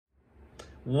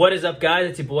What is up, guys?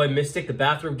 It's your boy Mystic, the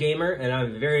Bathrobe Gamer, and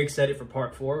I'm very excited for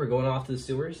part 4. We're going off to the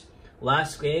sewers.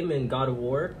 Last game in God of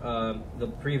War, the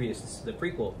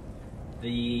prequel,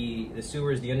 the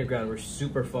sewers, the underground were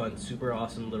super fun, super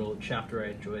awesome little chapter I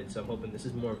enjoyed, so I'm hoping this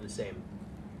is more of the same.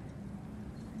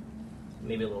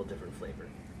 Maybe a little different flavor,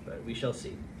 but we shall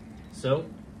see. So,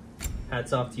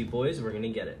 hats off to you boys, we're gonna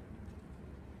get it.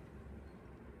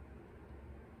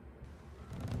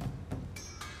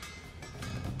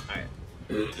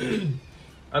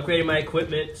 Upgrading my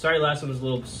equipment. Sorry, last one was a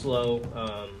little slow.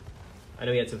 I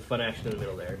know we had some fun action in the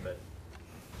middle there, but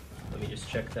let me just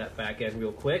check that back end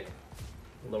real quick.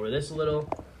 Lower this a little.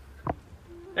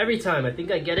 Every time I think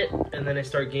I get it, and then I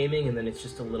start gaming, and then it's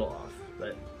just a little off,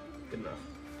 but good enough.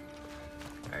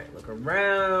 Alright, look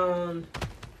around.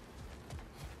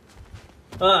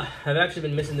 I've actually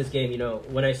been missing this game, you know,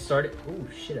 when I started. Oh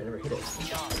shit, I never hit it.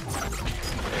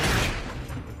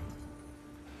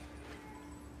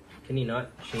 Can he not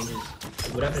change his...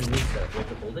 What happened to new stuff? Do you have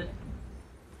to hold it?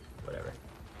 Whatever.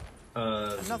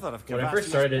 When I first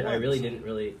started, I really didn't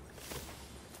really...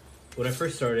 When I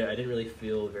first started, I didn't really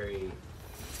feel very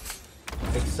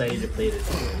excited to play this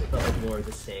game. It felt like more of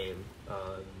the same.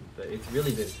 But it's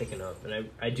really been picking up. And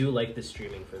I do like the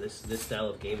streaming for this style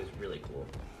of game. Is really cool.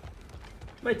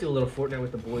 Might do a little Fortnite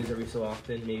with the boys every so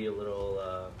often. Maybe a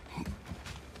little...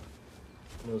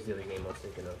 What was the other game I was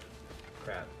thinking of?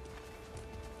 Crap.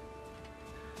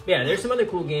 Yeah, there's some other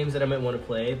cool games that I might want to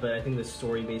play, but I think the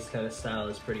story-based kind of style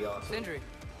is pretty awesome. Sindri,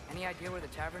 any idea where the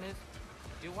tavern is?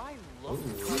 Do I look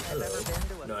Ooh, like I've ever been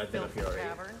to a no, I've been up here already.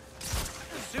 tavern?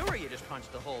 The sewer you just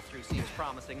punched a hole through seems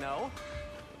promising, though.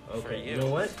 Okay, you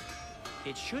know what?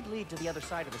 It should lead to the other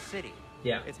side of the city.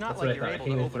 Yeah, it's not that's like what you're I able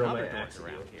thought. I to can't even open throw other my doors axe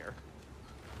around here.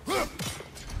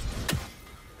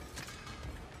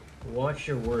 Watch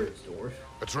your words, dwarf.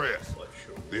 Atreus,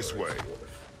 this way.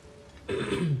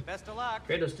 Best of luck.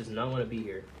 Kratos does not want to be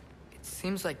here. It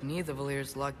seems like neither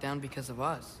Valyr's locked down because of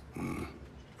us.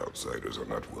 Outsiders are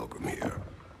not welcome here.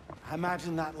 I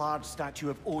imagine that large statue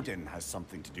of Odin has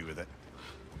something to do with it.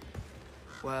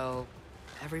 Well,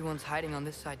 everyone's hiding on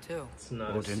this side too. It's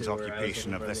not Odin's a sewer.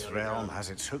 occupation of this realm has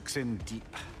its hooks in deep.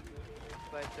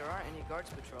 But there aren't any guards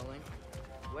patrolling.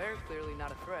 We're clearly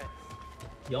not a threat.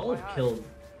 Y'all have killed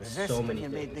Is this so what many you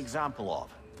made an things. example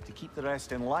of? To keep the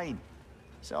rest in line?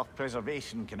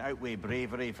 Self-preservation can outweigh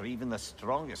bravery for even the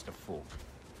strongest of folk.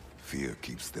 Fear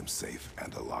keeps them safe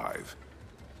and alive.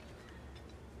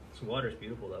 This water's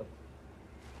beautiful, though.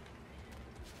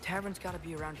 Tavern's gotta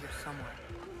be around here somewhere.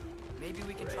 Maybe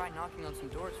we can try knocking on some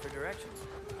doors for directions.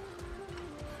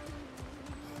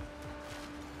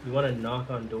 You want to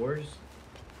knock on doors?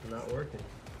 Not working.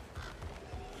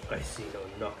 I see no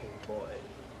knocking, boy.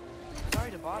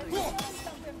 Sorry to bother you.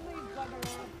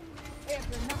 If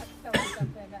you're not selling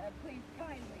something, please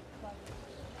kindly plug it.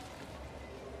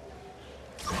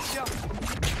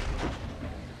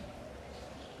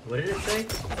 What did it say?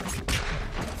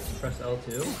 Press L2.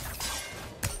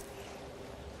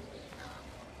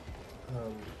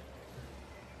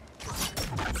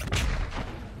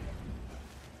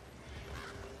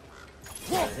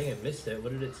 I think I missed it.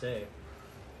 What did it say?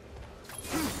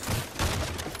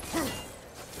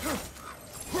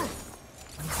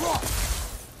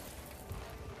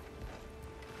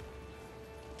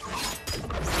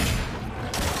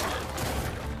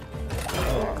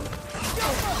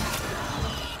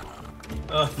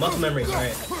 Oh, muscle memory. All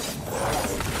right.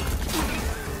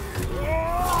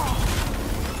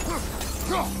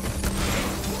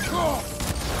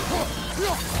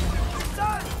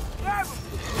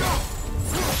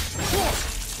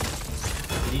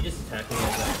 Did he just attack me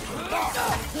like that?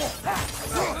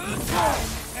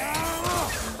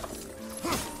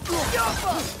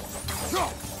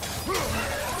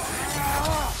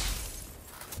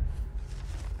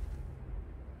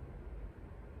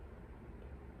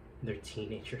 They're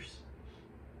teenagers.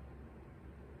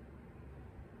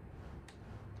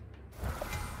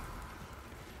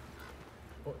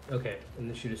 Oh, okay, and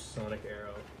then shoot a sonic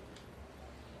arrow.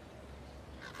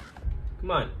 Come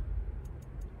on.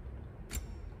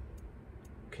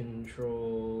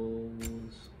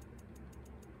 Controls.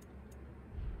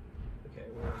 Okay,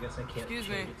 well, I guess I can't Excuse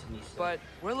change me, it to me still. but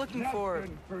we're looking for...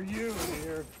 Nothing for you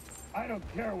here. I don't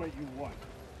care what you want.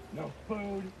 No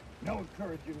food, no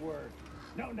encouraging words,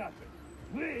 no nothing.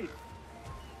 Leave!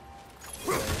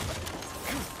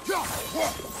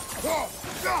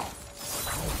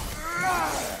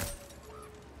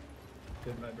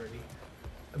 Goodbye, birdie.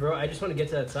 Bro, I just want to get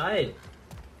to that side.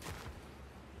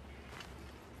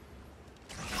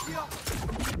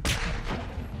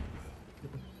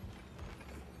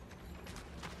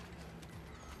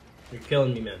 You're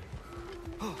killing me, man.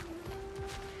 I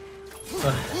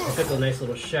took a nice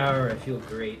little shower. I feel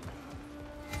great.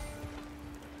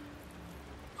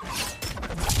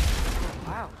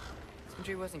 Wow.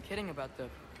 Sindri wasn't kidding about the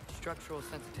structural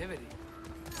sensitivity.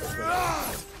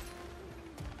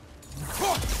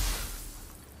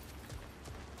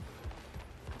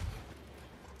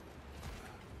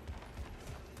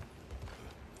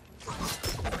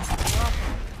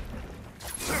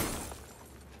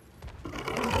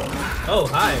 Oh,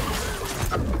 hi.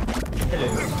 Hello,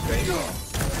 stranger.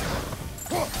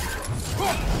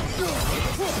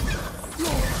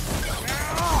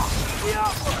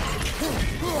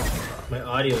 My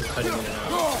audio is cutting in and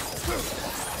out.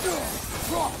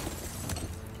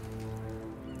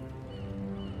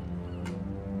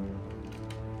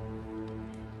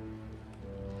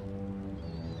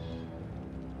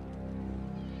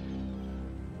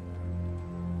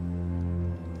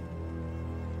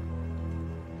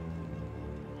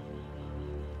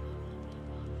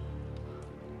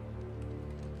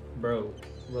 Bro,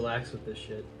 relax with this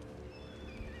shit.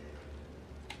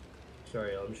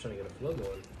 Sorry, I'm just trying to get a flow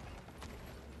going.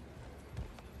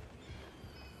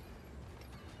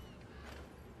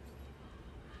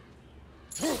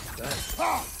 That.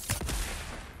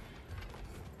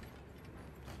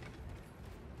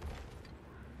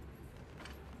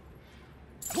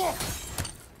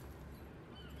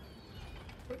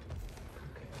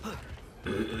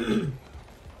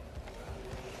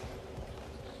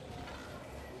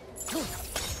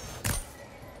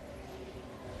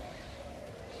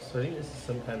 So I think this is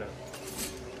some kind of...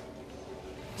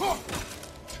 I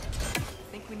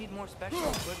think we need more special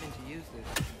equipment to use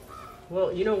this.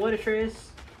 Well, you know what,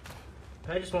 Atreus?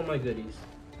 I just want my goodies.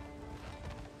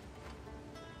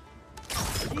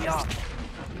 Yeah.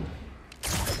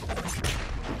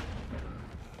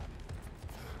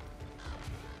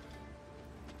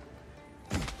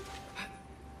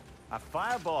 A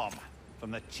firebomb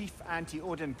from the chief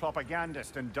anti-Odin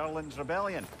propagandist in Durlin's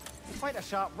rebellion. Quite a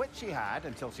sharp wit she had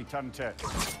until she turned to...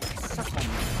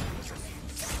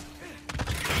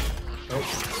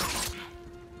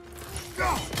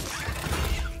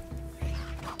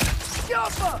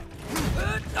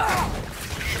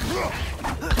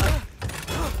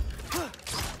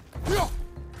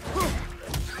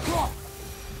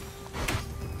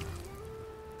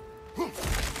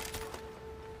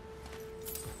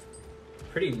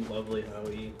 Pretty lovely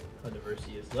how diverse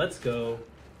he is. Let's go.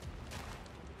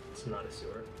 It's not a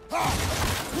sewer.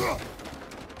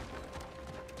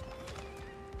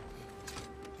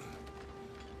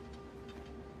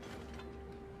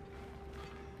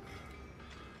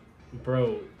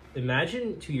 Bro,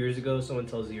 imagine 2 years ago someone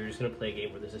tells you you're just gonna play a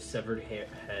game where there's a severed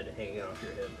head hanging off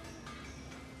your hip.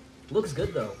 Looks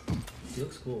good though. He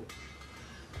looks cool.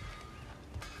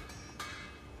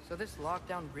 So this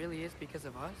lockdown really is because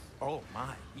of us? Oh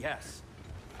my, yes.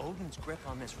 Odin's grip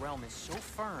on this realm is so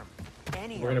firm.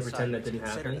 Any We're gonna pretend that outsider is didn't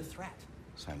considered happen? a threat.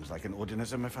 Sounds like an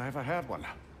Odinism if I ever heard one.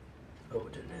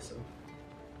 Odinism.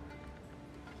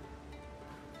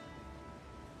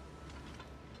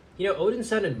 You know, Odin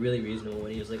sounded really reasonable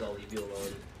when he was like, I'll leave you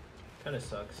alone. Kinda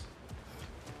sucks.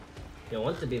 You know, I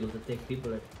want to be able to take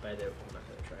people by their... I'm not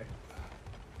gonna try.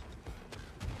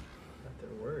 Not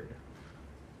their word.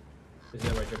 Isn't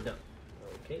that where I jumped down?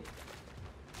 Okay.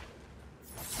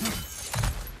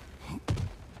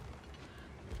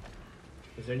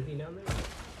 Is there anything down there?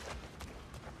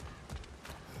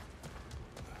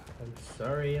 I'm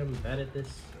sorry, I'm bad at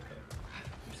this. Okay.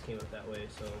 I just came up that way,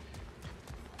 so...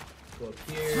 Go up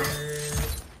here.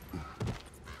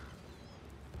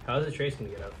 How's the trace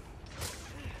gonna get up?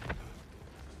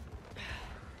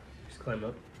 Just climb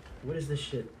up. What is this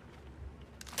shit?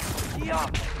 Yeah.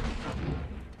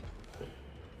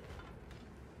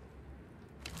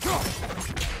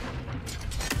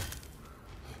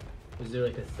 Is there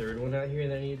like a third one out here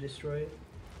that I need to destroy?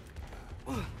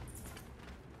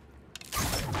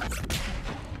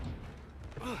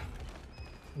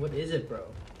 What is it, bro?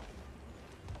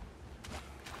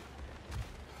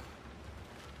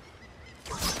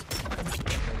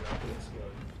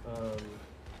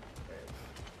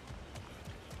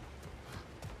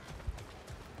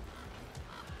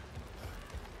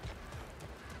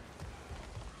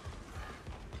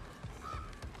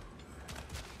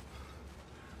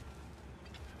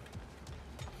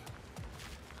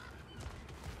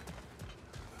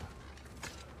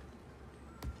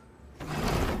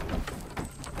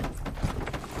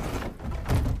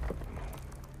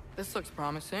 This looks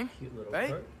promising, Cute little right?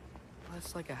 cart.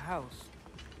 That's like a house.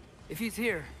 If he's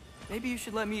here, maybe you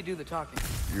should let me do the talking.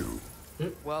 You.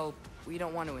 Well, we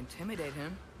don't want to intimidate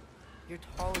him. You're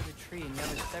tall as a tree and you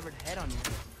have a severed head on your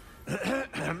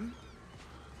head.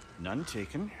 None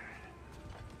taken.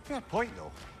 Fair point,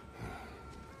 though.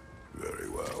 Very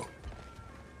well.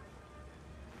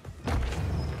 I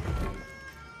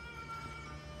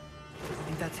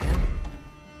think that's him.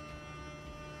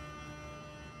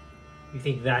 You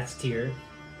think that's Tyr?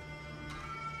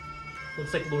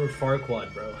 Looks like Lord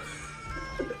Farquaad, bro.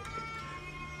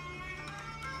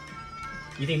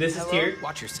 You think this is Tyr?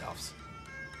 Watch yourselves.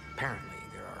 Apparently,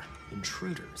 there are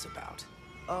intruders about.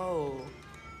 Oh,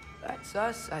 that's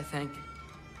us, I think.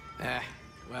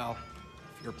 Well,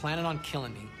 if you're planning on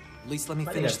killing me, at least let me I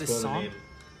think finish I this spoiled the song. name.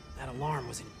 That alarm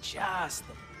was in just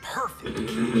the perfect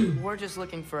key. We're just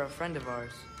looking for a friend of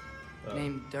ours.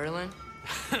 Named Derlin.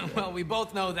 Well, we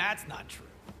both know that's not true.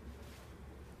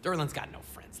 Derlin's got no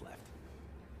friends left.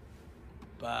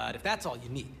 But if that's all you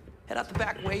need, head out the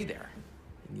back way there,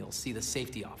 and you'll see the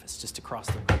safety office just across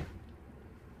the road.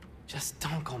 Just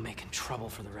don't go making trouble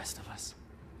for the rest of us.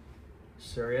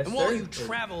 Sir, yes, And while sir. you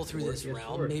travel through this Yes,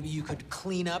 realm, Lord. maybe you could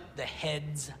clean up the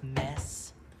head's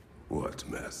mess. What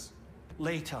mess?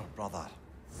 Later, brother.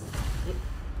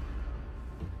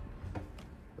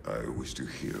 I wish to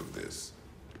hear of this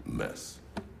mess.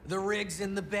 The rig's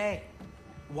in the bay.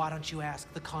 Why don't you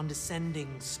ask the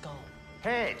condescending skull?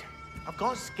 Head. I've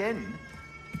got skin.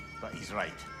 But he's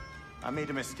right. I made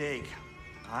a mistake.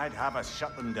 I'd have us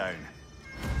shut them down.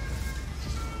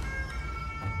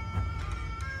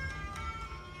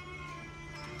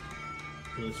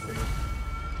 Blue screen.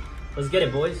 Let's get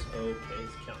it, boys. Okay,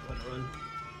 let's count one run.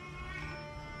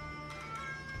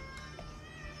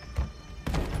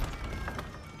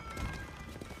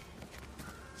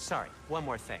 Sorry, one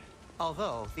more thing.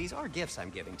 Although, these are gifts I'm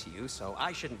giving to you, so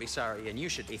I shouldn't be sorry and you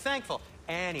should be thankful.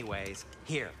 Anyways,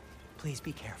 here, please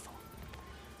be careful.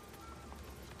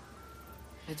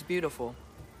 It's beautiful.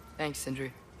 Thanks,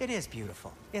 Sindri. It is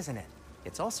beautiful, isn't it?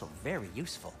 It's also very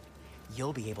useful.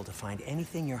 You'll be able to find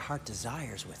anything your heart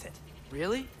desires with it.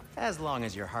 Really? As long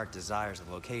as your heart desires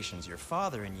the locations your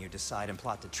father and you decide and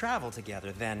plot to travel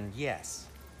together, then yes.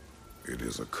 It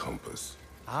is a compass.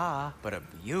 Ah, but a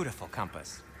beautiful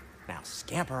compass. Now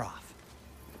scamper off.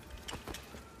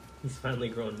 He's finally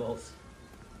growing balls.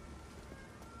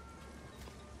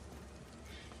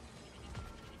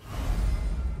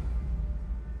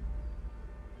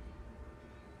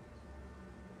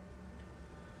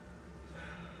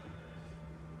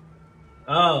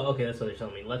 Oh, okay, that's what they're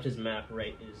telling me. Left is map,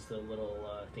 right is the little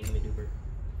thingy-madoober.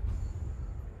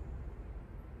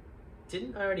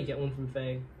 Didn't I already get one from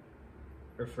Faye?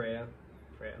 Or Freya?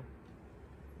 Freya.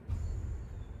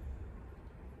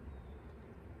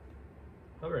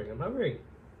 Hovering, I'm hovering.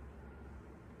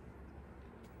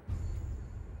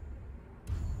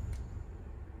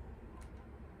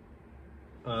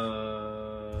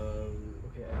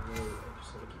 Okay, I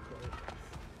just want to keep going.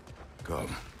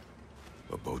 Come.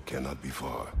 The boat cannot be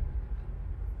far.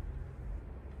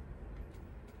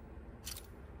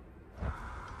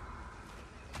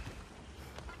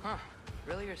 Huh.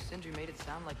 Earlier, Sindri made it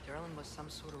sound like Derlin was some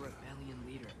sort of rebellion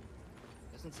leader.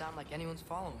 Doesn't sound like anyone's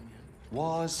following him.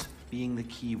 Was being the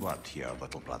key word here,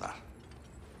 little brother.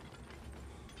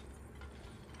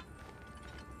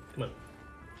 Come on.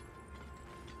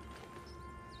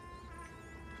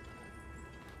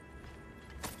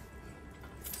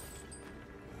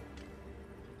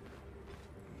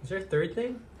 Is there a third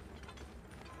thing?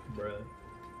 Bruh.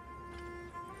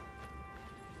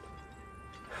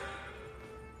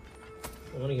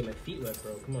 I want to get my feet wet,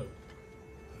 bro. Come on.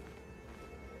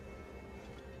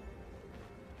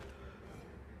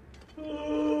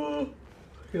 Oh,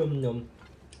 yum yum.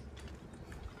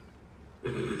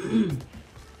 I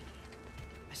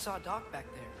saw a dock back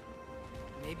there.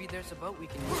 Maybe there's a boat we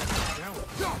can use to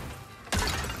Derlin.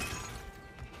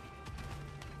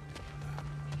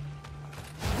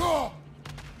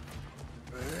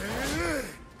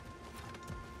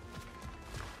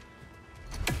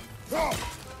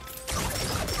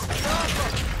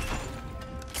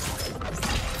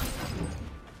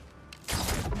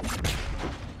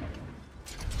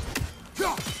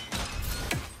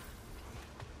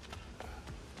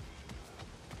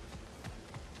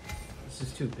 This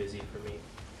is too busy for me.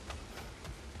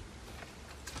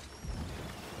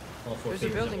 All four There's a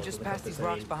fingers building almost just with the past these compass, I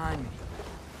rocks mean. behind me.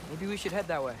 Maybe we should head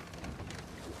that way.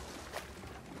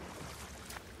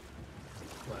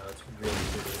 Wow, it's really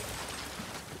busy.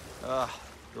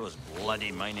 Those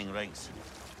bloody mining rigs.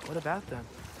 What about them?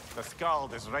 The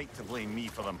Skald is right to blame me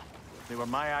for them. They were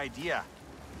my idea.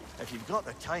 If you've got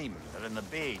the time, they're in the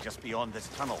bay just beyond this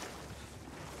tunnel.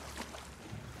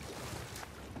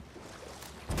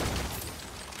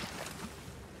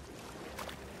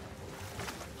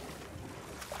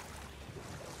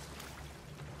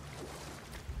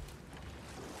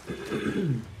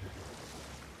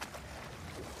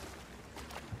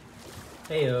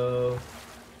 Heyo.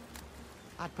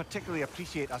 I'd particularly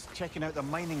appreciate us checking out the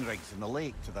mining rigs in the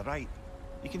lake to the right.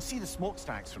 You can see the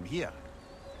smokestacks from here.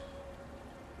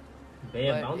 But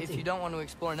if you don't want to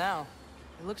explore now,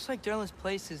 it looks like Derlin's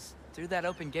place is through that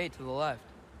open gate to the left.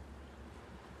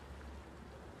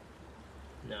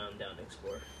 No, I'm down to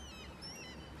explore.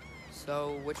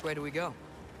 So, which way do we go?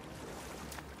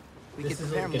 We This could is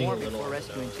prepare getting more a little before on the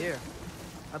rescuing nose. Tyr.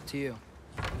 Up to you.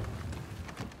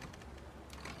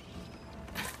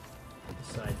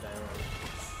 Side dialogue.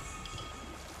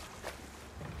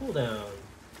 Cooldown.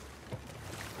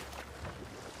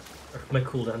 My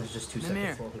cooldown is just 2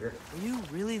 Mimir, seconds longer. were you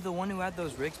really the one who had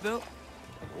those rigs built?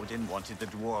 Odin wanted the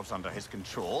dwarves under his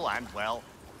control, and, well,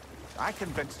 I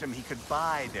convinced him he could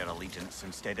buy their allegiance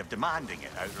instead of demanding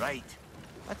it outright.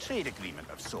 A trade agreement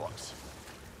of sorts.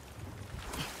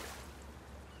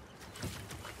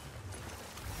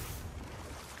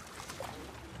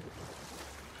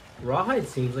 Rawhide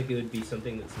seems like it would be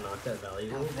something that's not that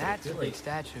valuable. Now that's a like big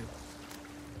statue.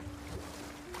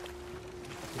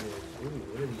 Ooh,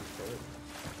 what are these for?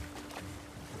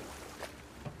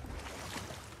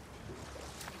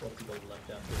 What people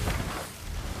left out here.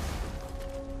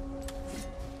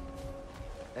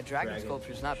 That dragon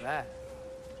sculpture's not bad.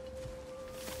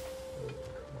 Oh,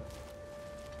 come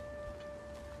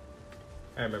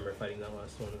on. I remember fighting that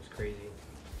last one. It was crazy.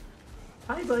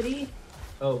 Hi, buddy.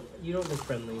 Oh, you don't look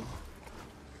friendly.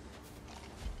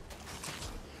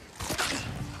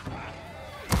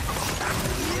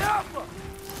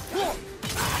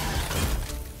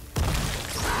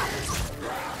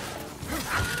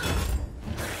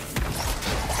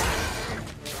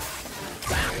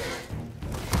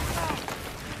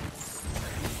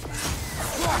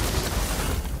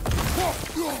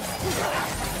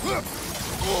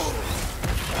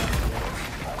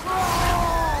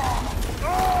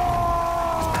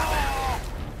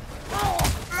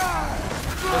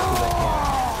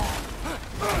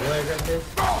 Will I regret this?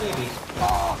 Maybe.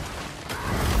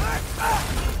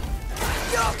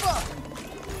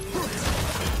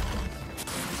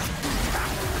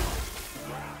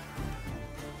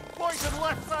 Poison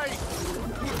left side!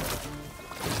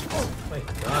 Oh my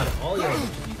god, all y'all are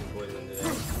just using poison today.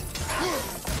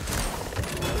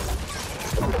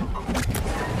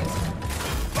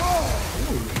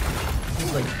 Ooh,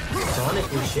 he's like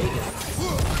sonically shaking.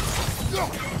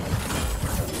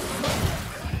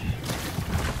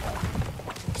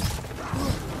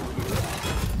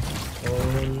 Oh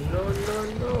no no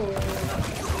no!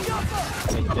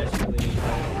 I desperately need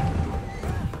help.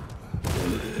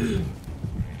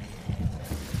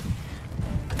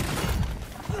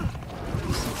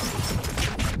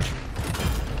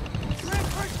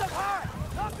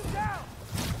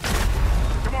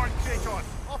 Come on, Jacon!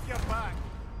 Off your back!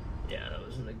 Yeah, that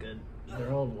wasn't a good.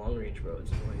 They're all long range bro.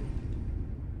 It's annoying.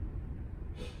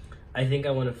 I think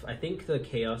I want to. I think the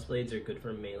Chaos Blades are good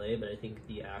for melee, but I think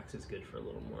the axe is good for a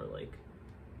little more like.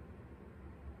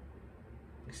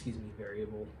 Excuse me,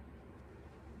 variable.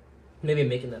 Maybe I'm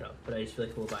making that up, but I just feel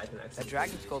like the Leviathan axe. That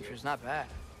dragon sculpture's not bad.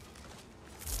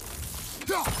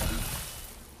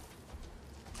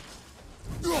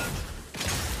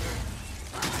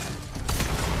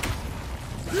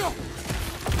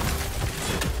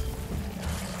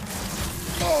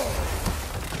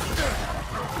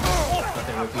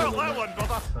 There would be a little more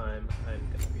time. I'm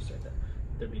gonna restart that.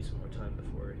 There'd be some more time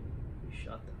before we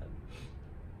shot that.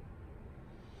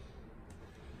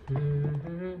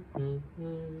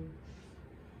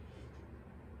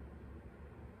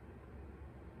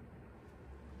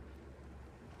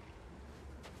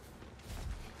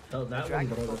 Oh, that Dragon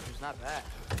one, bro. sculpture's not bad.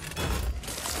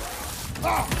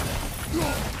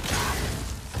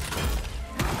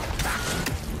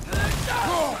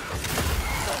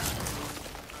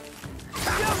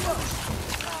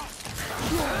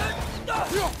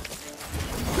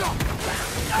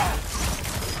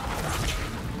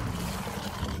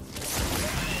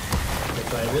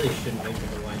 So I really shouldn't wait for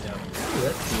the wind down. Ooh,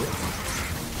 that's cute.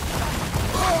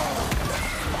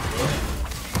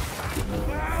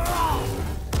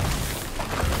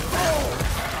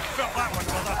 Got that one,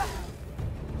 brother!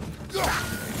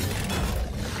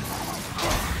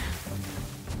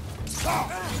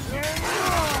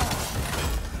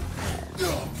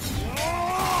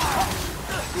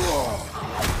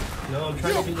 No, I'm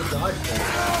trying to do the dodge thing.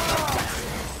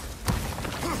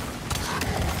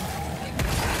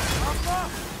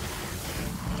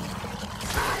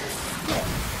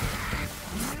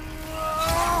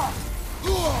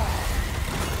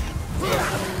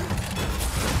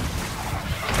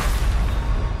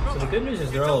 So the good news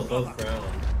is they're all above ground.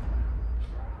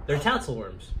 They're tassel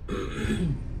worms.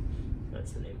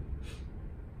 That's the name.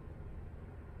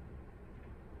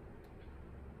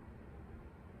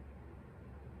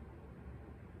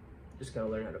 Just gotta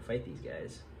learn how to fight these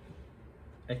guys.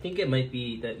 I think it might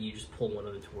be that you just pull one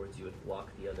of them towards you and block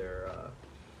the other.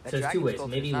 So there's two ways.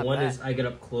 Maybe one is I get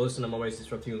up close and I'm always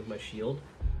disrupting with my shield,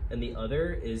 and the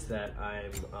other is that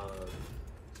I'm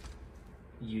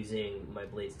using my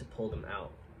blades to pull them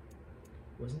out.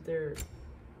 Wasn't there?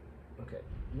 Okay.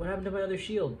 What happened to my other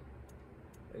shield?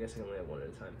 I guess I can only have one at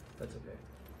a time. That's okay.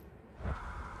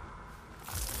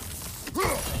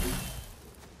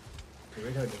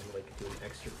 Right now it doesn't like do an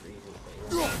extra freezing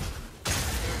thing.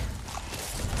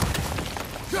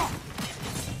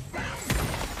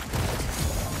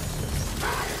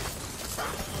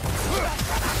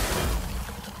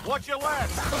 Watch your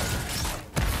left!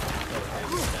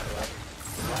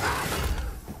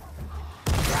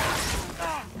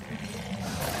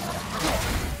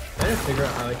 Trying to figure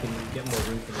out how I can get more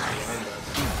room for this behind us.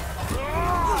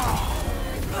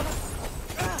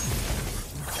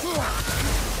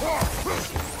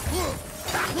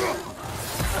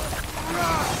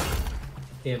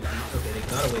 Damn, okay, they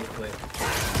got away quick.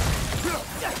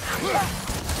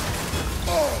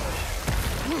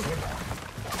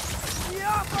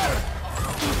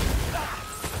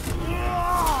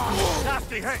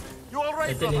 Nasty hit! You alright,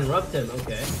 It didn't interrupt him,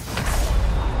 okay.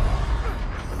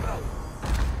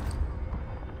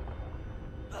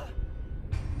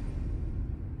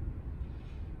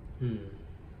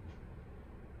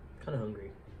 Kinda hungry.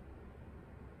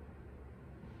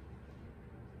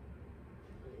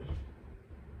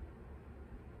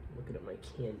 Looking at my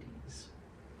candies.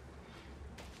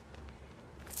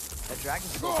 That dragon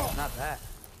sculpt is not bad.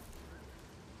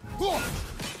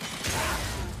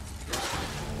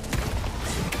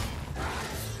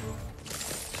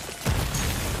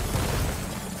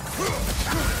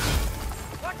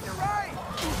 Watch your right!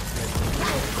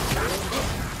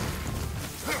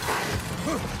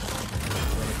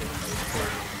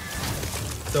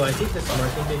 So I think the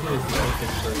smart thing to do is to take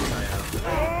this first guy out.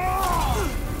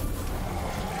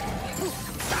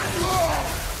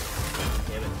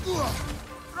 Damn it.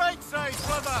 Right side,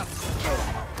 brother!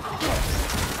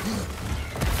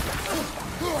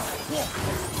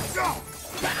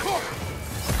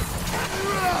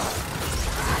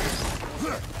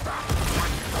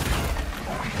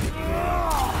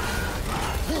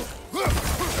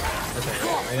 Okay,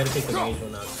 I gotta take the range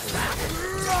one out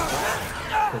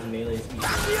because melee is easy.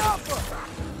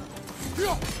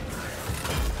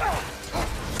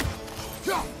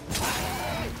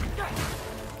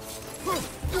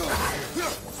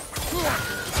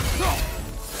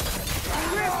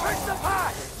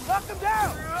 Knock him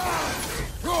down!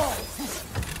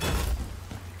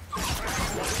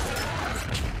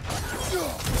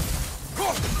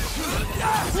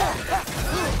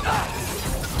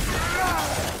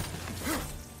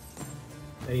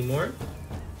 Any more?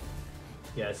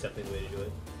 Yeah, it's definitely the way to do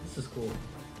it. This is cool.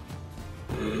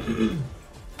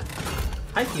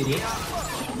 Hi, cutie.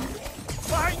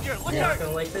 Behind you! Look You're not out!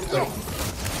 gonna like this, buddy.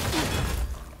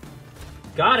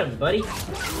 Got him, buddy.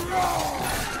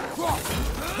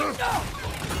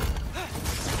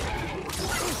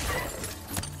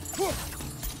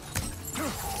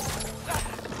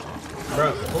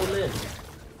 Bro, pull him in.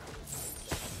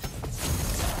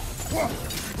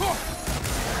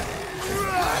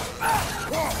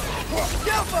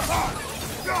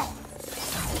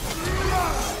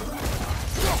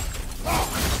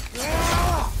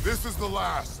 This is the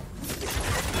last.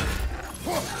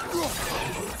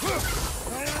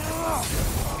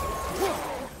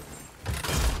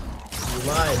 You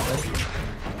lied, buddy.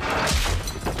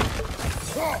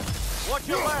 Watch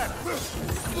your left!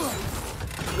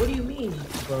 What do you mean,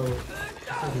 bro? This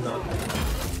is not.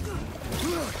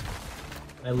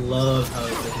 I love how it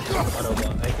doesn't auto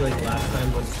block. I feel like last time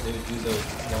when they would do the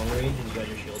long range and you got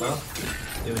your shield off,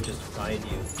 it would just find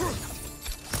you.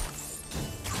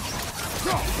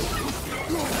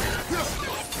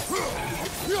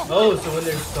 Oh, so when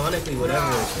there's sonically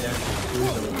whatever, it actually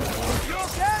screws them.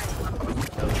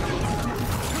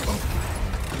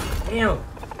 Damn!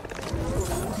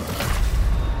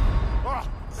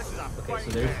 Okay, so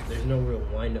there's no real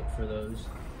wind up for those.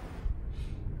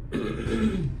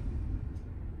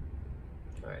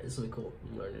 Alright, this will be cool.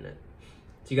 I'm learning it.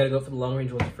 So you gotta go for the long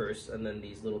range ones first, and then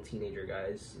these little teenager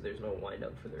guys, there's no wind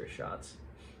up for their shots.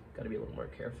 Gotta be a little more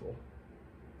careful.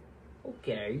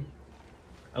 Okay.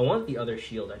 I want the other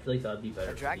shield. I feel like that would be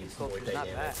better for these more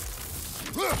dynamic.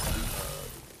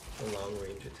 The long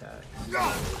range attack.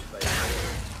 Long range fight.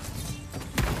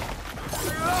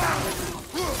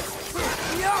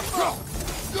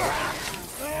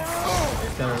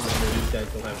 gotta remember these guys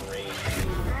don't have range.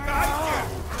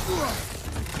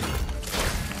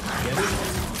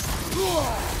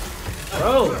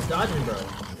 Bro, dodging, bro.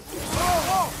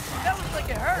 Whoa! That looks like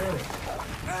it hurt.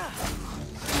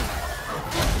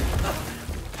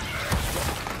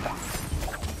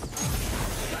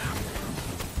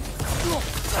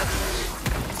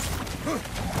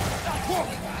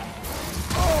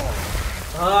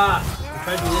 Ah! I'm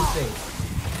trying to do this thing.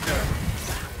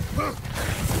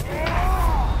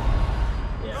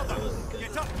 Yeah, that wasn't good.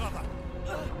 Get up, brother.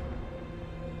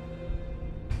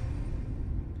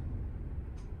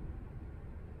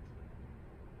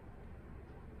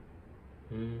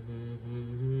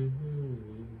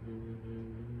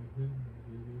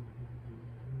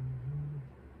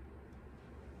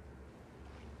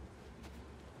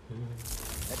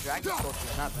 That dragon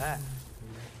sculpture's not bad.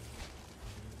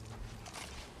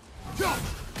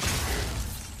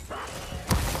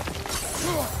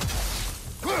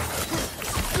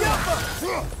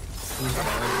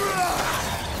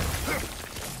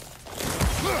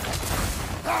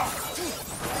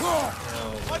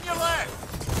 On your left.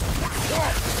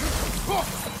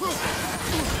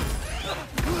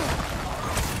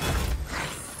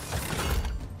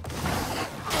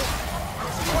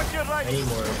 On your right. I need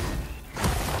more.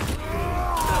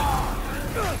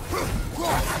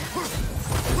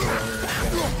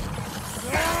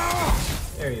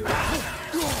 There you go.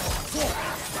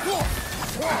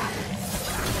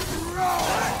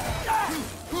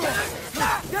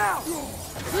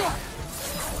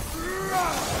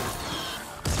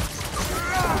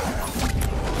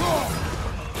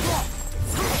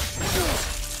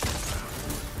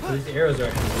 So these arrows are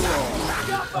actually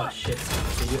oh shit,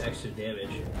 they do extra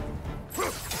damage.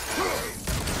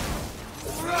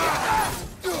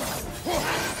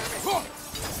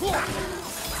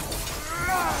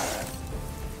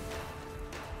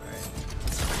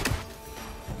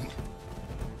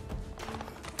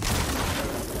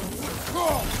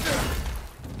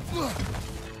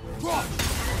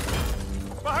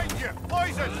 Behind you,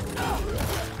 poison.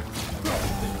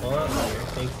 Call out here.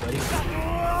 Thanks, buddy.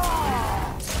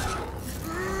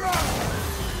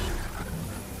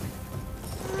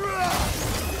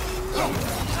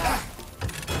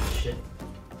 Shit.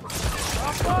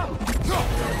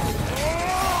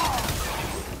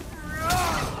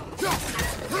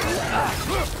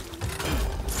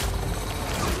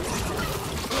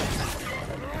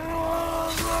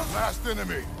 Last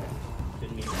enemy.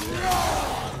 Didn't mean to do that.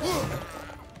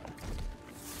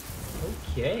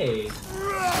 Okay.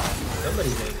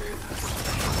 Somebody's angry.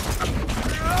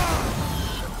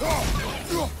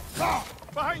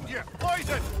 Behind you,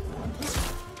 poison.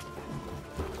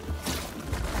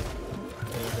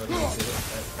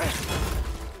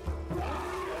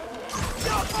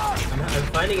 I'm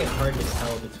finding it hard to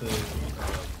tell between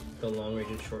the long range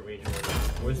and short range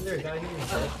ones. Wasn't there a guy who was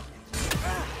dead?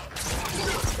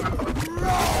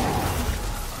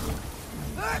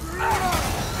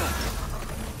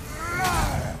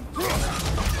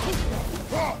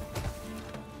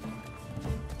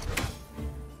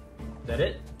 Is that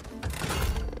it?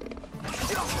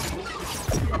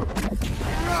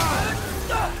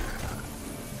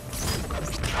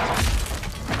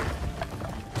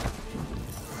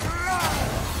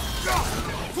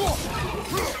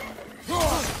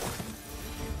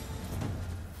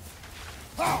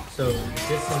 So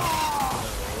this is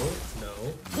no,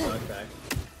 not back.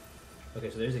 Okay,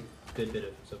 so there's a good bit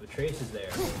of so Betrays is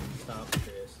there. Stop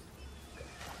Betrays.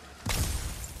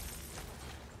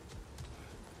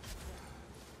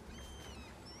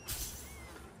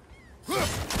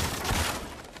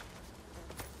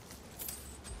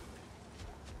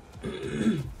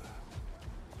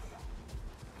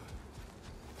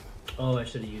 Oh, I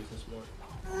should have used this more.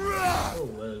 Oh,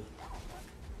 whoa.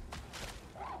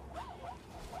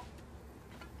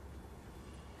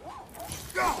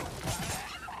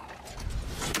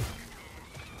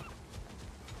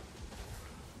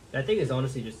 That thing is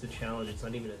honestly just a challenge, it's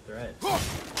not even a threat. I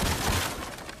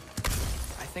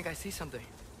think I see something.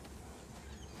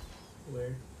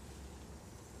 Where?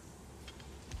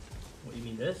 What, you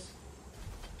mean this?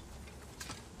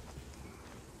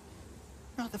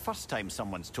 Not the first time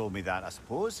someone's told me that, I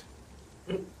suppose.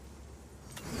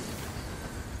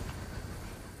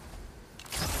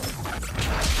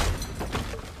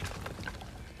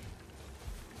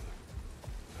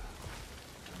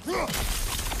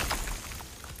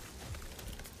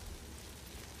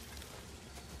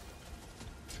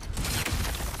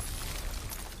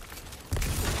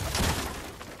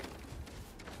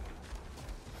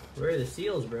 Where are the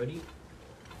seals, Brody?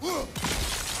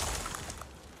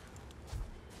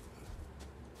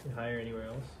 Can hire anywhere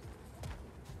else?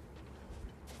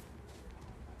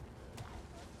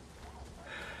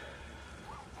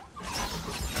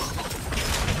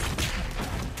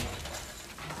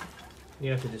 You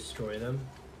have to destroy them.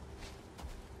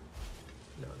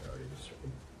 No, they're already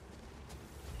destroyed.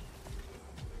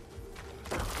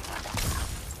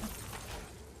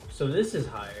 So this is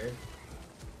higher.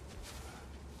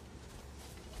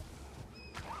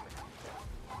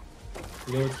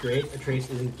 You know what's great? A trace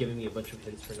isn't giving me a bunch of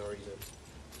hints for no reason.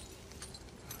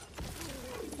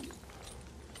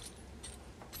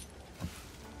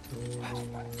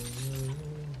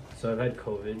 So I've had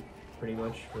COVID pretty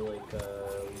much for like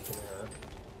a week and a half.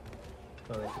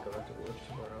 I have to go back to work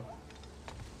tomorrow.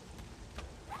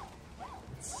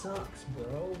 It sucks,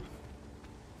 bro.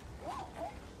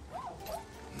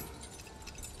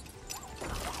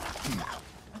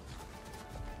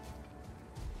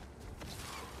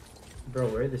 Bro,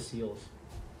 where are the seals?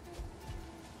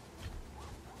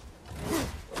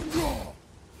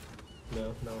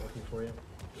 No, not looking for you.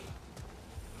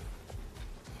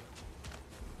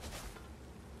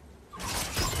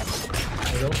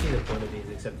 I don't see the point of these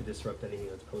except to disrupt anything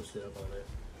that's posted up on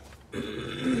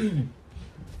it.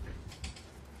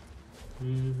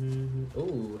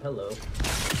 Oh, hello.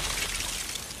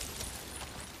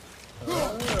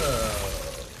 Oh.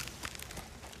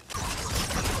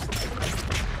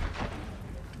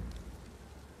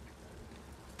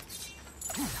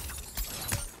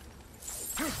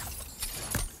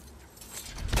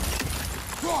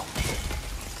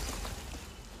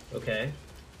 Okay.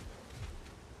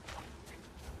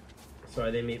 So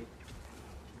are they maybe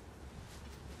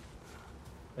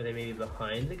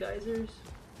behind the geysers?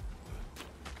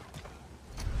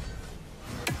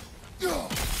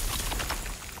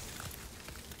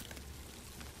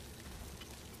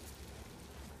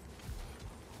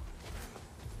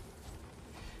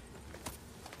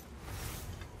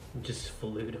 Just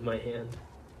flew to my hand.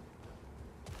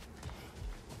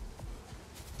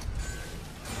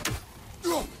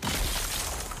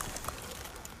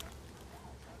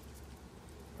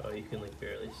 Oh, you can like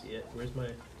barely see it. Where's my...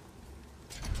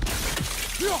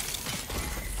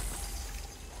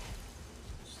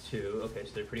 It's two. Okay,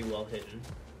 so they're pretty well hidden.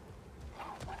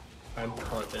 I'm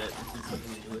confident this is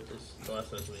something to do with this. The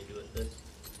last one has something to do with this.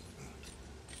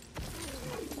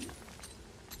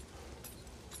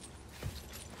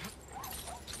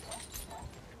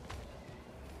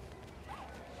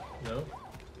 No?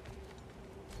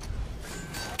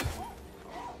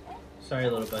 Sorry,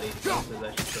 little buddy. This is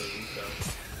actually killing you, so...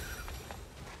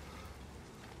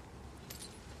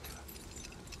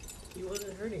 He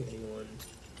wasn't hurting anyone.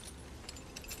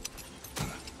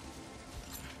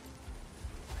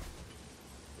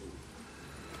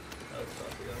 That was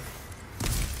saucy though.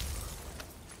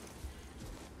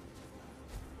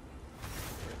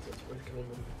 That's worth killing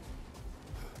them.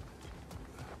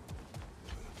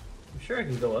 I'm sure I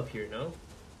can go up here, no?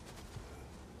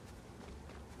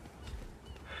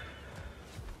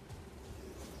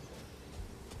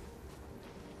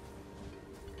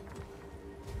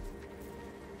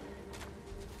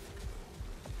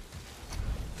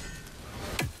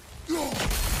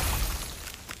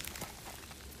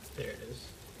 There it is.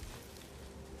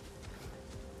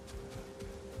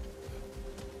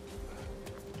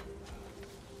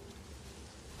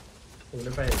 I wonder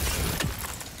if I...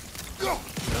 No.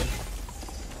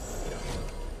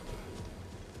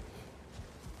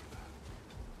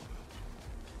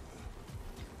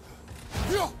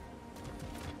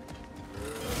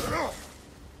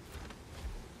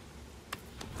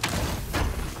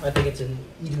 I think it's an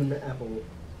Eden apple.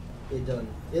 It done.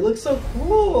 It looks so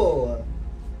cool!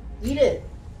 Eat it!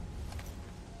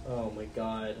 Oh my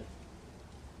god.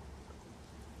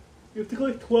 You have to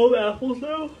collect 12 apples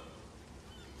now?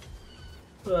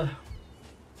 Ugh.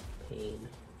 Pain.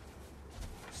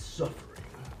 Suffering.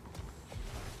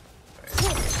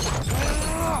 Alright.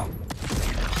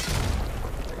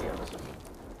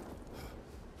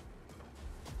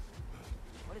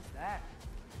 What is that?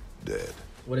 Dead.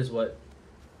 What is what?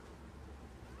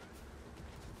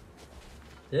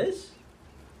 This?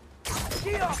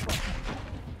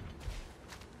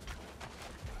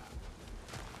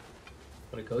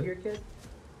 Wanna go here, kid?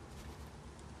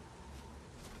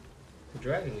 The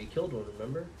dragon, we killed one,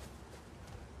 remember?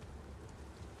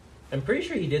 I'm pretty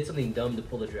sure he did something dumb to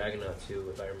pull the dragon out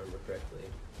too, if I remember correctly.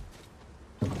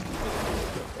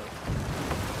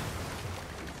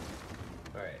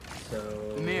 Alright,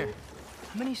 so... Amir,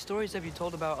 how many stories have you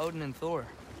told about Odin and Thor?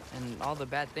 And all the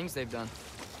bad things they've done?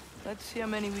 Let's see how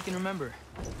many we can remember.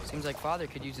 Seems like Father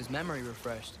could use his memory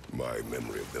refreshed. My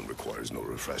memory of them requires no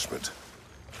refreshment.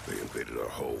 They invaded our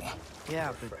home.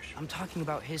 Yeah, but I'm talking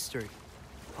about history.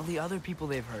 All the other people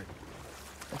they've hurt.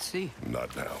 Let's see.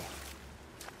 Not now.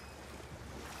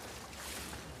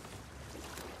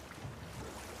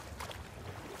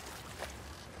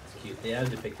 It's cute. They have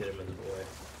depicted him as a boy.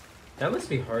 That must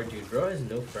be hard, dude. Bro has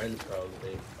no friends,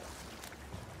 probably.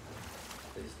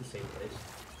 Is this the same place?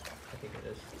 I think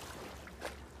it is.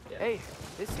 Yeah. Hey,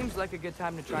 this seems like a good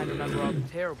time to try and remember all the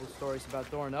terrible stories about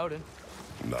Thor and Odin.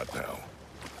 Not now.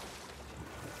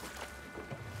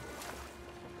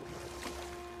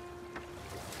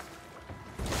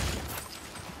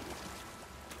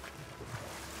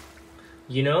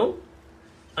 You know,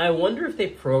 I wonder if they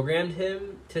programmed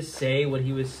him to say what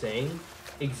he was saying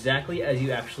exactly as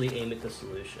you actually aim at the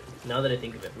solution. Now that I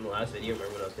think of it from the last video,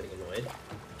 remember when I was getting annoyed?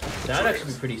 That'd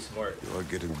actually be pretty smart. You're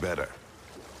getting better.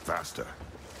 Faster.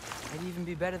 I'd even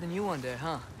be better than you one day,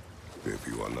 huh? If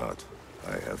you are not,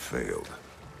 I have failed.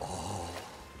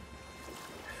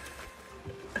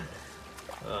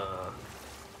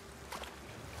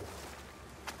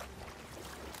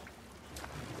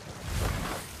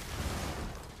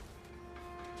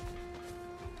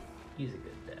 He's a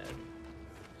good dad.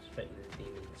 Just fighting his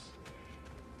demons.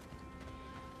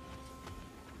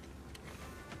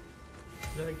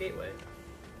 Another gateway.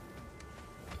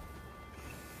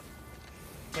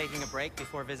 Taking a break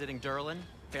before visiting Durlin?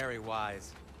 Very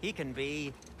wise. He can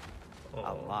be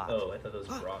a lot. Oh, I thought that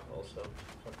was Brock also.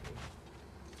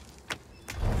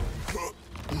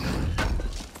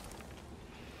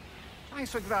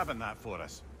 Thanks for grabbing that for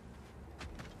us.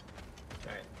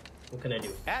 Alright, what can I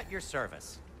do? At your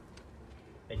service.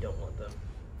 I don't want them.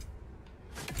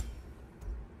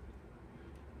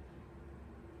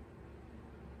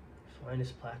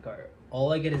 Finest placard.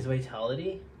 All I get is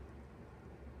vitality?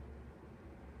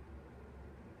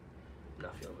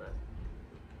 Not feeling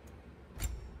that.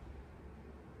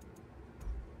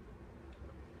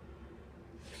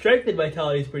 Strength and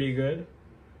vitality is pretty good.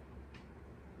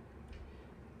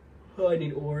 Oh, I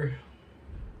need ore.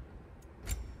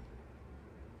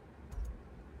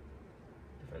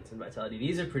 Defense and vitality.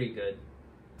 These are pretty good.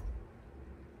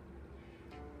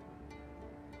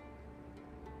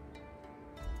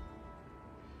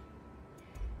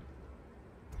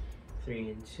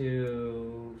 Three and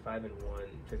 2, 5 and 1,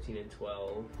 15 and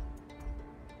 12,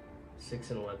 6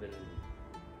 and 11,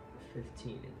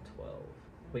 15 and 12.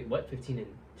 Wait, what? 15 and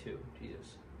 2.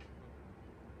 Jesus.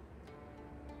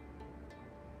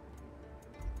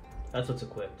 That's what's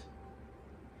equipped.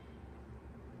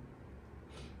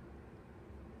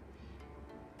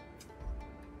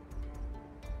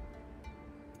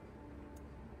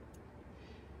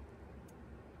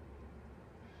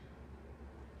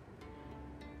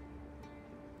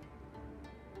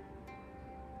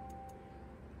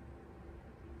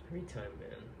 Every time, man.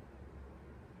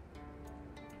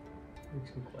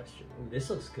 Makes me question. Ooh, this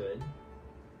looks good.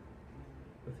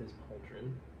 With his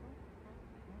pauldron.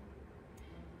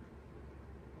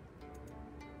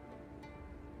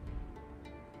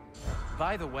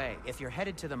 By the way, if you're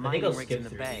headed to the mining rigs in the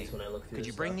bay, could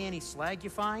you bring me any slag you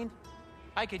find?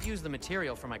 I could use the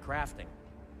material for my crafting.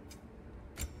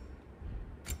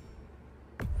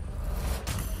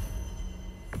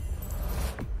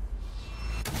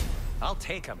 I'll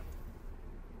take them.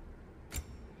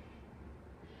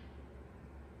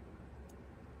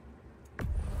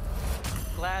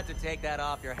 Glad to take that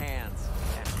off your hands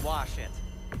and wash it.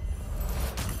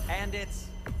 And it's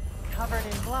covered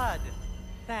in blood.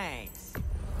 Thanks.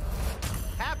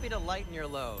 Happy to lighten your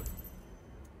load.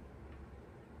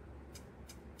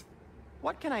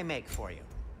 What can I make for you?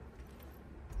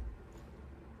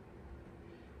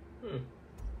 Hmm.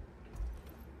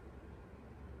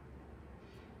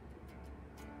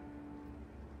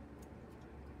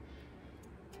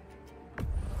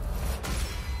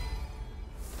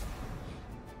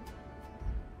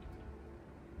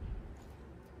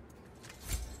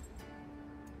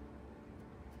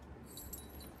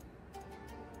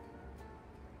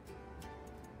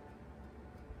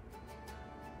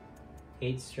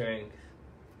 Eight strength,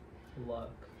 luck,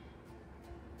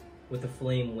 with a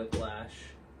flame whiplash.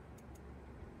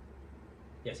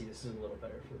 Yeah, see, this is a little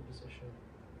better for the position.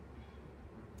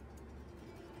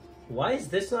 Why is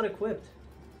this not equipped?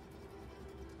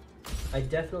 I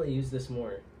definitely use this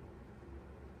more.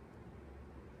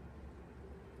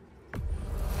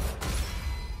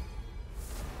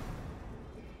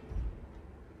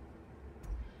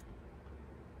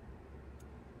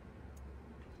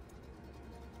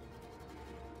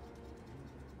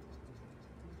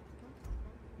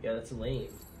 Yeah, that's lame.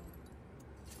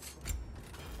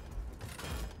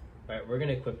 Alright, we're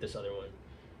gonna equip this other one.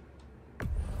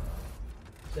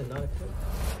 Is it not equipped?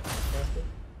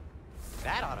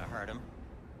 That ought to hurt him.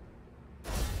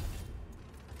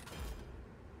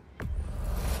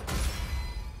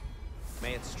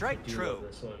 May it strike true.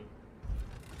 This one.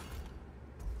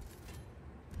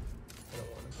 I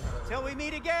don't want to Till we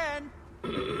meet again.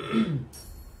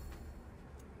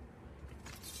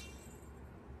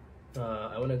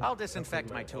 I'll disinfect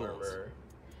my tools. Armor.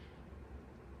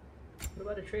 What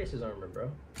about Atreus' armor, bro?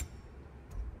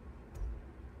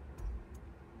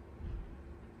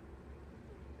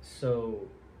 So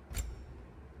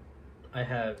I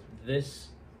have this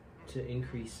to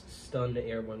increase stun to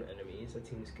airborne enemies. That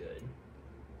seems good.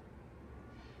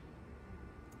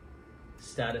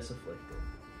 Status afflicted.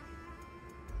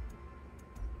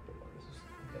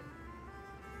 Okay.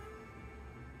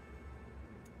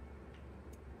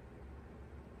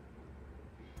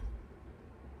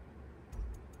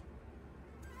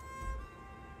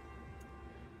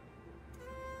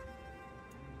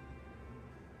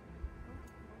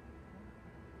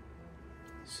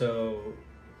 So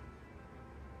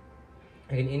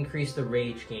I can increase the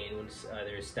rage gain when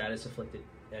there's status afflicted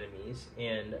enemies,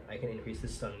 and I can increase the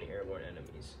stun to airborne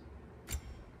enemies.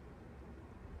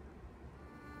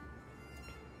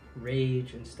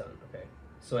 Rage and stun. Okay.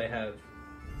 So I have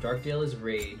Darkdale is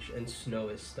rage and snow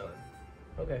is stun.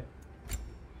 Okay.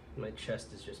 My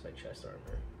chest is just my chest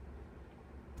armor.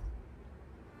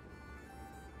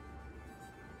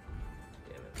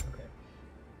 Damn it. Okay.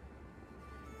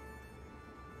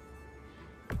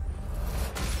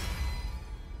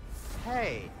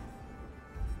 Hey,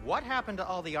 what happened to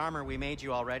all the armor we made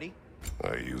you already?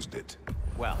 I used it.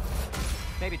 Well,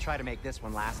 maybe try to make this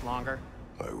one last longer.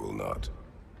 I will not.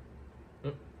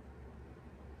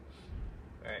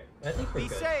 Alright, I think we're Be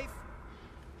good. safe!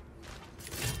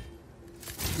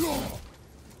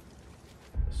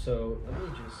 So, let me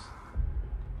just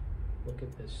look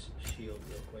at this shield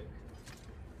real quick.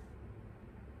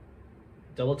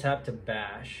 Double tap to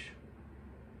bash.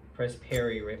 Press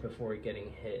parry right before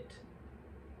getting hit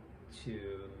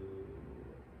to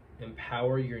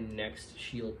empower your next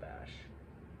shield bash.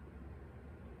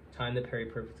 Time the parry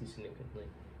perfectly significantly.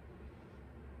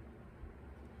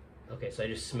 Okay, so I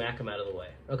just smack him out of the way.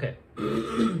 Okay,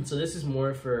 so this is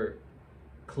more for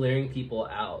clearing people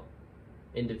out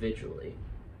individually.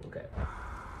 Okay.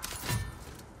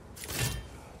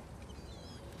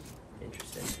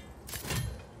 Interesting.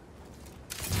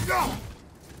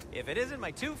 If it isn't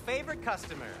my two favorite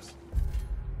customers.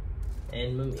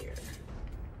 And Mimir.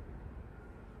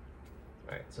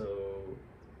 Alright, so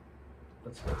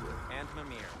let's go here. And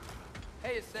Mimir.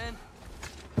 Hey, Ascend.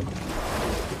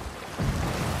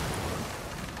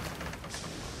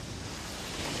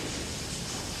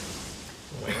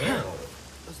 Wow.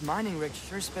 Those mining rigs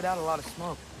sure spit out a lot of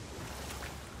smoke.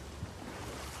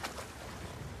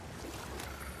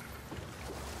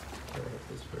 Gotta hit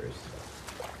this first.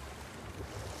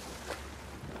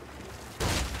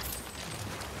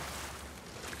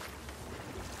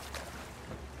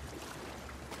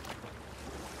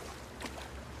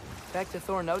 Back to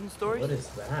Thor and Odin's stories? What is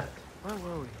that? Where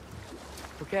were we?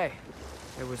 Okay,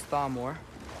 there was Thamor,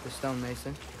 the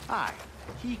stonemason. Aye,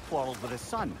 he quarreled with his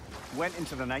son. Went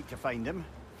into the night to find him.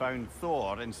 Found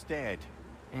Thor instead.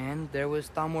 And there was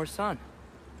Thamor's son,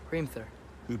 Hrimthur.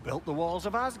 Who built the walls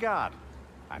of Asgard.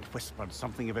 And whispered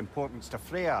something of importance to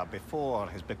Freya before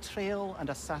his betrayal and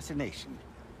assassination.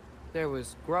 There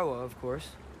was Groa, of course.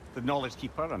 The knowledge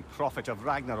keeper and prophet of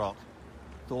Ragnarok.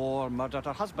 Thor murdered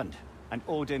her husband, and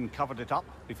Odin covered it up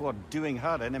before doing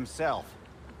her in himself.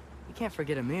 You can't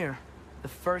forget Ymir, the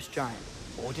first giant.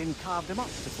 Odin carved him up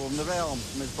to form the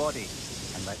realms from his body,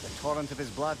 and let the torrent of his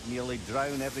blood nearly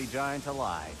drown every giant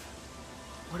alive.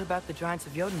 What about the giants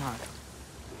of Jotunheim?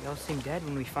 They all seemed dead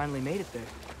when we finally made it there.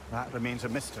 That remains a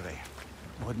mystery.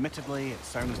 Though admittedly, it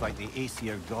sounds like the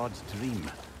Aesir god's dream.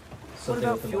 What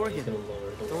about Fjorgyn?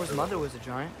 Thor's mother was a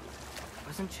giant,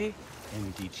 wasn't she?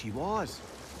 Indeed she was.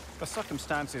 The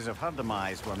circumstances of her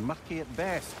demise were murky at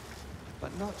best,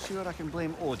 but not sure I can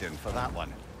blame Odin for that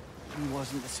one. He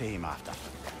wasn't the same after.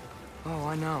 Oh,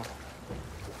 I know.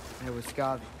 There was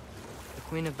Skavi, the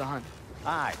queen of the hunt.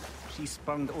 Aye, she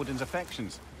spurned Odin's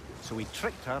affections, so he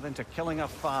tricked her into killing her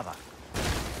father.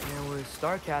 There was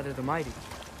Starkadr the Mighty,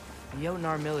 the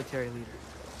Jotnar military leader.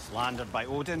 Slandered by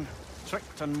Odin,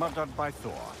 tricked and murdered by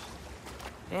Thor.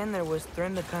 And there was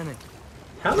Thrym the Cunning.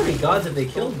 How many gods have they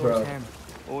killed, bro?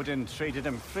 Odin traded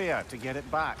him Freya to get it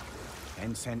back,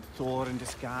 and sent Thor in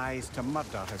disguise to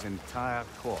murder his entire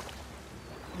court.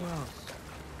 Who else?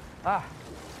 Ah,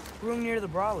 room near the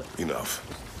Brawler. Enough.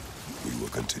 We will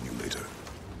continue later.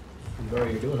 Bro,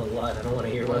 you're doing a lot. I don't want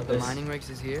to hear about The this. mining rigs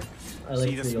is here? I like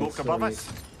See the smoke above us?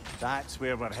 That's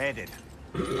where we're headed.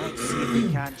 Let's see if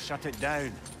we can't shut it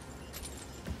down.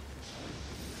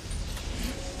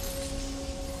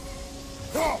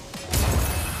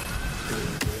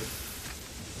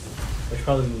 Which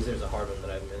probably means there's a hard one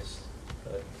that I missed.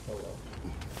 But, oh well.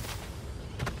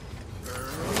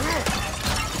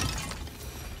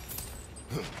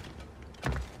 What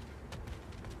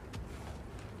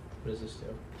does this do?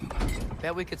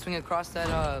 Bet we could swing across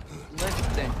that, lift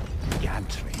thing.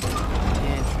 Gantry.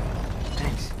 Gantry.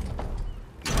 Thanks.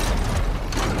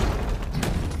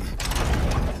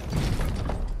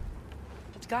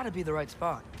 It's gotta be the right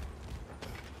spot.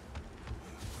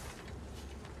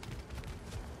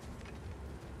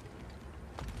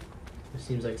 This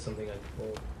seems like something I'd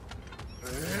pull.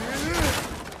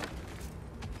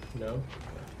 No?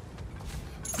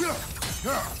 Oh,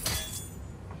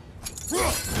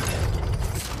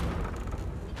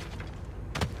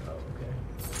 okay.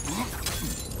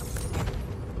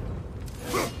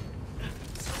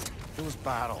 Those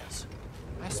barrels.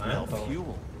 I smell Wow.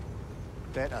 fuel.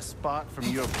 Bet a spark from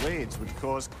your blades would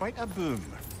cause quite a boom.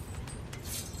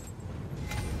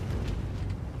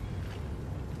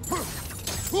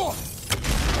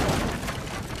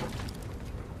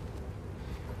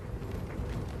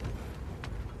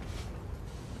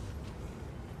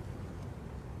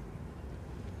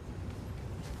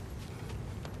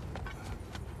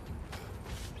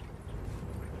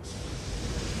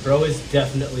 Bro is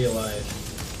definitely alive.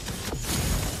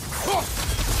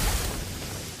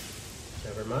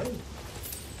 Never mind.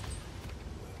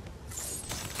 I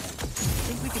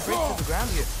think we could break through the ground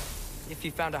here. If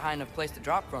you found a high enough place to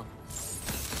drop from.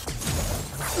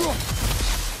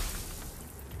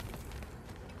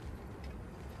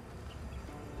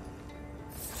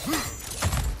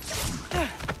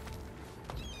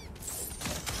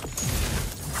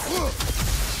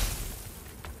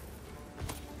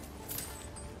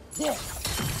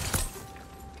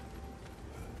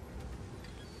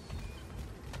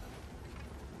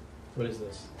 What is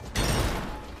this?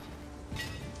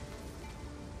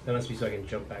 That must be so I can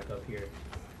jump back up here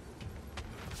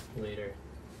later.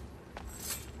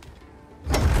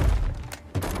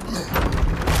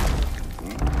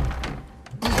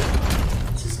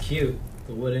 This is cute.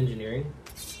 The wood engineering.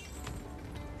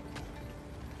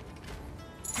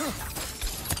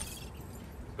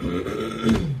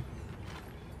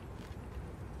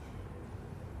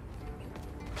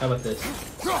 How about this?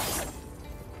 No,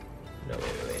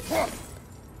 wait. No.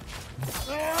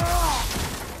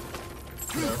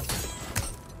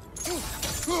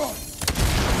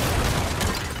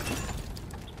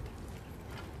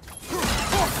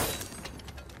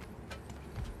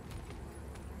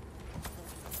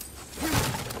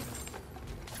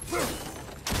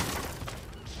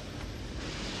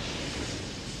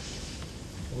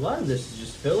 A lot of this is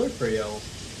just filler for y'all.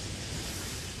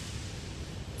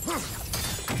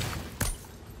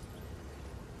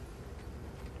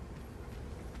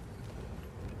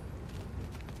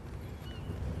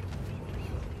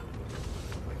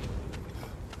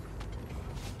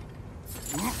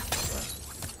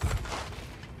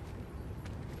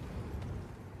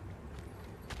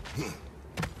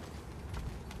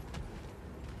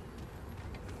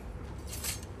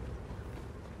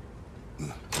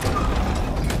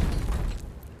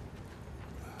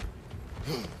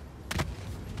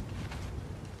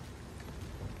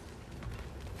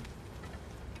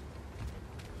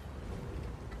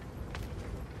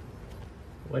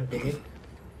 What the heck?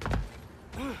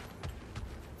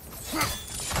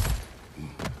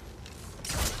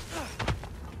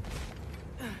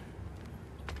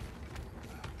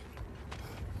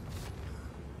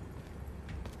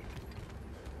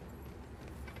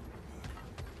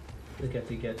 Look, I have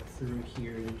to get through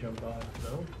here to jump off,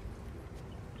 no?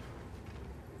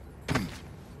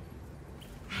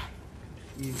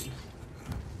 Confused.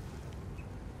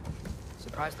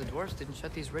 Surprised the dwarves didn't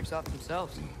shut these rigs off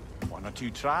themselves. One or two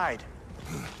tried.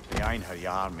 The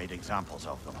Einherjar made examples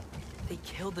of them. They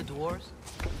killed the dwarves?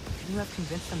 Couldn't you have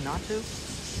convinced them not to?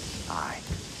 Aye.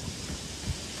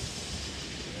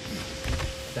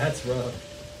 That's rough.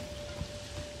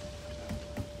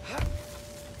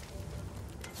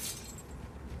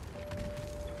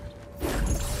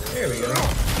 There we go.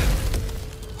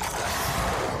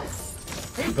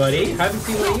 Hey buddy, haven't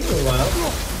seen one of you in a while.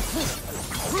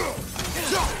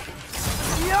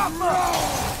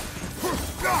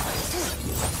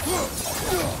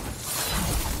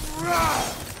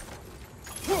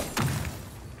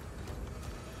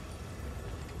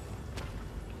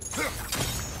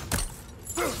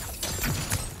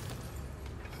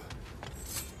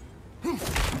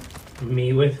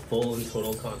 Me with full and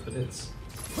total confidence.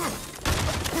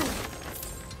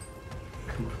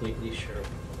 Completely sure.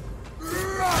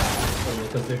 Only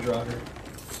because they're Draugr.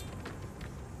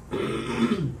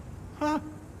 Huh.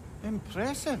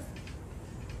 Impressive.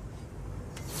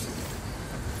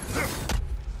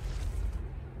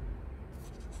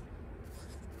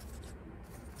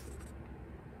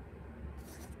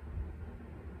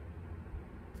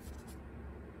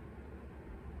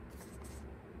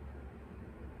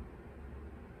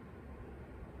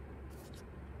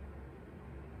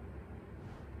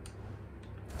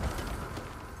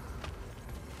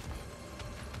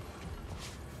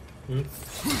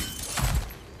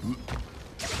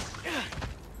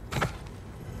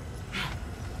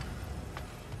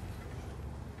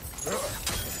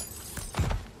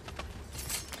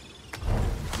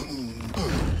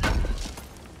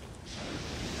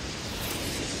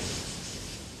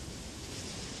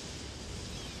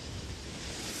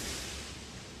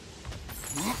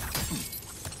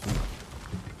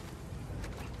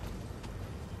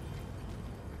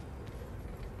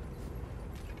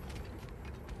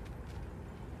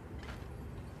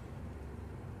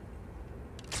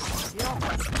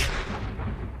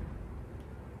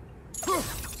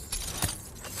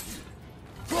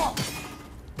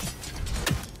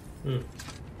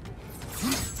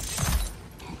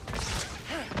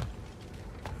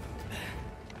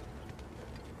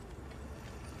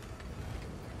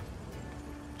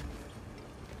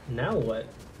 Now what?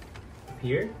 Up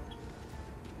here?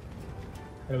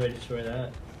 How do I destroy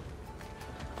that?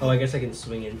 Oh, I guess I can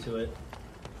swing into it.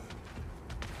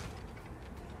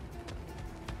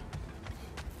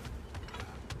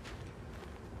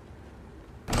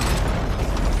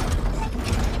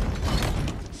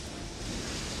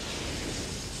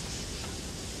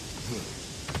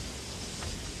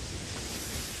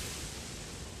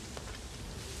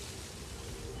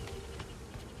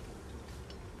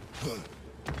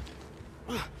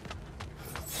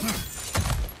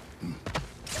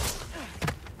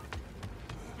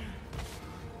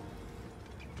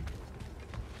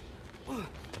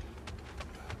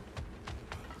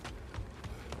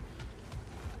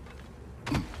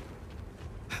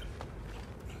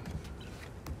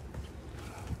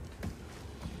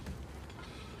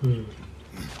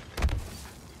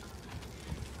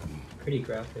 Pretty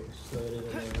graphics loaded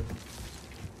in there.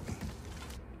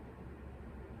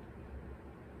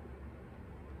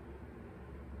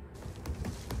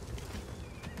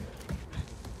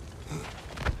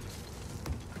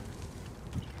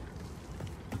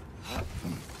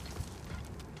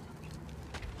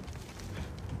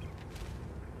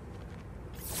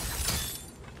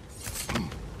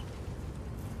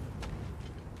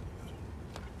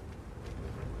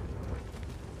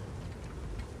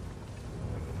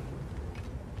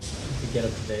 Get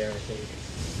up there, I think.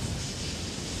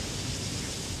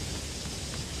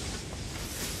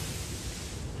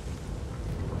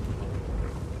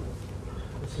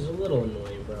 This is a little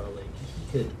annoying, bro. Like,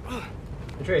 he could...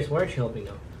 Atreus, why aren't you helping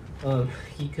now?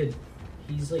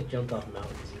 He's like jumped off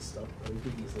mountains and stuff, bro. He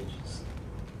could easily just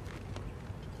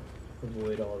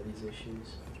avoid all of these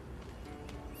issues.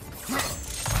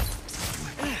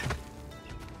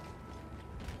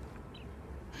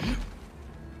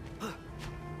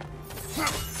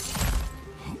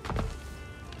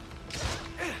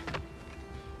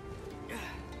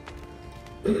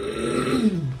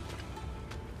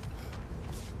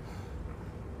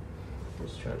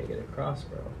 Just trying to get across,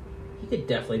 bro. He could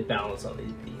definitely balance on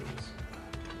these beams.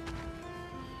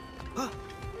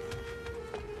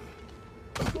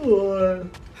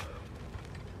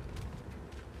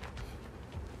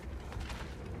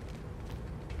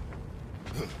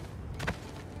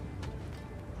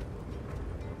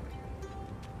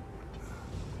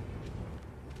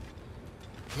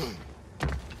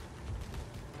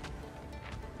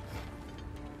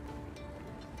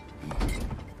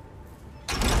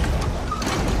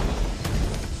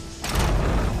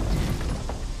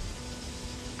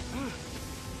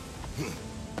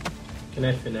 Can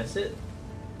I finesse it?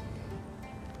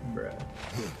 Bruh.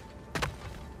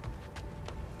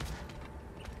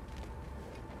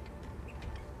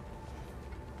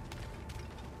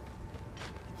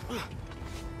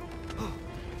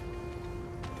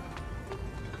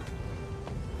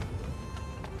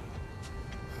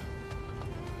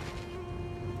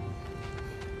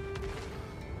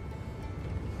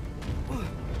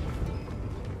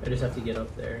 I just have to get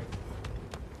up there.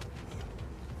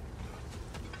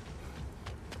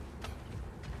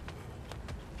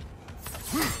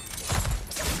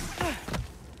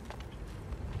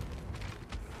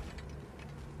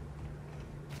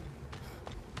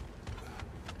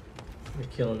 You're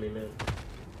killing me, man.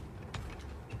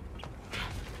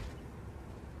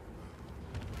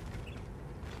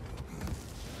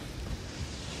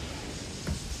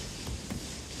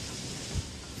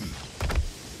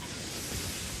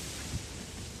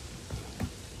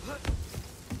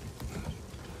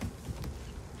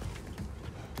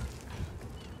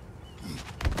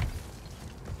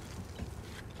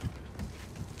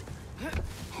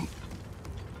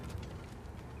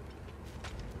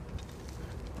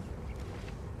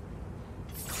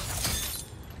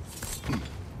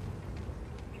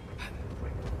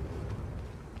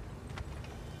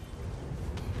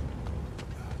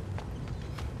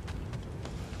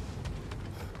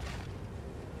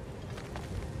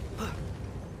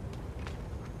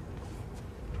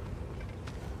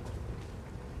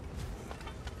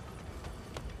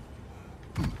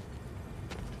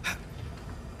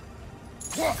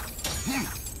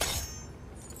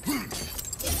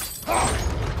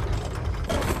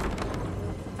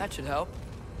 That should help.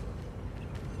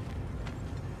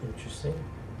 Interesting.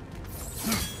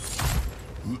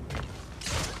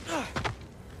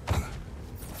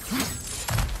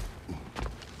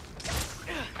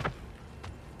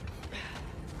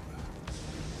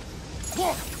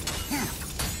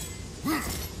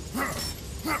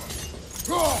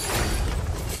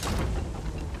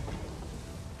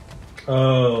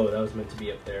 Oh, that was meant to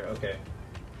be up there. Okay.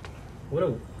 What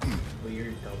a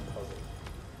weird, dumb puzzle.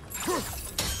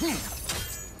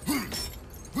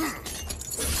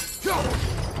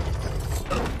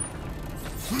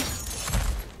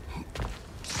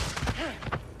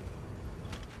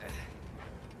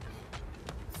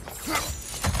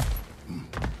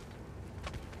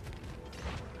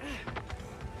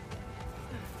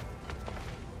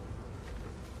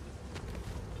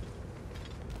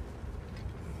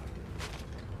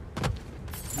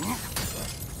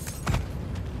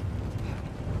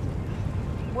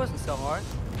 It wasn't so hard.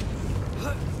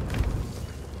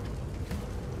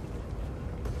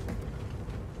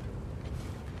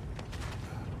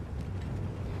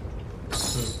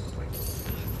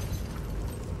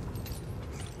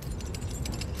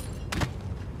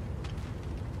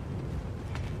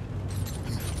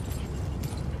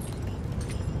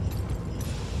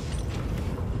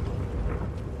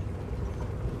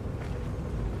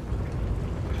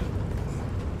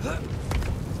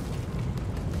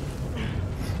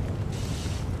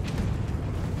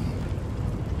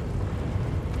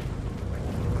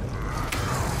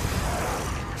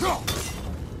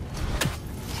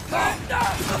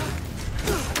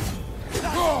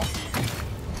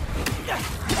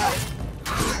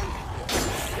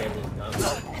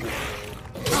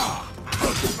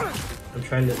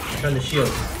 I'm trying to shield.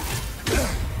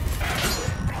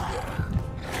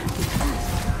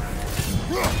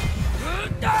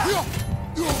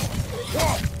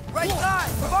 Right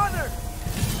side! Farther!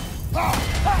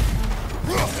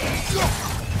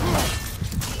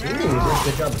 Ooh, you did a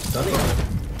good job of stunning him.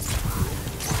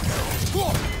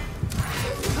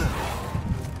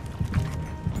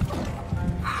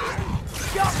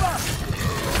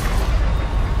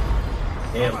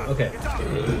 Damn, okay.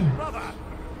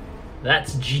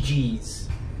 That's GG's.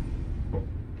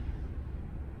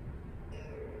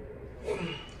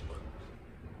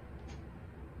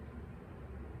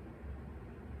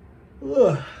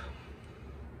 Ugh.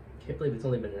 Can't believe it's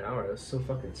only been an hour. That's so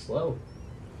fucking slow.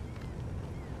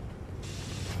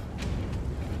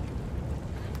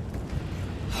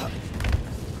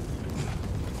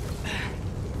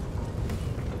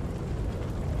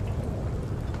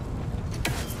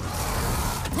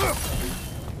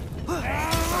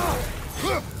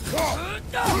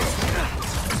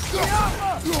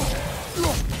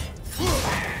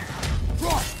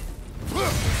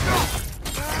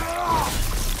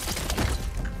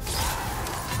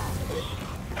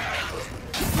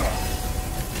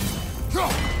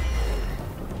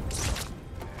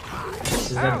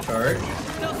 Is that a charge?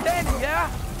 Still standing,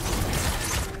 yeah?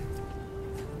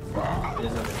 It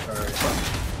is not a charge.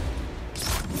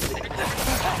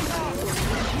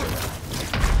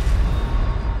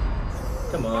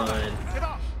 Come on. Get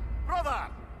up, brother!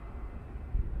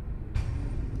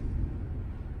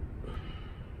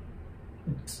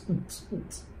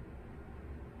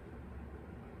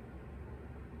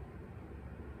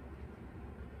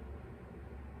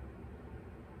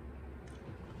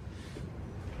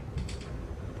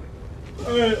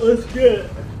 Alright, let's get it.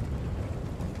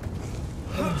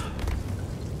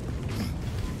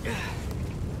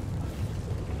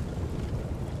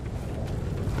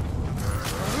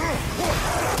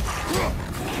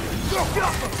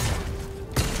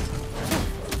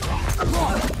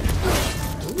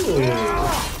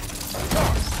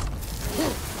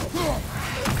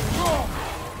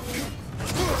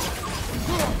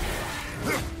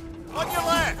 On your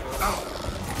left!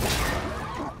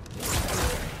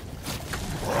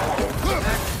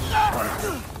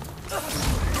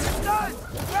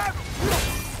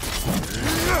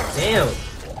 Damn.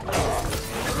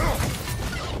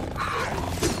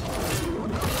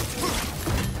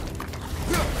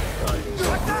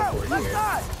 Left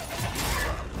side!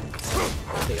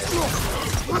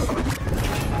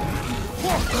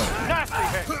 Nasty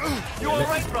hit! You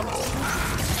alright, brother?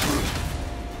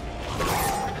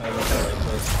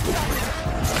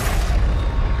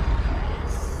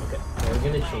 Okay, we're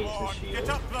gonna change the shield. Get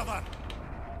up, brother!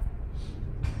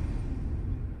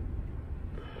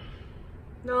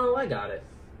 No, I got it.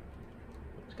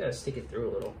 Just gotta stick it through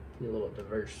a little. Be a little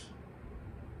diverse.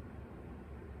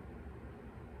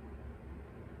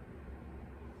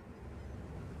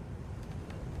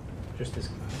 Just this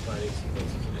fighting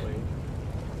sequence is annoying.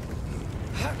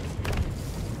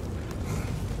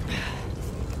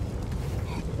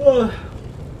 Oh.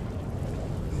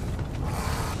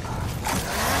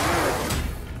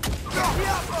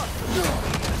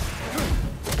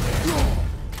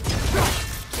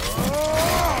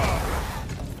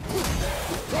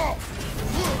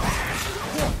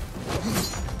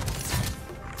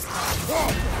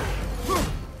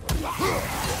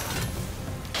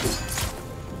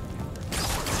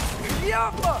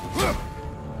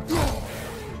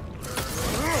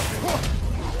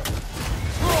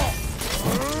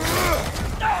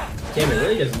 Damn, it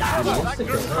really doesn't stick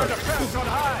around.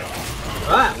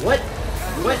 Ah, what?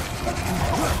 What?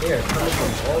 They are coming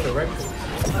from all directions.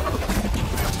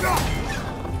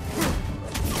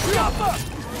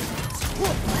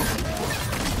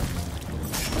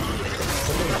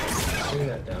 Bring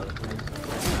that down, please.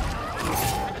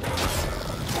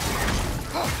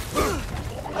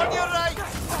 On your right!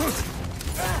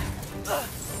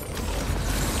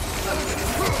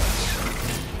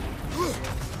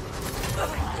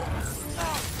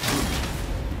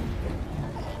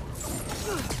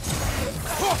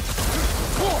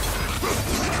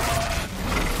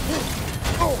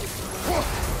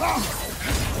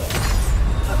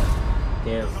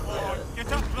 Damn,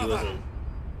 yeah, he wasn't.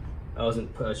 I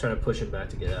was trying to push him back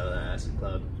to get out of that acid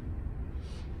cloud.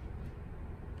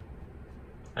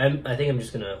 I think I'm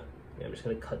just gonna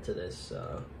cut to this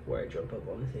where I jump up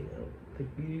on the thing. I don't think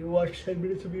we need to watch 10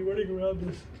 minutes of me running around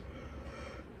this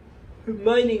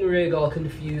mining rig all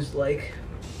confused like.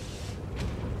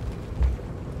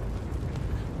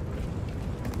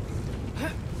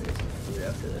 Food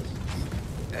after this.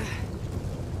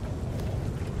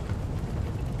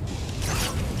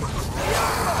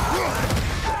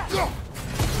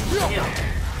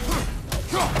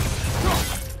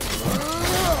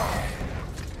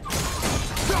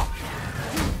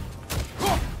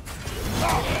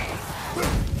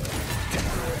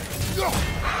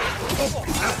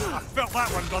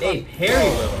 Hey, parry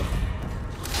Will.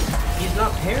 He's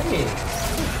not parrying.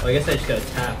 Oh, I guess I just gotta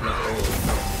tap, not hold.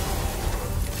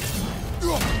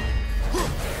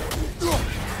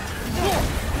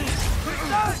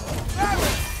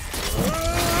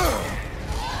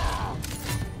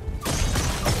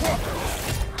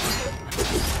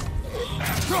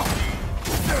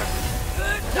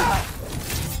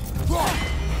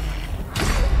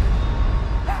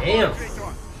 Damn. I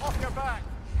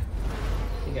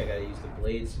think I gotta use the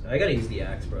blades. I gotta use the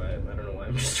axe, bro. I don't know why.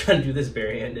 I'm just trying to do this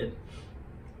barehanded.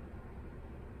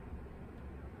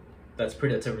 That's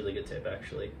a really good tip,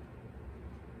 actually.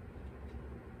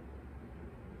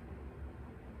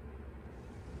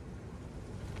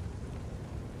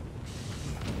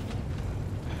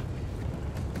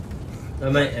 I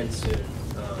might end soon.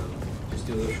 Just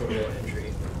do a short little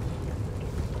entry.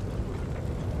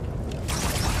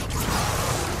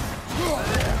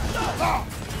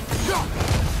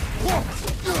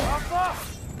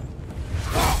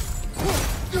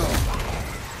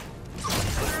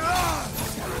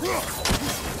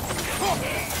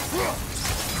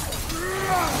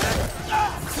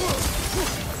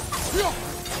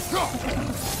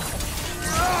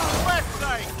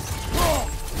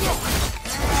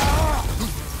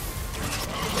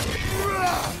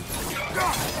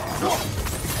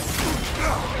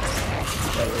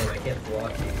 I can't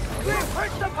block you.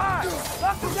 Push the part!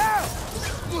 Lock him down!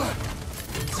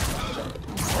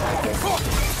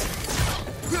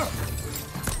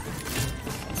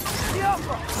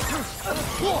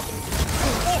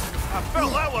 I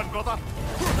felt that one, brother.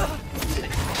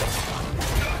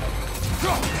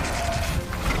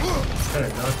 Trying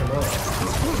to knock him off.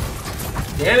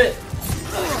 Damn it!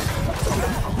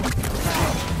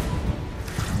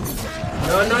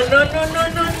 No, no, no, no, no,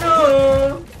 no,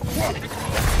 no!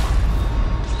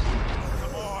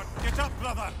 Come on, get up,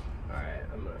 brother. Alright,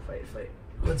 I'm gonna fight.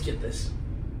 Let's get this.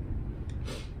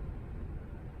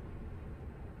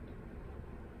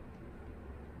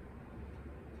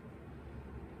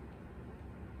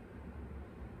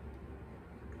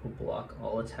 We'll block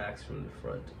all attacks from the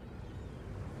front.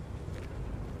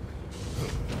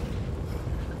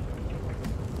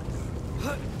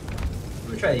 I'm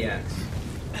gonna try the axe.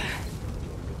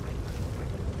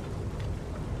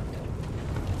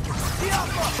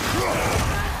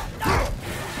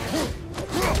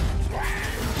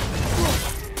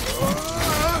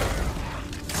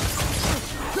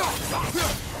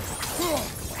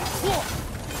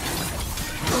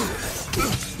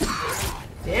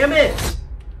 Damn it!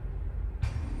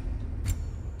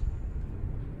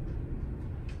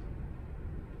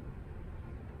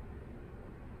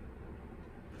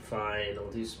 Fine, I'll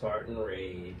do Spartan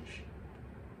Rage.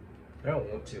 I don't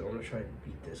want to. I'm gonna try to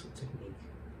beat this with technique.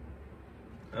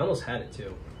 I almost had it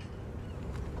too.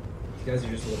 These guys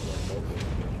are just a little more mobile.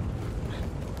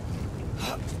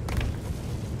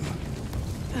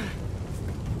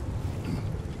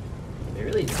 They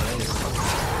really dying this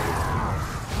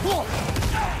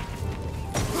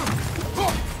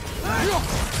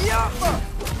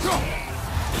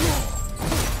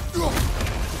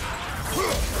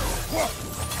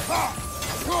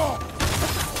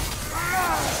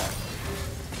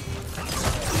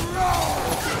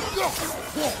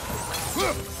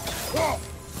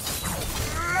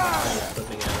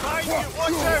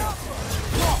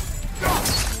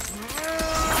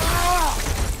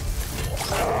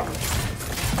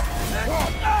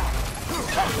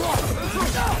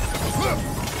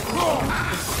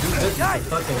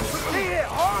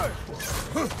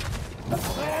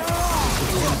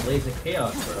Blaze of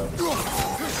chaos, bro.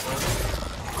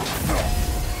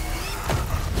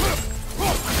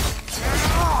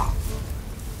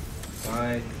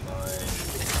 Fine,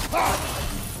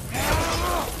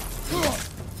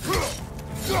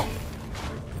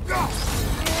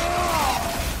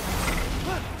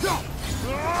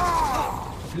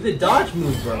 do the dodge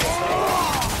move, bro.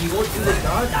 He won't do the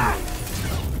dodge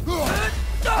move.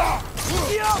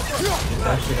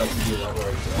 That should help you do a lot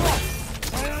more.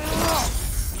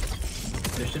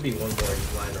 There should be one more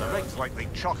line around. The rig's likely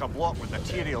chock-a-block with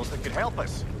materials that could help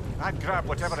us. I'd grab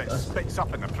whatever it spits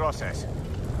up in the process.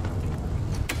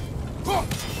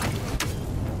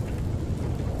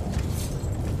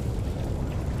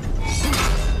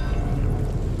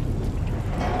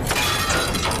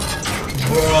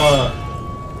 Bruh.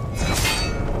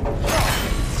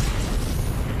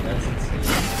 That's insane.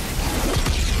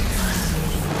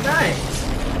 Nice.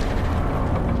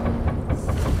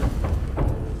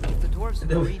 The dwarves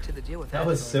agreed to the deal with that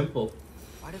was simple.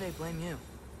 Why do they blame you?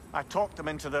 I talked them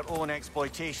into their own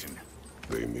exploitation.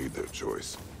 They made their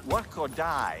choice. Work or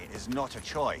die is not a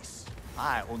choice.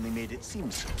 I only made it seem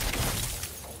so.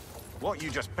 What you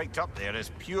just picked up there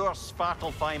is pure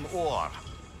Svartalfheim ore.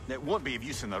 It won't be of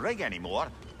use in the rig anymore,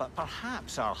 but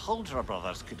perhaps our Huldra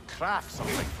brothers could craft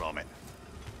something from it.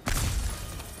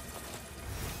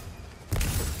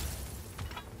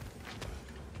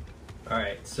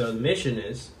 Alright, so the mission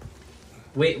is...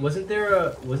 Wait, wasn't there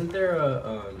a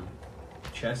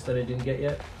chest that I didn't get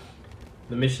yet?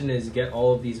 The mission is get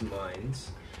all of these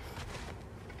mines.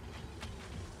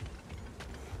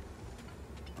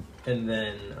 And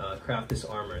then craft this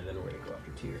armor, and then we're gonna go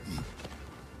after Tyr.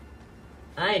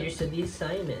 I understood the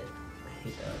assignment. I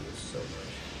hate that so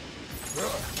much.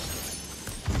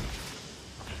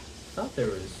 I thought there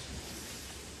was...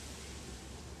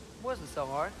 Wasn't so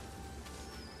hard.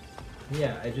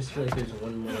 Yeah, I just feel like there's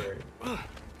one more.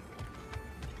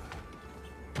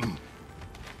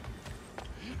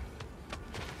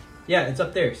 Yeah, it's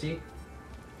up there, see?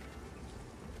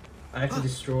 I have to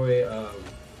destroy,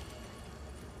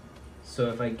 so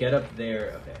if I get up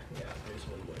there, okay, yeah, there's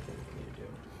one more thing for me to do.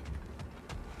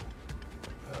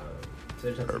 So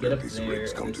I just have to get up there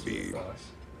and see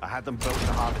boss. I had them built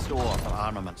to harvest ore for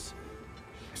armaments.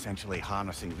 Essentially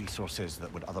harnessing resources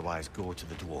that would otherwise go to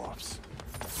the dwarves.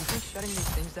 You think shutting these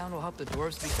things down will help the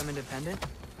dwarves become independent?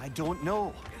 I don't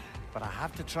know, but I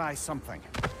have to try something.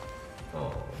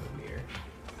 Oh, Mimir.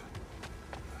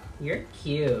 You're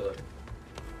cute.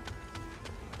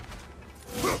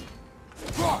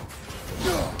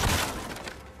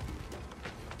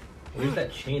 Where's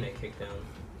that chain I kicked down?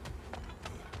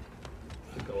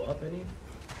 Does it go up any?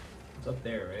 It's up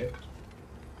there, right?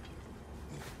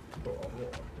 Go all the way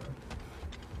up, no?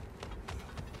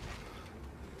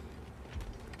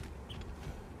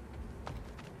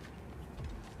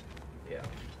 Yeah.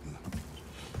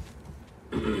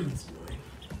 It's annoying.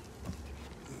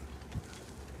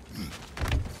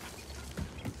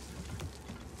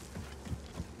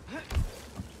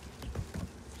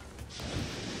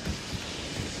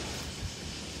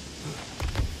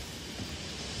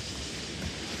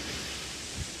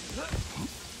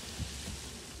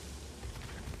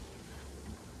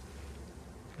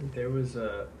 There was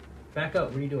a... Back up,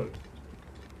 what are you doing?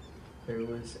 There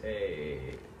was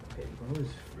a... Okay, what was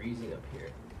freezing up here?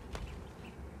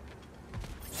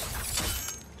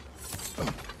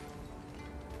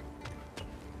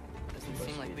 Doesn't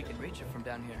seem like we can reach it from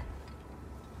down here.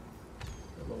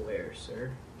 I'm aware,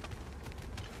 sir.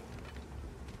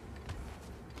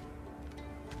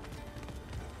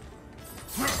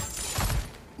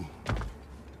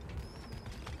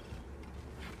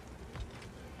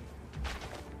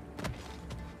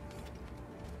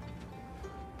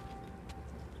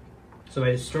 So if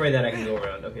I destroy that, I can go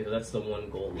around. Okay, so that's the one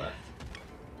goal left.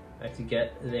 I have to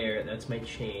get there. That's my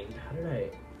chain. How did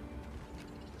I...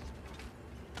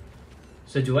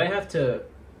 So do I have to...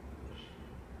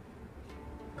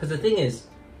 Because the thing is,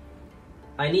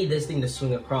 I need this thing to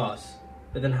swing across,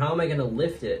 but then how am I going to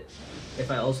lift it if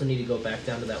I also need to go back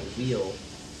down to that wheel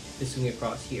to swing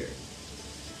across here?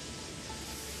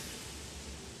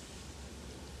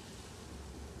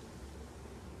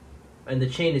 And the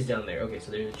chain is down there. Okay,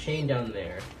 so there's a chain down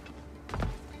there.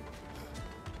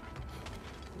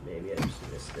 Maybe I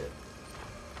just missed it.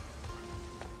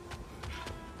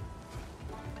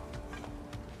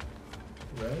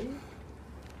 Right?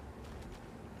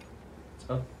 It's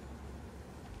up.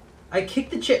 I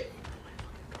kicked the chain.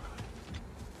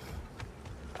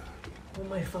 Oh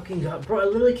my fucking god. Bro, I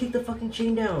literally kicked the fucking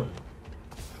chain down.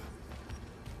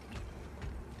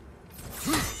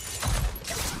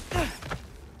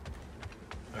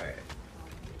 Alright.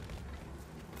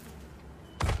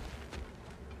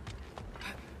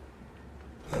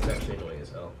 That's actually annoying as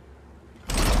hell.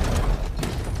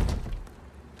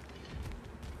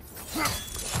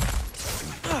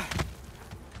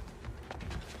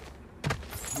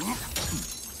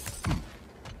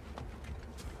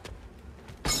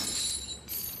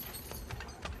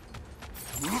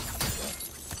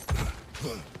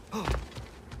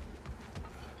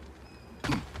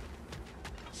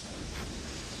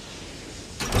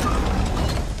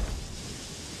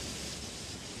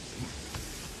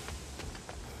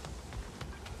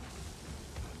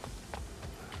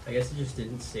 I guess it just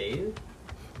didn't save.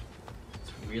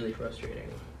 It's really frustrating.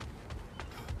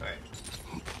 Alright.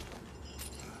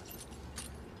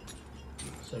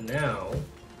 So now...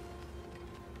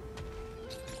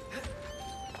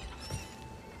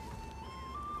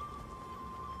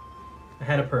 I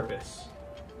had a purpose.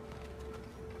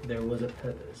 There was a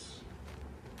purpose.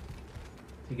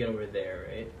 To get over there,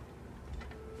 right?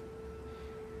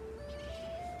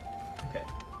 Okay.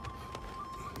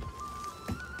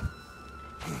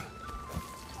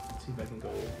 Let's see if I can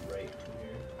go right from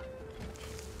here.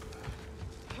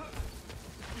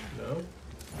 No?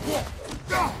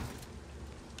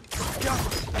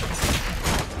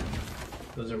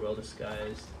 Those are well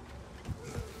disguised.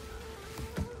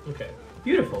 Okay.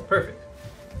 Beautiful. Perfect.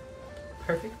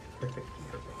 Perfect. Perfect.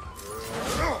 Perfect.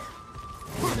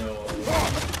 No.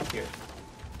 Here.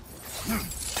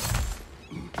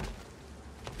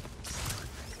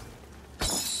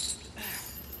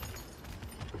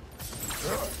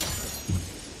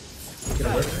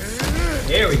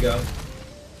 There we go.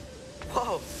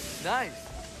 Whoa, nice.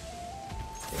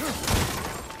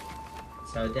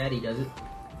 That's how Daddy does it.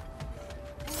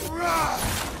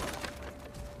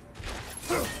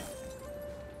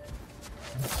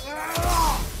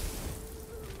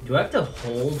 Do I have to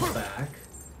hold back?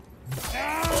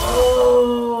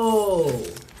 Oh!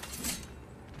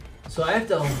 So I have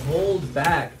to hold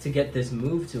back to get this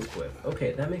move to equip.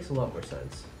 Okay, that makes a lot more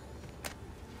sense.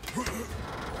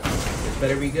 This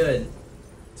better be good.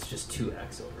 It's just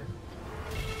 2x over.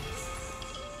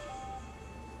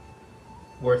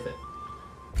 Worth it.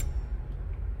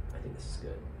 I think this is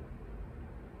good.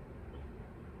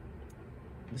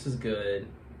 This is good.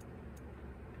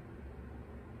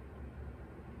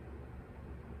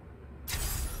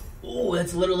 Oh,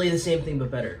 that's literally the same thing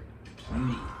but better.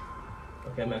 Beauty.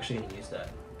 Okay, I'm actually gonna use that.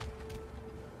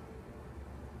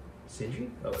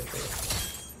 Sindri? Oh, okay.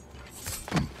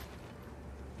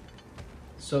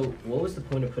 So, what was the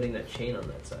point of putting that chain on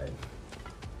that side?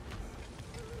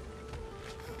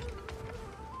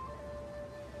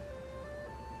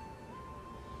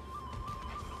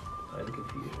 I'm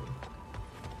confused.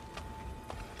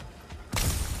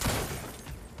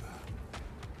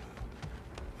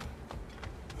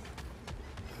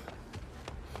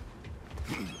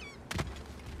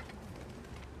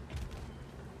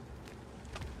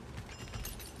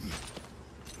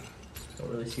 Don't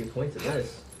really see a point to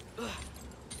this.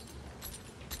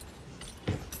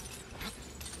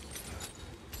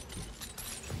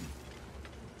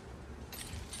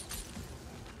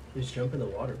 Just jump in the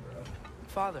water, bro.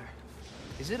 Father,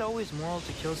 is it always moral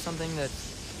to kill something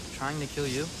that's trying to kill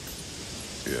you?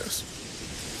 Yes.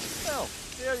 Well,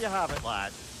 there you have it,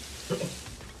 lad.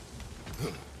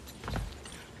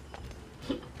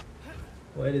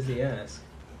 Why does he ask?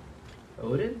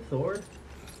 Odin? Thor?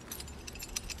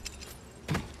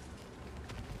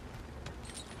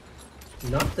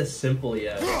 Not the simple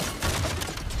yet.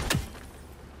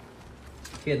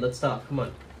 Kid, let's stop. Come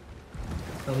on.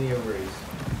 Tell me your worries.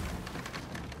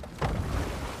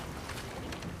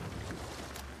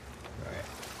 Alright.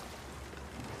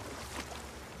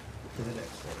 To the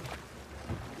next one.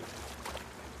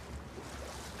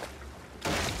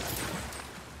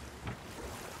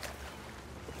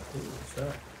 Ooh, what's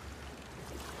that?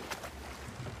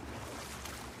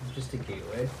 It's just a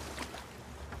gateway. I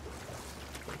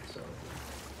think so.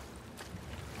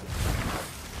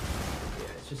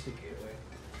 just a gateway.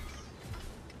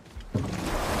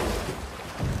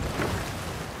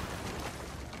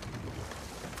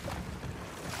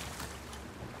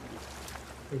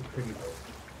 It's pretty dope.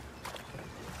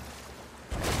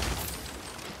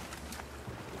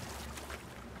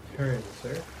 Turn,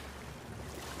 sir.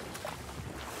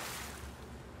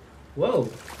 Whoa!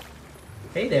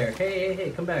 Hey there!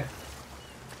 Hey, come back.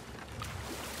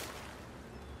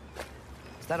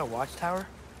 Is that a watchtower?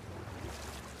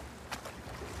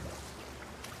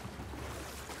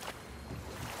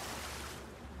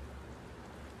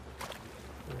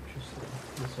 Interesting.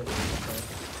 This one is fun.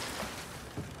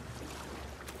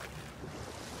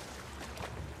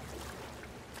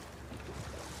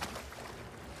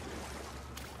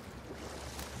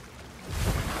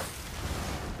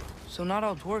 So not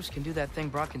all dwarves can do that thing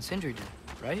Brock and Sindri did,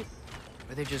 right?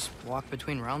 Where they just walk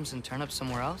between realms and turn up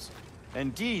somewhere else?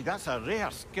 Indeed, that's a rare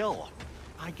skill.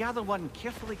 I gather one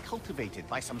carefully cultivated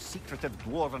by some secretive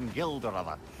dwarven guild or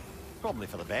other. Probably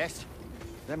for the best.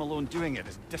 Them alone doing it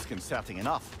is disconcerting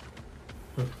enough.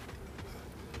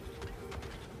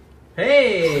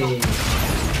 Hey!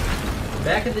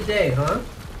 Back in the day, huh?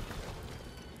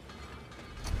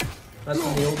 That's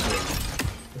from the old game.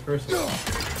 The first one.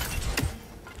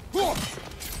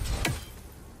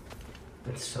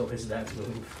 And so is that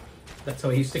move. That's how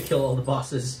I used to kill all the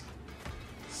bosses.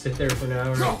 Sit there for an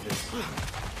hour and just...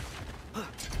 Oh,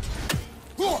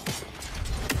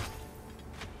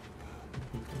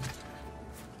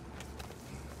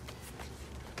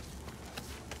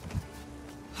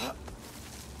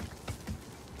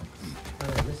 I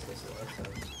missed this last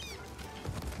time.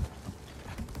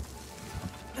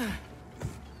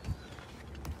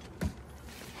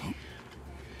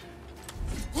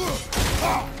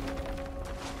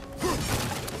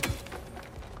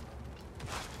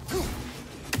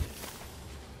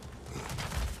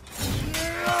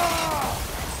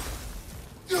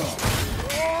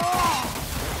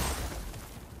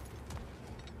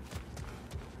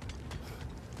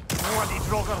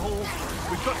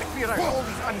 We've got to clear out all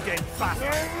these undead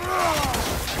bastards.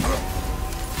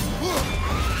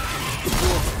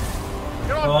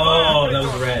 Oh, that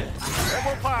was red. It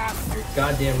will pass. You're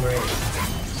goddamn right.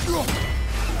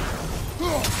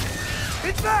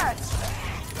 It's that!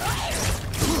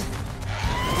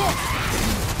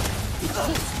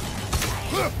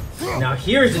 Now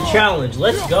here's the challenge.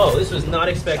 Let's go. This was not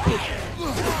expected.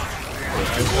 I'm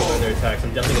still going their attacks.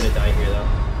 I'm definitely gonna die here though.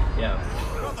 Yeah.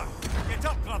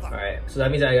 Alright, so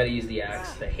that means I gotta use the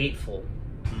axe. The hateful.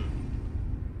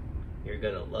 You're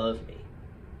gonna love me.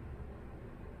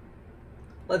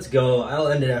 Let's go. I'll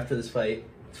end it after this fight.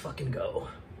 Let's fucking go.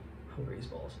 Hungry as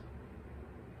balls.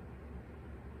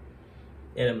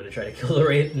 And I'm gonna try to kill the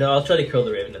Raven. No, I'll try to kill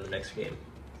the Raven in the next game.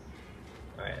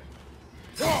 Alright.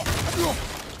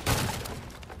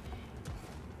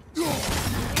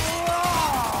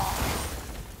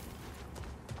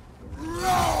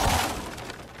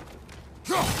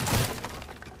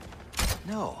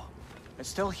 No, it's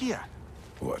still here.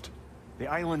 What? The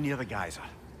island near the geyser.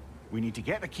 We need to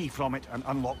get the key from it and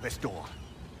unlock this door.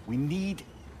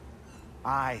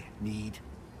 I need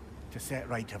to set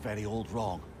right a very old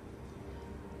wrong.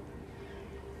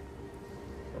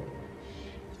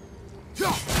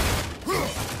 Okay,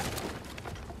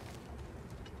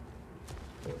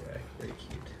 very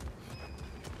cute.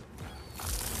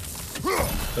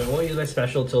 So I won't use my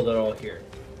special till they're all here.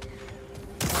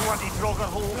 Bloody Draugr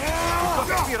hole! We've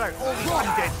got to clear out all these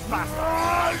undead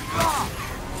bastards!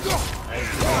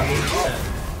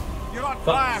 You're on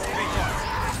fire, Victor!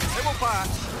 It will pass!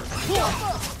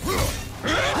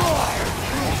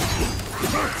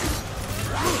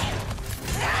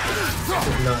 This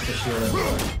is not the shield I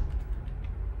want.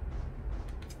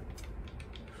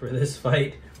 For this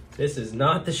fight, this is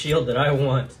not the shield that I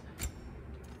want.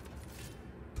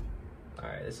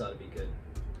 Alright, this ought to be good.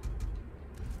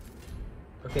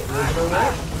 Okay, moving away.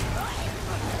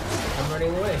 I'm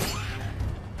running away.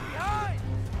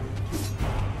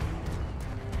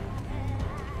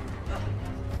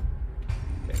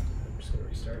 Okay, I'm just gonna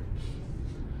restart.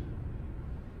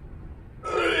 I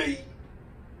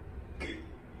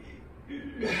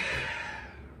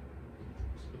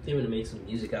think I'm gonna make some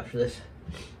music after this.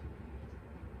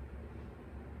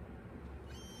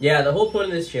 Yeah, the whole point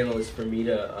of this channel is for me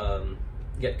to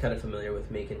get kind of familiar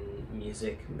with making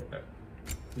music,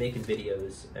 making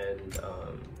videos, and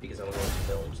because I want to watch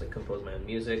films, like compose my own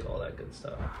music, all that good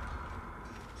stuff.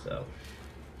 So,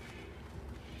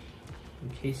 in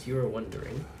case you were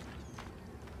wondering.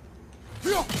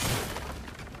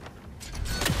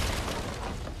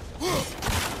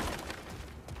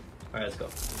 Alright, let's go.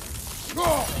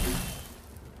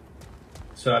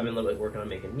 So I've been like working on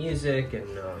making music, and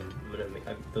I'm gonna make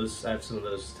I have some of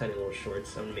those tiny little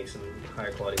shorts. I'm gonna make some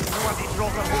higher quality.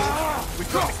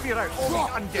 We've got to clear out all these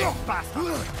undead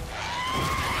bastards.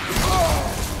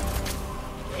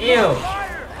 Ew!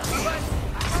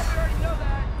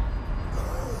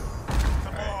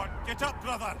 Come on, get up,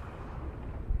 brother.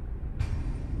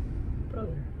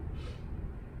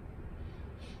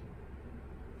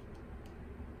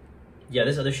 Yeah,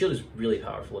 this other shield is really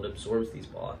powerful. It absorbs these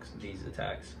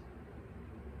attacks.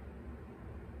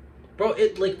 Bro,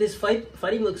 it like this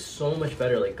fighting looks so much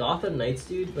better. Like Gotham Knights,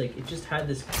 dude, like it just had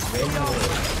this random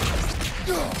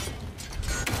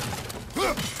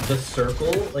the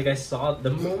circle. Like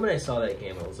the moment I saw that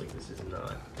game, I was like, this is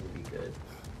not gonna be good.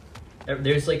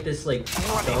 There's like this like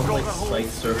dumb like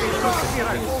spiked circle that looks like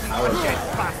something powerful.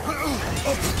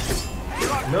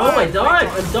 No, I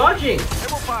dodged. I'm dodging.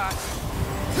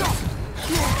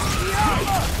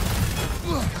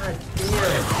 God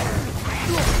damn.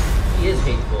 He is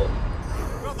hateful.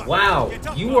 Wow,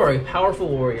 you are a powerful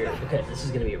warrior. Okay, this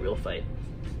is gonna be a real fight.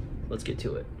 Let's get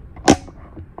to it.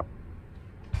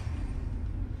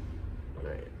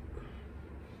 Alright.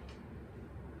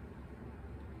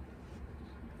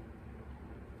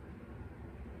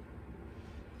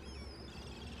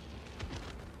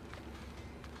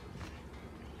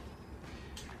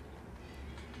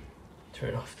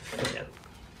 Turn off the fan.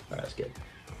 Alright, that's good.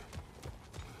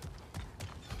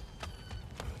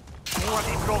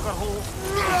 Bloody Frogger hole.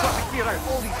 We've got to clear out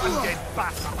all these undead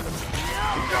bastards.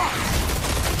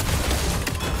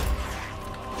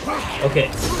 Okay,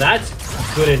 that's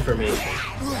good information.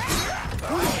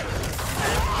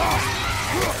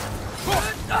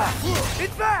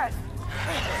 It's bad!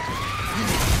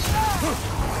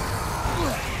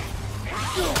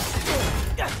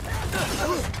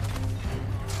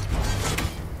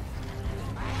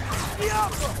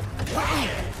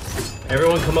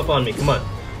 Everyone come up on me, come on.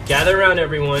 Gather around,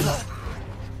 everyone.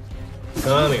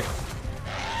 Come here.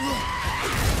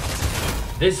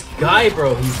 This guy,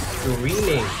 bro, he's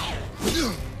screaming.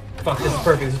 Fuck, this is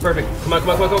perfect, this is perfect. Come on,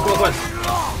 come on, come on, come on, come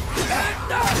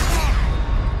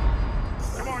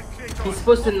on. He's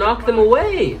supposed to knock them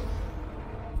away.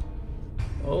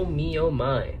 Oh me, oh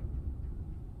my.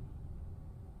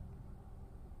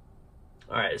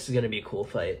 Alright, this is gonna be a cool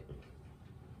fight.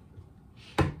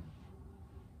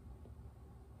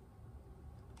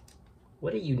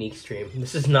 What a unique stream.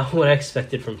 This is not what I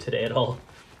expected from today at all.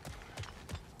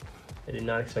 I did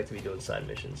not expect to be doing side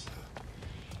missions.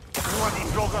 Bloody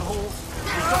Frogger hole.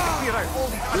 We've got to clear out all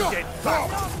these undead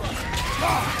bastards.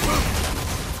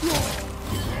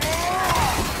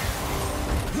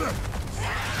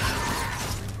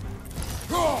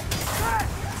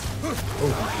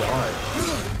 Oh god.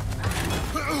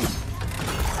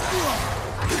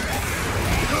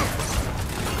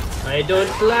 I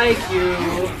don't like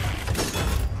you.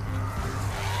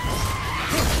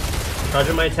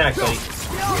 Roger my attack, buddy.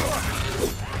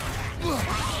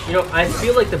 You know, I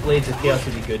feel like the Blades of Chaos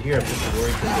would be good here. I'm just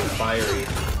worried because they're fiery.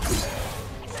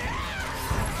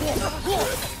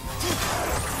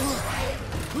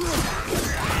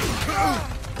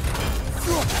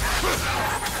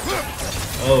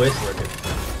 Oh, it's working.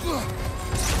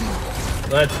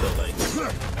 Let's go, buddy.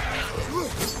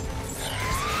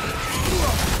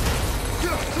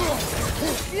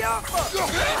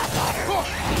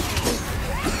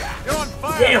 You're on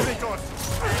fire, damn! It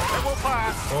will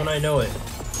pass. Don't I know it?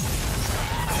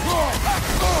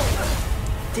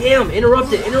 Damn!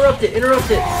 Interrupt it! Interrupt it! Interrupt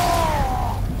it!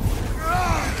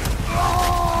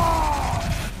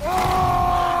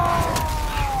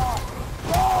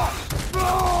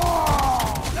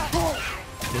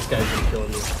 This guy's been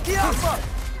killing me.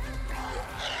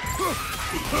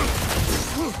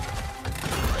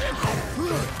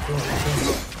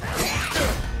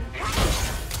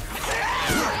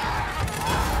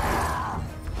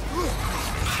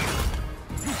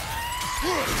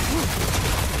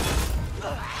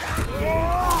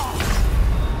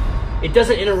 It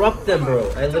doesn't interrupt them, bro.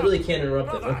 I literally can't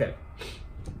interrupt them. Okay.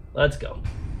 Let's go.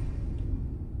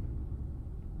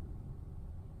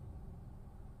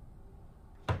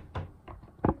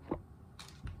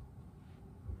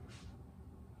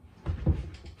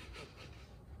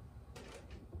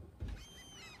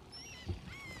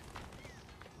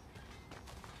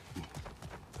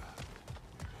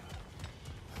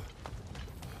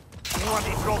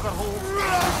 Bloody Frogger hole. We've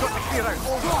got to clear out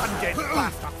all the undead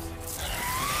bastards.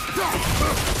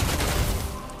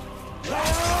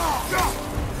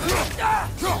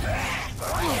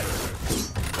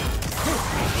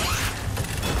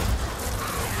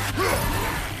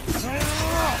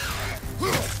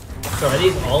 So are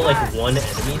these all like one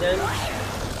enemy then?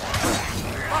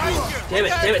 Damn it,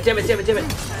 damn it, damn it, damn it, damn it.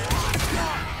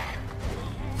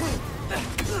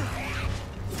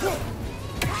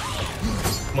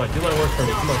 Come on, do my work for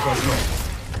me. Come on, come on, come on.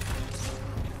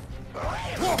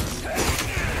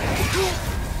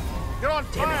 You're on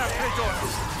fire,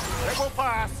 Kratos! It will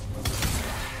pass!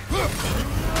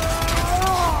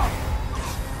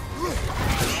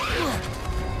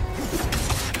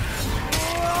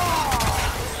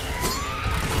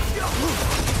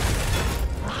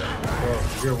 Bro,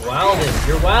 you're wildin'.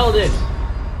 You're wildin'.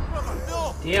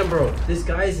 Damn, bro. This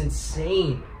guy's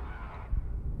insane.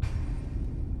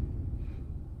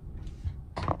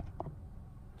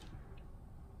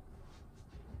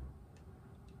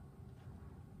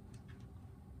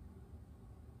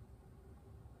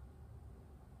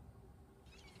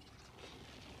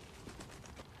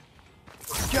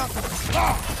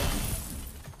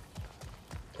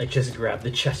 I just grabbed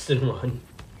the chest and run.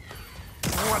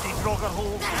 Bloody Draugr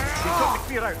hole! We've got to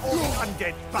clear out all the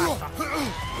undead bastards!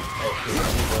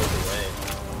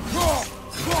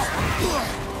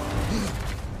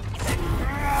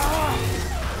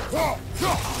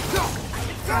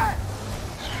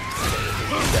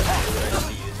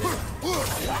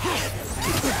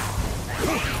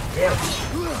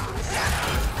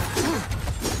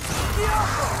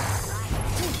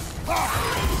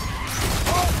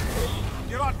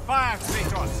 You're on fire,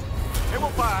 Kratos! It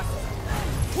will pass!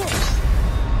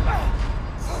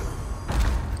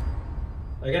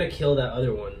 I gotta kill that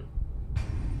other one.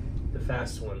 The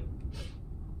fast one.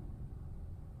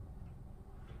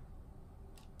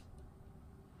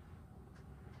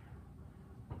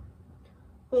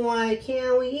 Why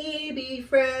can't we be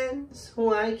friends?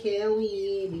 Why can't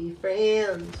we be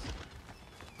friends?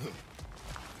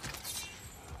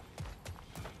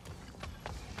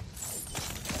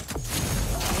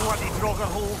 Bloody Draugr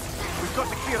hole! We've got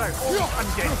to clear out all the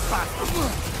undead bastards!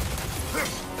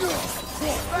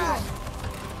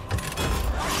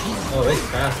 Oh, it's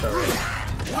fast already.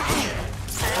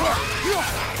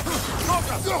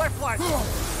 Draugr, left flank!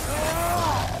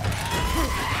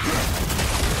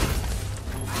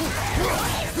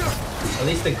 At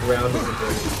least the ground isn't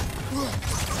dirty.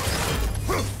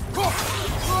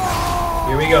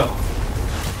 Here we go.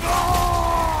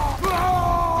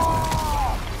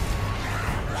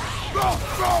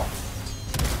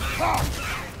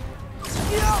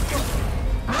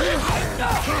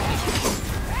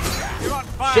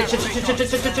 Shit, shit, shit, shit, shit,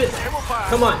 shit, shit, shit.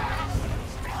 Come on.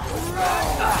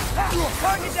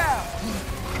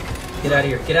 Get out of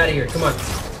here, get out of here, come on.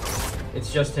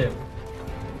 It's just him.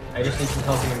 I just need some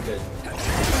help and I'm good.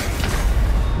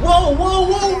 Whoa, whoa,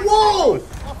 whoa, whoa!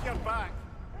 Off your back!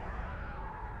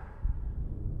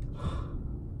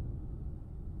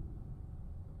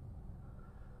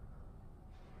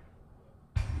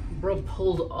 Bro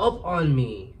pulled up on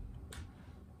me.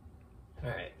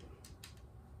 Alright.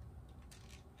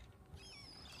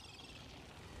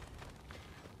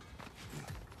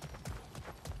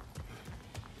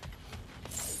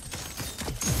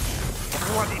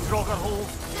 Bloody Draugr hole!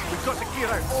 We've got to clear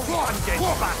out all the undead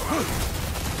bastards!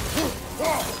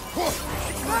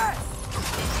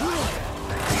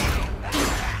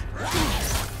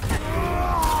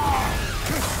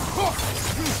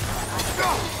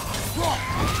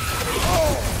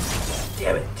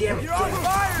 Damn it, damn it, You're on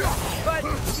fire! But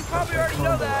you probably already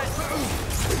know that.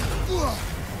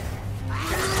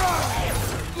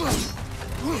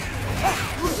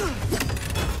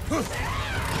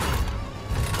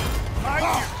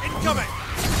 Incoming!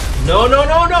 No, no,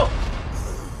 no, no!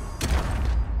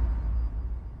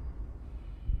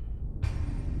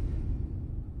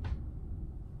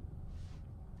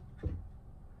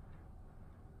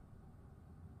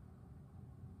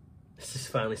 This is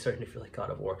finally starting to feel like God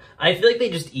of War. I feel like they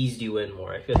just eased you in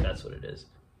more. I feel like that's what it is.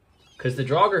 Because the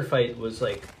Draugr fight was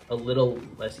like a little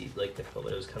less difficult,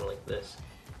 but it was kind of like this.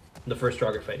 The first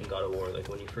Draugr fight in God of War, like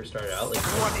when you first started out, like it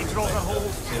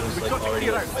was like already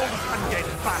like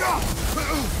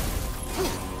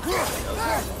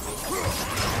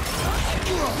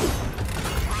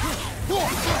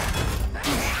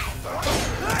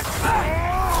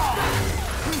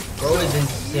Bro is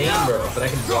insane, bro, but I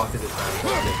can block it this time.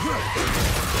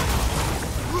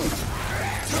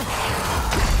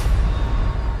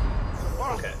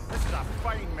 Okay. This is a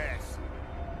fine mess.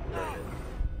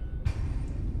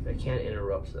 I can't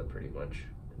interrupt them pretty much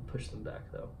and push them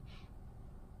back though.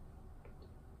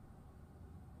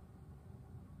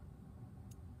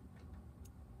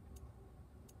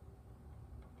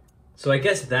 So I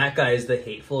guess that guy is the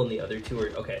hateful and the other two are...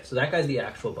 Okay, so that guy's the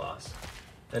actual boss.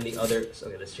 And the other...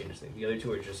 Okay, this changes things. The other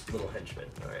two are just little henchmen.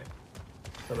 Alright.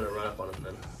 So I'm gonna run up on him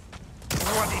then.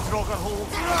 Bloody Draugr hole!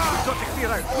 We've got to clear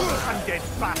out all the undead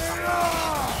bastards!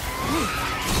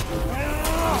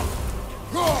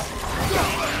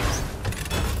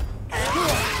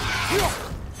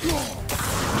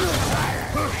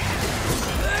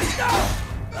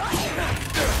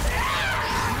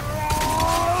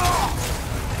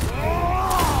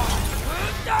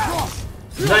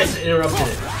 Nice, interrupted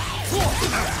it.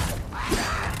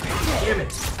 Damn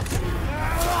it.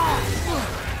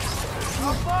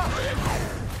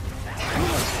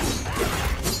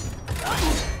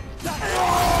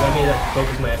 I need to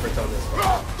focus my efforts on this.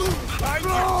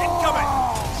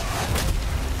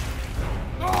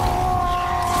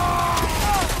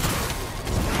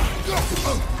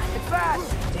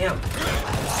 Damn.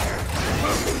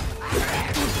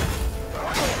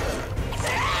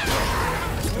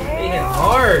 Hitting it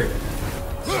hard.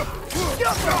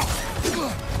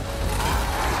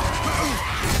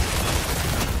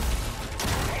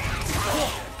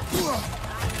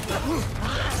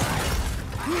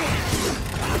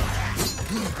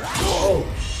 Oh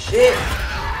shit!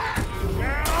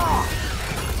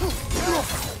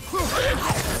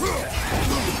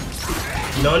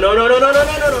 No, no, no, no, no, no,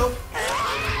 no, no, no!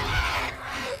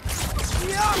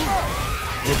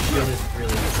 This shield is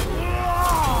really good.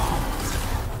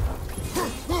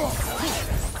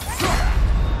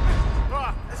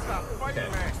 Okay.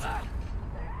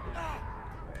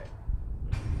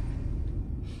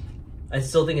 I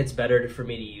still think it's better for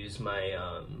me to use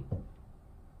my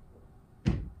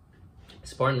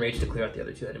Spartan Rage to clear out the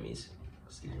other two enemies.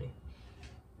 Excuse me.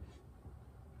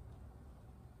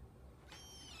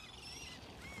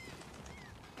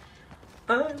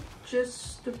 I'm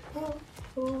just a poor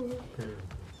Bloody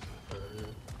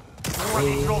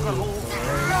Draugr hole! We've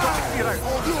got to clear out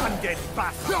all the undead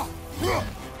bastards!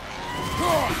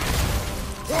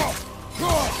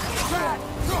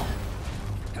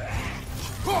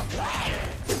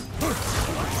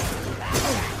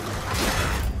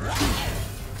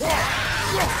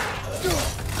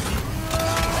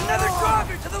 Another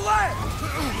Draugr to the left!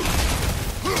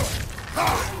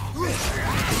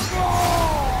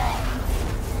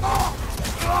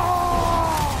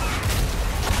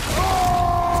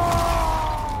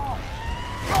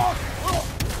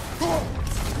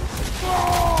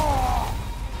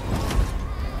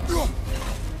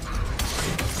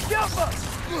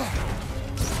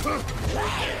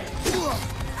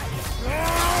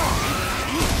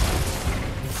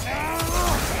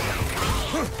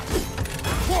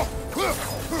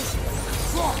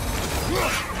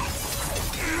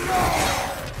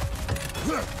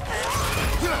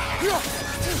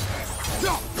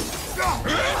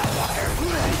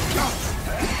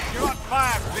 You're on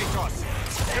fire, Kratos!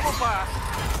 Give him fire!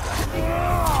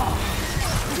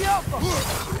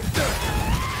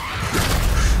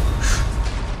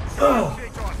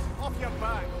 Kratos, off your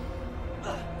back!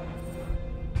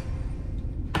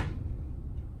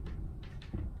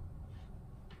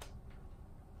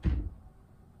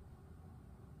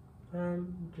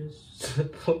 I'm just a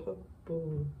poor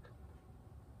boy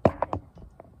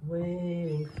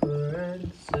waiting for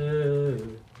answers.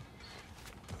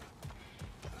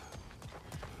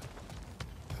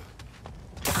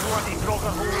 Bloody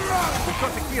Draugr hole! We've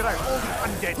got to clear out all the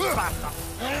undead bastards!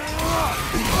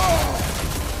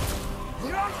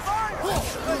 You're on fire!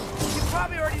 You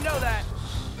probably already know that.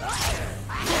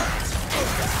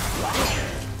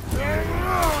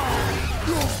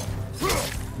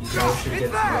 These guys should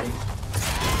get ready.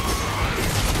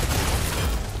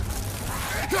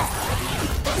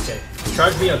 Okay,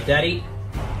 charge me up, daddy.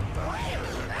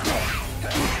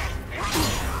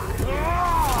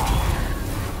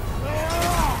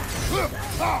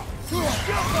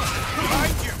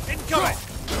 Behind you! Incoming!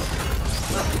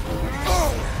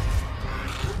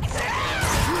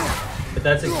 But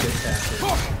that's a good tactic.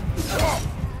 Brother!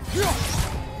 Yeah.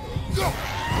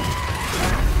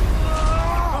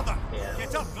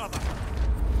 Get up, brother!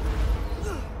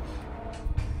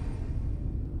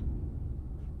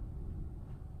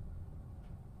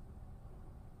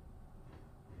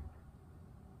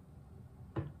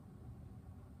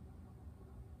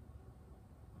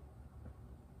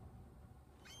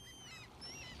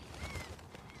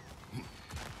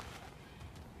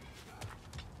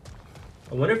 I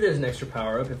wonder if there's an extra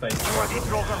power up if I. Bloody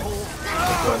Draugr hole!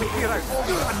 We've got to clear out all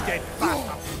the undead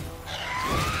bastards!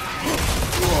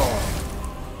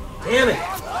 Damn it!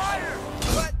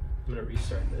 I'm gonna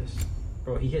restart this.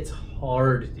 Bro, he hits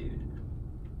hard, dude.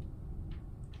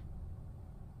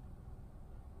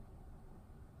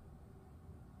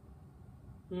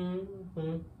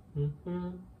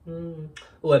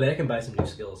 Oh, I bet I can buy some new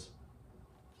skills.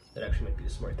 That actually might be the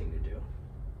smart thing to do.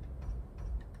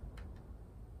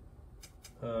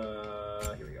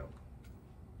 Here we go.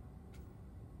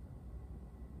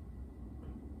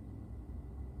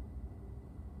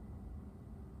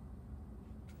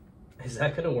 Is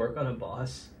that gonna work on a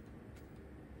boss?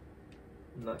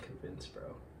 I'm not convinced, bro.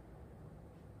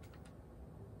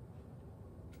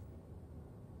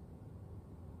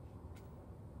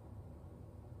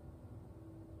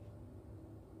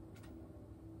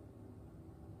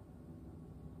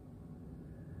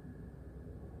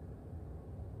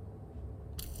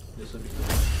 This would be good.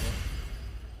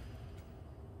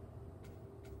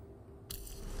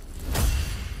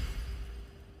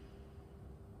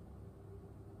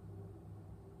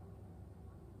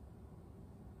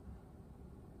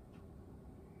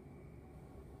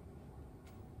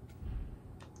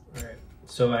 Alright,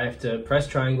 so I have to press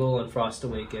triangle on Frost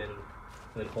Awaken, and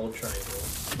then hold triangle.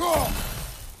 So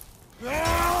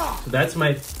that's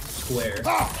my square.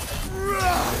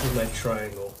 This is my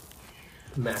triangle.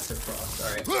 Massive Frost,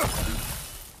 alright.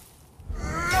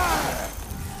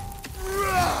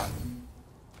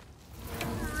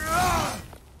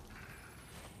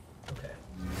 Okay.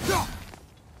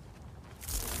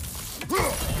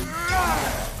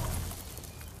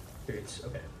 Periods,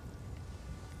 okay.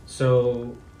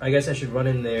 So, I guess I should run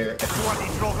in there. If you want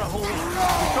these rocket holes, we've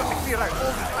got to clear out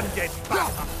all these undead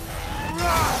bastards.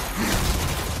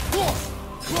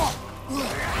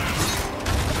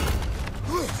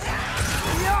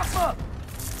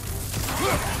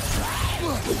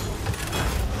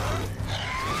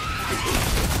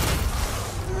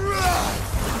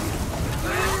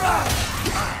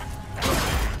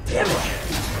 Damn it!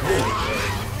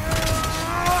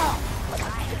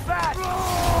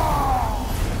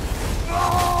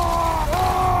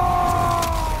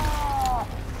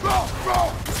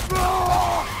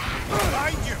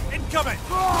 Behind you, incoming!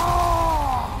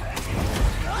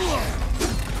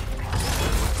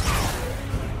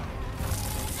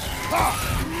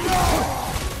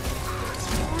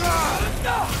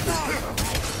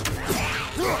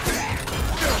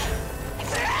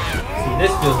 See,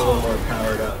 this feels a little more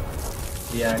powered up.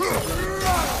 The axe.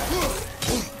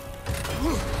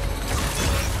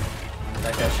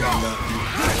 That guy should not be.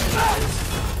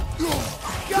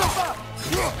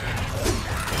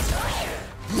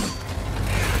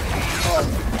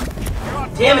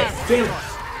 Damn it! Damn it!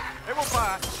 It will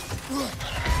pass.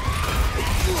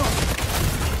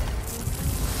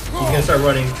 He's gonna start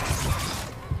running.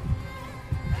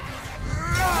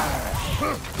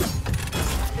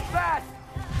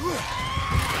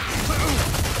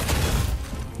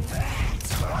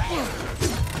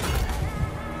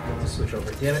 Let's switch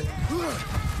over. Damn it!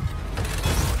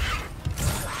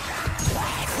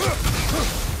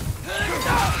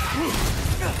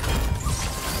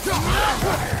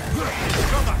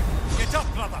 Brother, get up,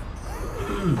 brother.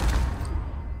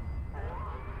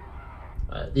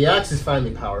 The axe is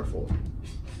finally powerful.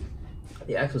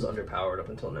 The axe was underpowered up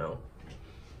until now.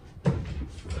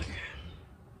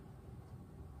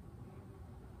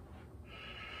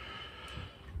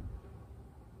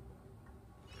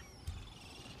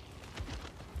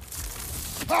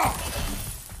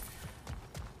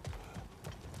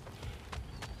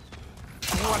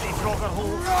 You want these rocket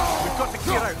holes? We've got to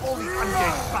clear out all these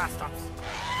undead bastards.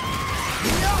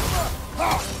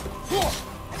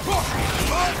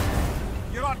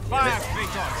 You're on fire,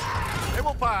 Kratos. It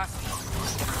will pass.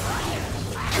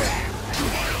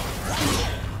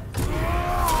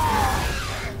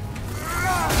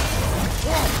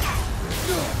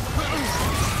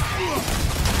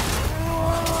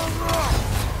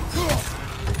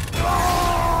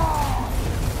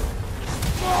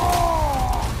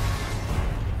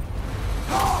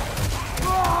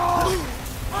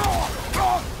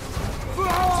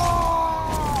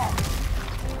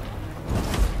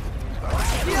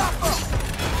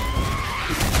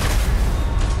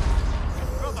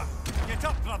 Brother, get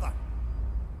up, brother.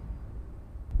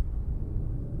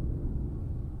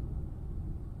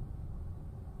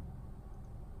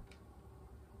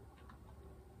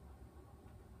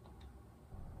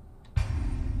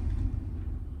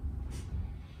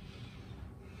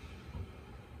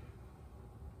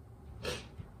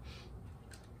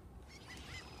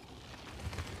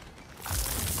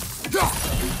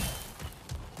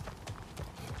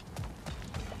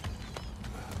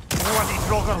 You want these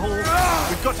rocket holes?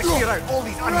 We've got to clear out all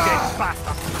these undead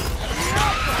bastards.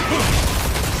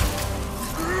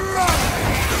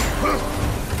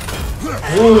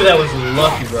 Ooh, that was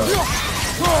lucky, bro.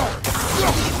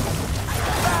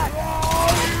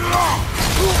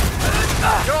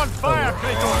 You're on fire,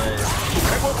 Kratos.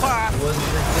 It will pass. It was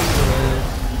ridiculous.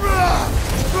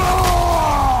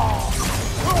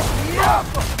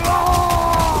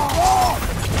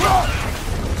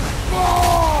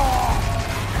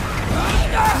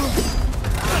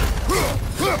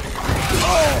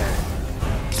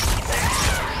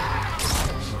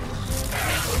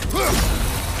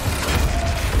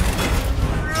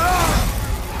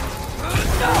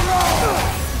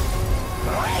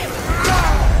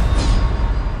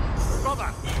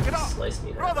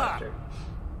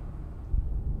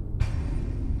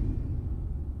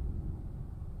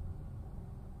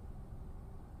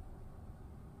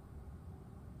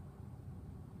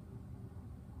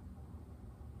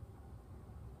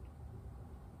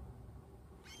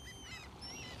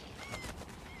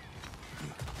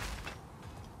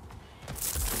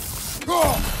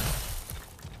 Bloody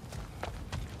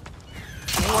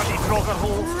Draugr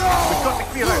holes! We've got to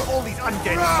clear out all these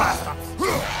undead bastards!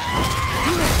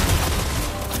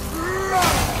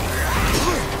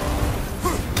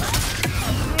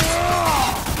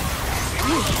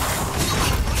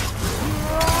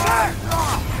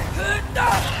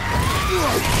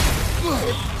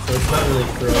 So it's not really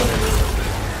throwing anything.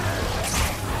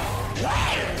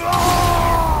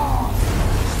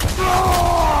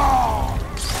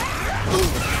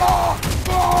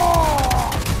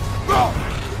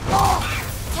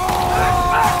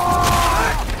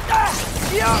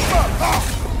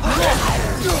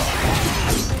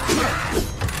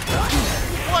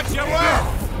 Watch your work!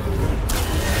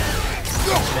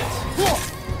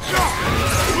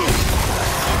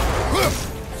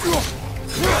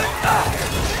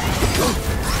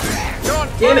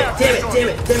 Damn it, damn it, damn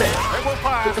it, damn it!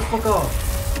 Get the fuck off.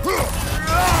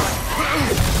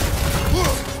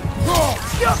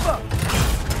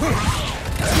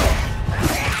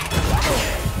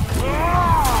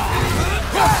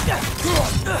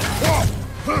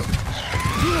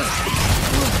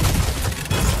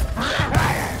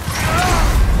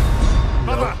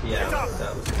 Yeah,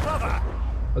 that was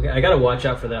good. Okay, I gotta watch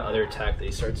out for that other attack that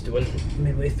he starts doing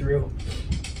midway through.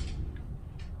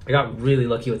 I got really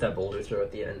lucky with that boulder throw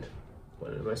at the end.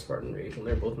 Went into my Spartan Rage when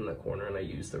they're both in the corner and I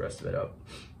used the rest of it up.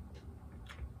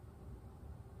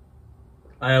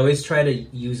 I always try to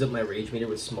use up my rage meter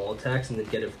with small attacks and then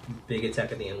get a big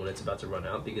attack at the end when it's about to run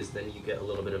out, because then you get a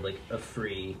little bit of like a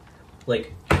free,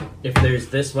 like if there's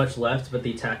this much left but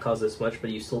the attack costs this much but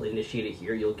you still initiate it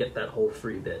here, you'll get that whole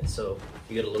free bit, so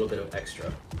you get a little bit of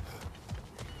extra.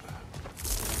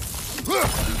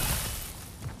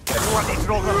 Bloody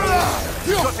Draugr holes!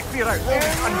 We've got to clear out all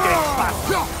these undead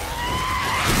bastards!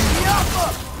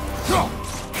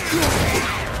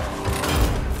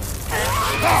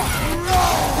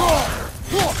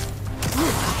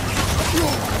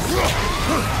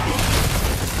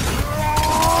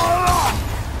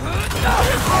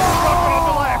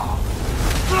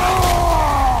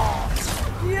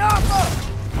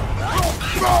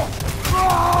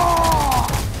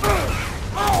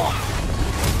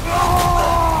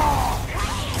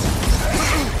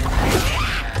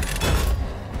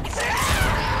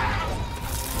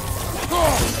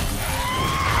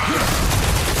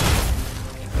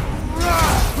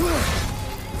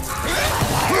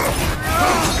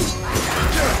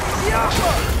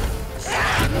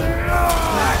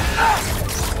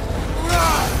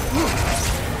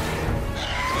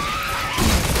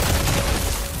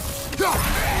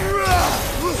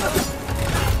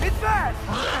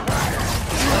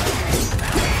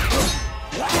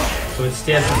 So it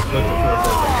stands as good before.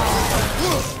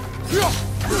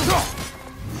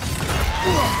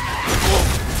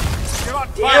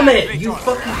 Damn it! You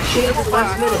fucking changed at the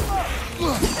last minute!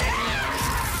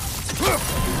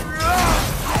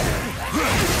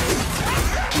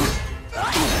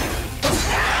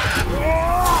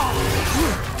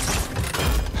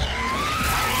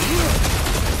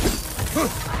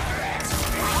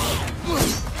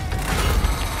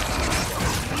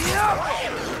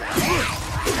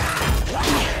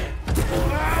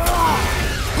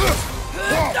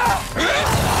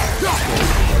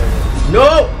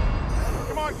 No!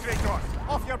 Come on, Kratos!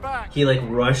 Off your back! He like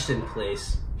rushed in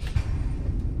place.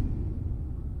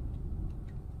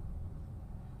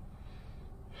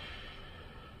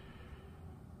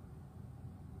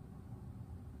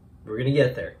 We're gonna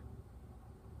get there.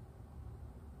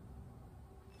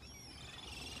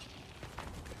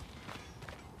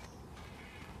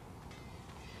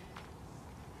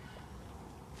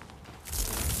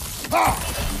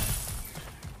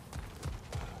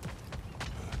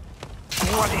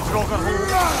 Bloody Draugr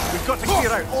holes! We've got to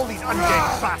clear out all these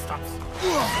undead bastards!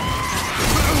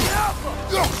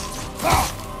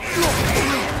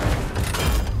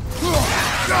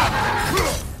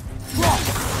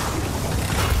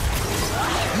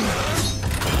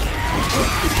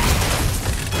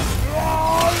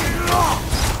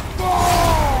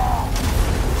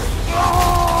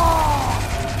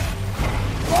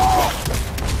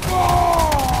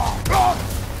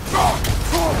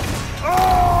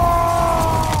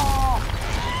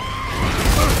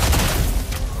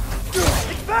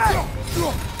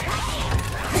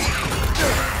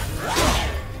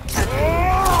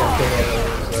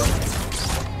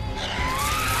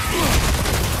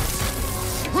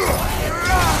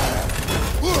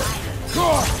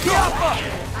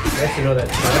 I actually know that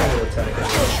triangle attack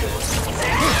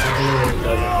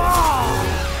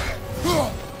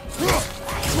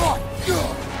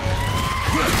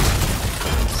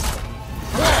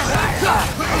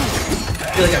I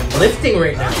feel like I'm lifting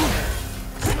right now.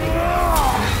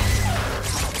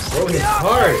 Bro hits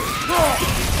hard.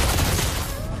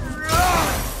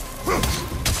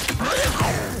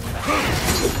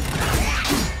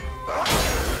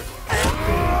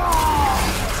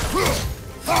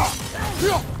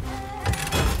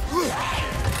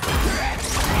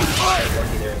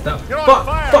 You're on Fuck!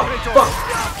 fire, Fuck! Kratos.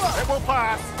 Fuck! It will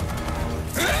pass.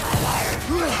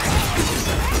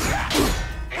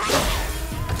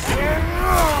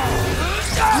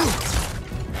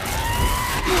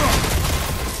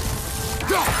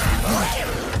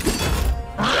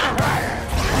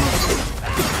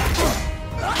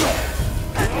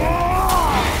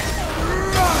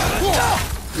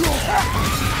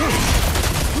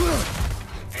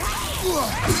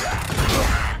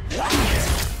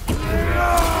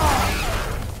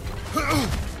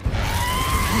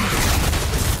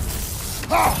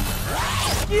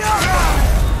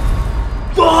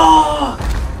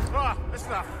 Ah, this is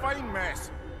a fine mess.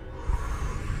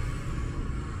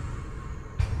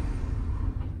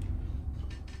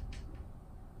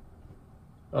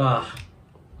 Ah,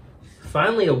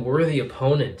 finally a worthy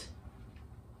opponent.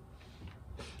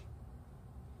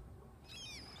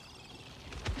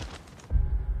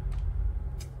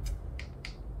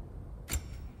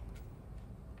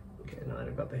 Okay, now that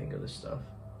I've got the hang of this stuff,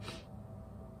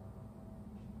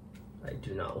 I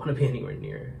do not want to be anywhere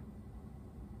near.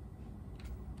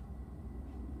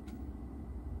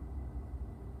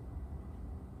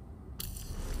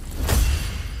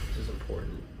 This is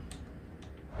important.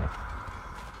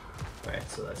 Alright,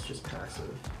 so that's just passive.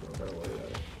 I'm not gonna worry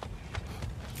about it.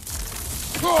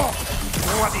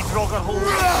 Bloody Draugr hole.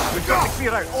 We've got to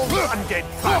clear out all the undead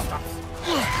bastards.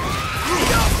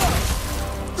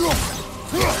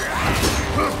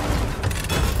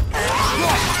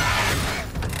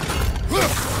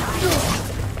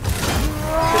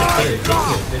 It's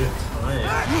taking a bit of time.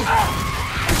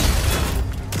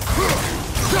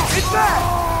 It's back!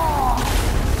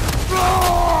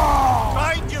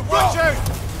 Behind you, watch out!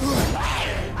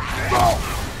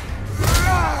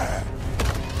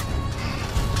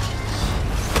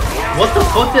 What the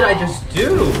fuck did I just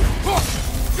do?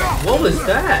 What was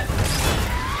that?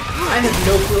 I have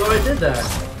no clue how I did that.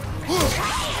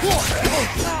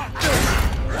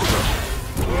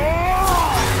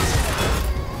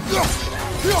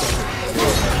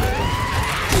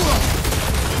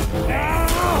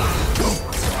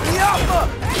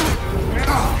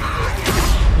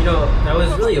 You know, that was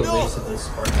really a waste of this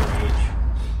spark of rage.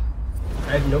 I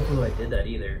have no clue I did that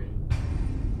either.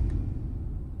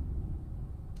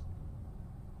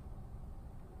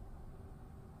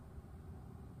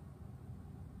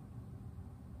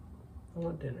 I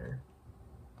want dinner.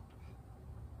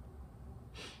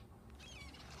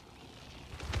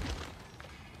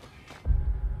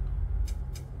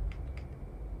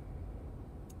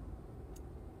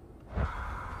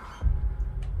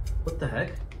 What the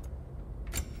heck?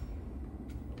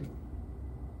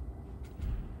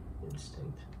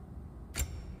 Instinct.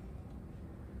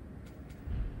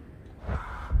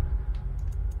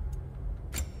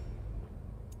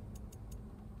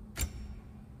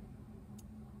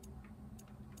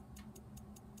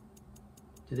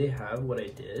 Do they have what I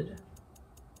did?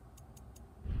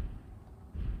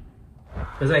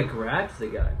 Because I grabbed the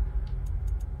guy.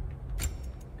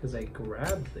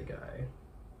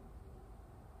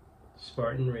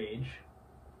 Spartan Rage.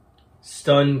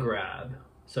 Stun grab.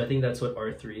 So I think that's what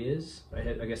R3 is. I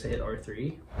guess I hit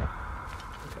R3.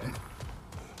 Okay.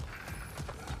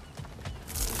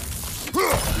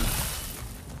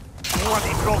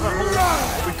 Bloody Draugr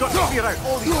hole. We've got to clear out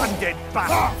all these undead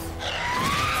bastards.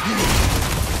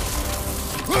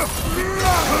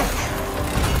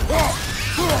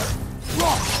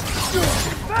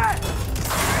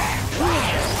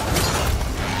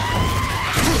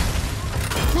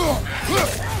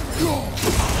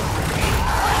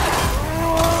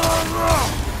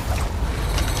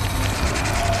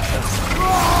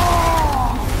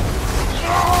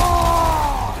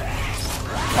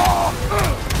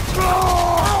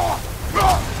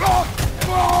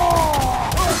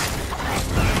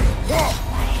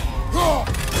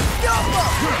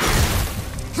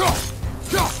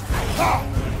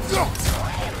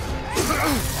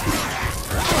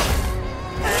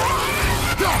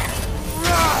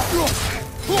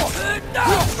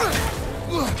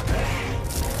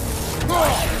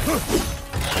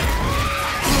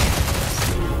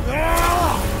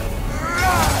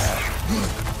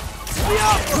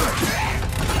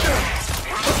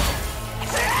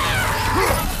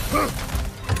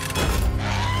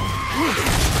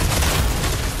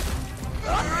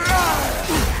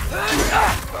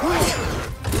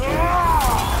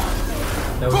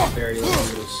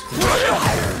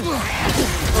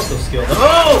 skill.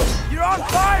 Oh! You're on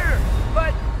fire!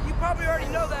 But you probably already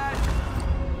know that.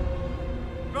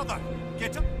 Brother,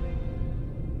 get up.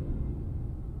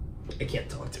 I can't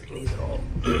talk to these at all.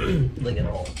 Like at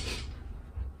all.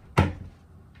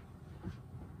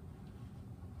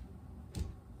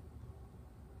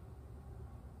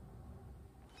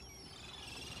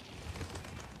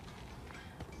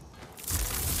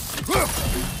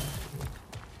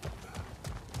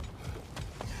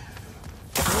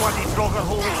 Bloody Draugr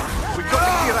holes. We've got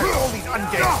to clear out all these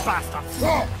undead bastards.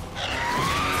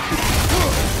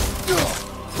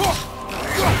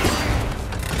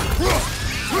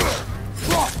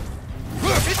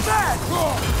 It's bad!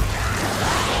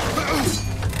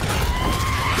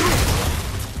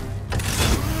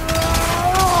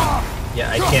 Yeah,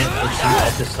 I can't. I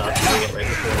have to stop doing it right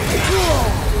before.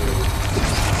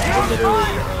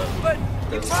 Literally. But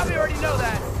you probably already know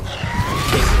that.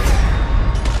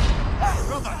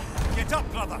 Brother, get up,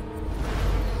 brother.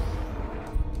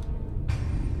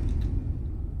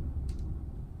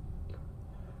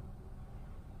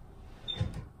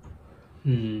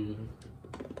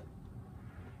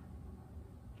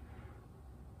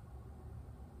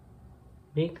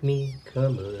 Make me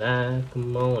come alive,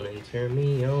 come on and turn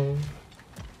me on.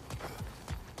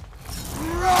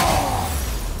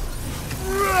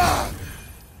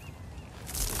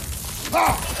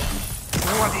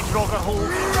 Bloody Draugr holes.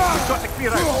 We've got to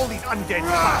clear out all these undead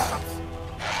bastards.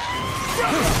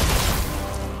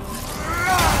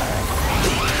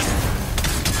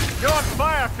 You're on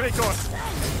fire, Kratos.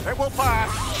 It will pass.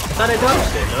 I thought I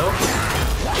dodged it, no?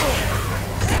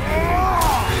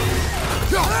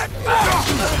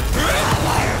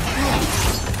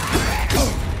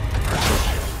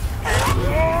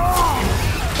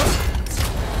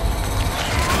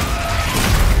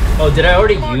 Oh, did I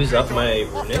already use up my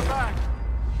runic?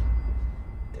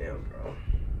 Damn, bro.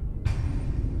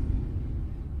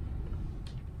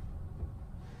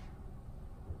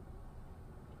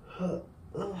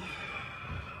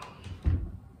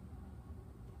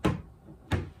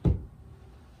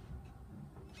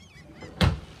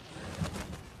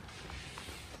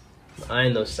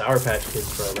 Eyeing those Sour Patch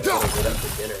Kids, bro. Like, I want to get up for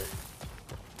dinner.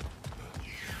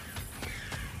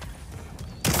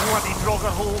 Bloody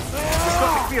Draugr holes. We've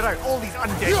got to clear out all these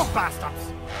undead bastards.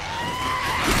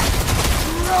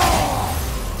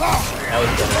 That was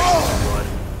the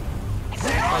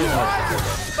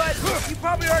But you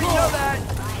probably already know that.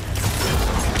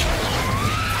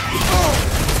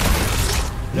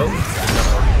 Nope.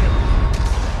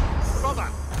 Brother,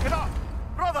 get up!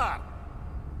 Brother!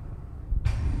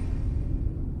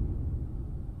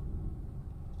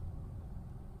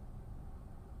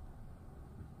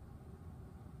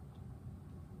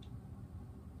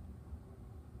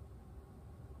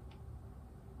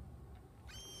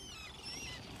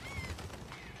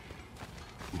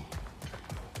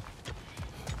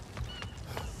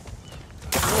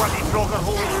 Bloody Draugr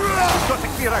holes. We've got to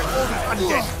clear out all these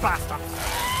undead bastards.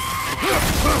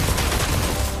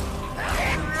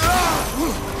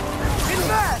 It's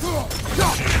bad!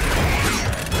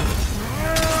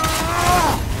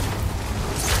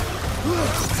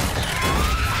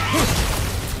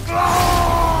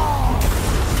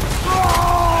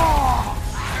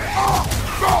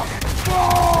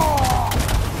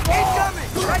 Incoming!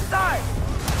 Right side!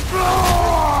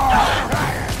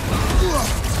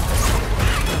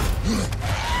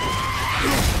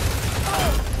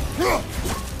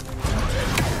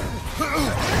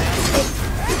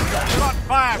 You're on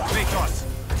fire, Kratos.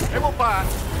 It will pass.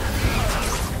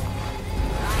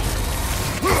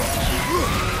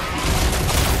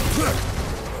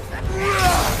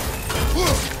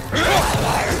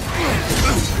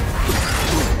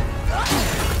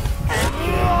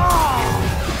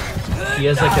 He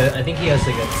has like a, I think he has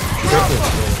like a triple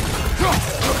swing.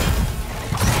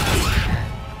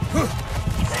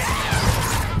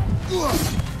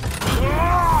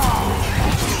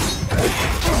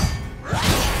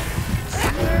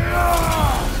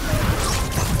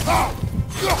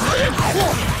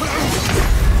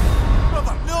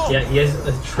 Yeah, he has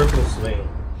a triple swing.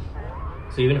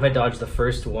 So even if I dodge the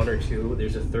first one or two,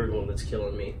 there's a third one that's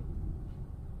killing me.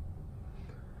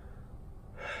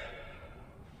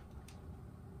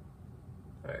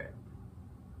 Alright.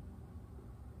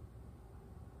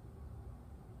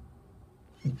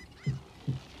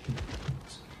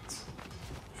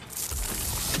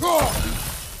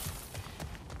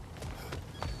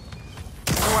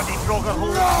 Bloody Draugr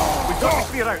holes. We've got to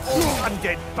clear out all these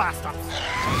undead bastards.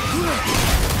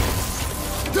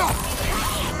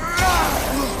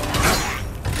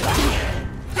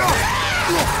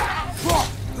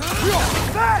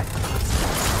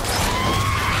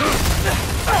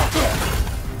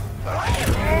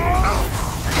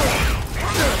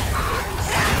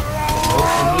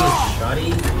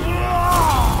 karate.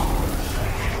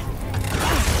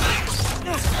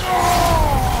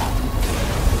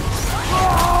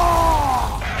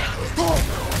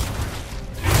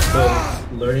 So,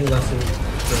 learning lessons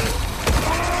for...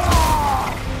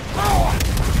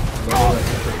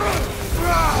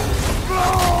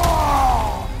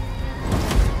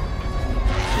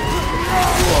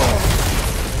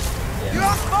 You're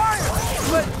on fire!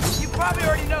 But you probably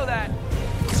already know that.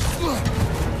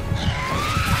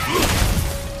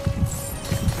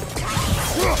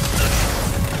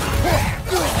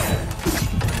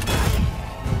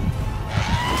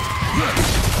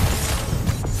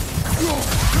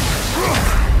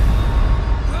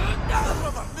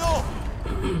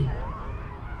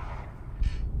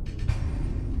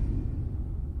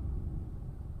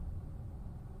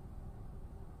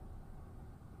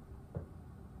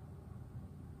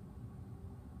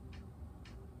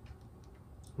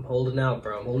 I'm holding out,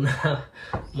 bro. I'm holding out.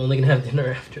 I'm only gonna have dinner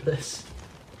after this.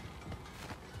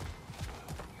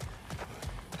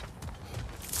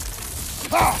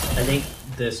 I think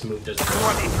this move doesn't work.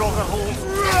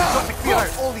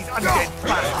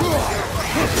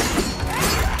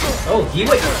 Oh, he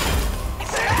went.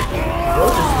 Bro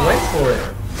just went for it.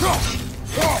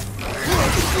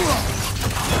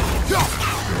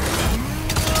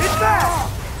 It's back!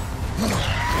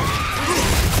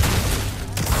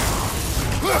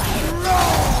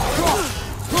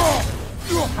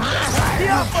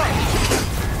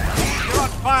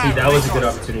 See, that was a good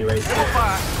opportunity right there.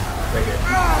 Right here.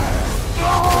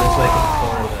 Looks like in the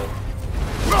corner though.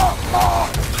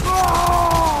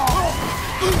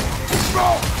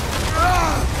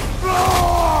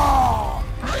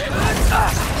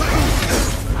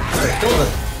 Alright, kill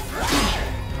him.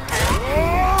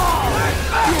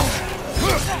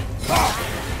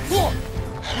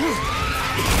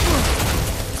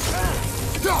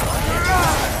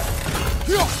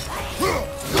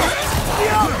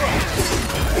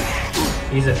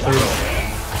 He's a 3.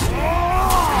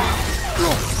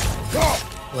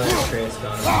 Let him trance on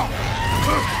him.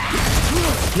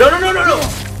 No, no, no, no, no!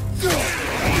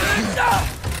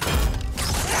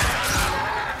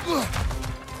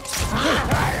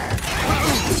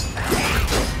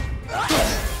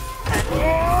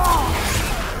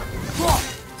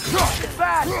 It's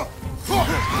back!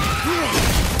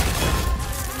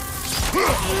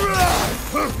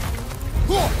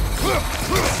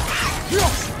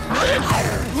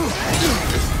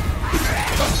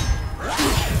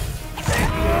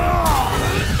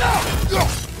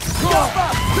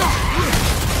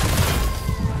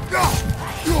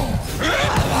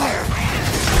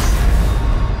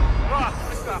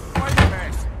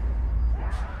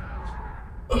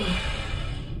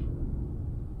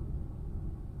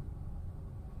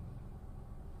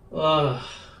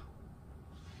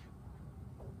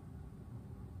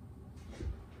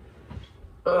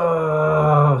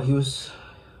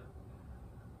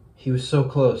 He was so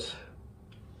close.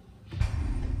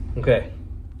 Okay,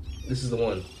 this is the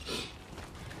one.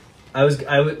 I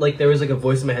would like, there was like a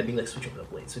voice in my head being like, switch over to the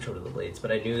blades, switch over to the blades,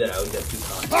 but I knew that I would get too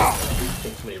cocky. I would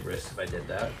take too many risks if I did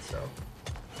that, so.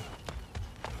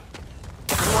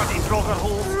 You want these roller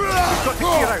holes? We've got to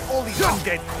clear out all these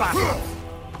undead bastards.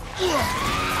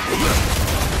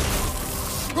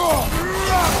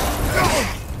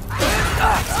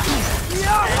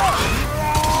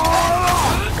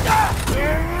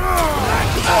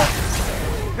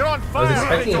 You're on fire! I was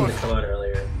expecting him to come out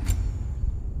earlier.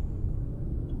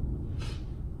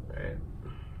 Alright.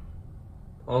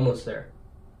 Almost there.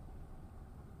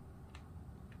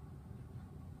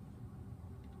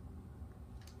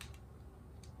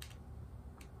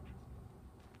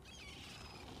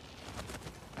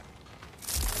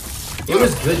 It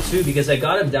was good too because I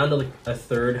got him down to like a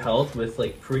 3rd health with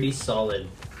like pretty solid.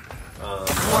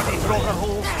 What is roller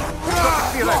holes? We've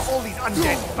got to clear out all these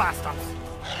undead bastards.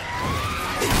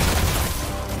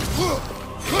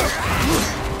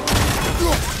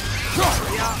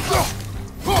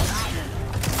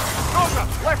 Roger,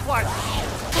 left flank.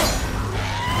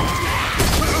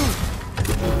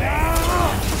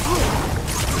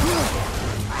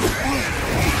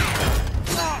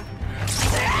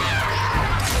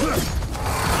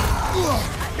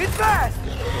 It's fast!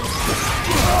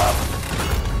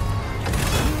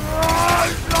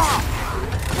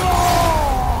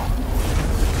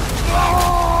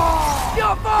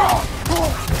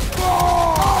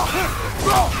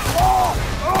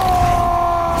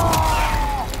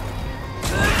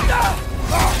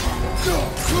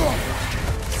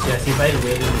 Yeah, see, if I had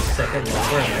waited a second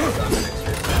longer, I might have gotten an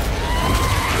extra attack.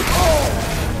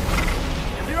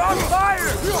 You're on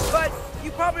fire! But you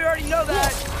probably already know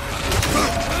that.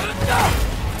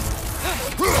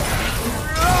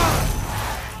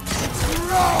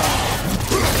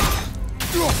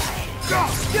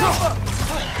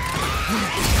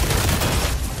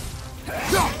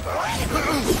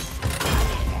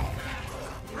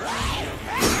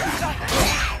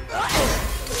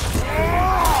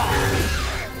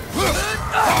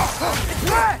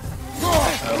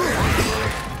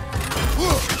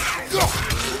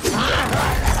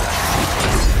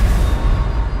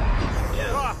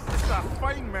 It's a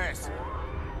fine mess.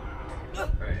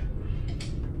 Right.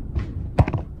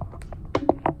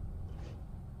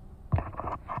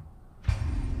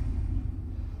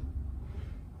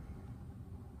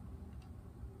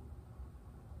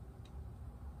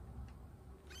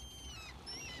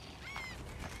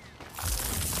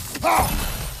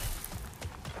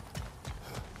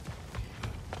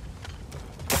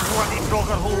 Bloody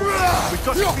dogger hole. We've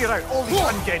got to clear out all these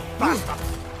undead bastards.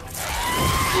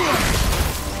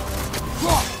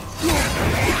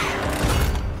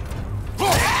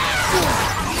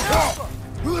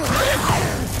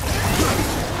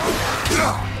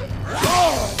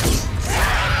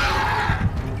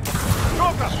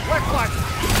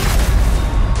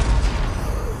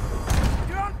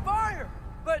 You're on fire!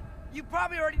 But you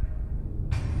probably already...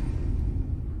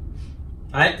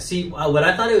 I see. What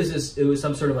I thought it was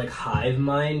some sort of like hive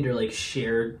mind or like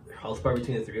shared health bar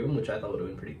between the three of them, which I thought would have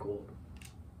been pretty cool.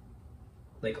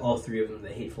 Like all three of them, the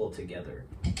hateful together.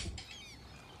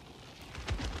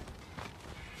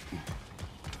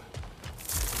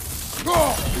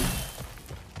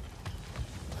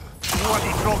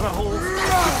 Bloody dogger hole. We've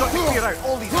got to clear out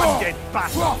all these undead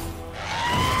bastards.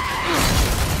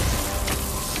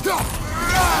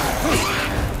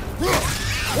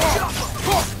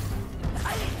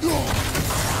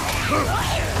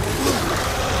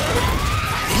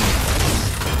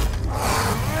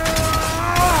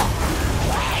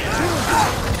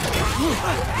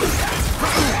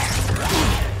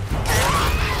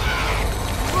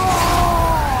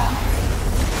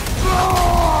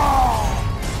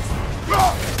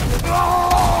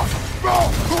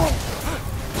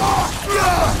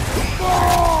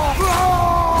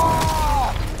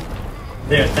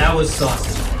 There, that was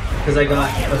saucy. Because I got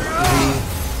a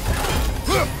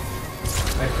 3.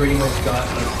 I pretty much got a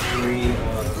 3.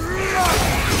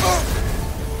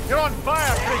 You're on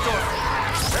fire, Kratos.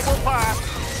 It will pass.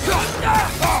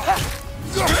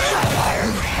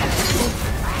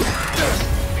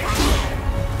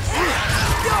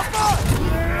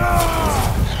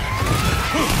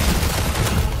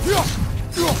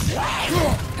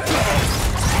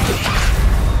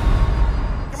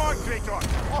 Come on, Kratos.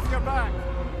 Off your back.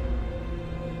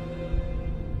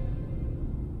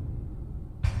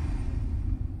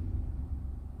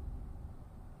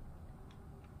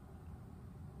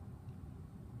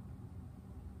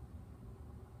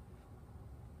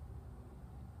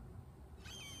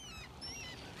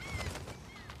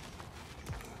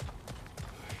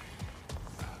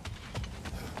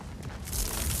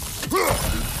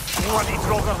 Bloody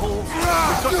dogger hole. We've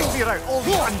got to clear out all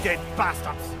these undead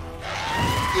bastards.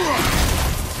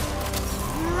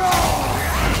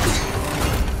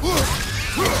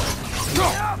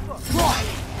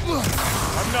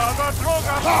 Another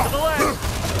dogger to the left.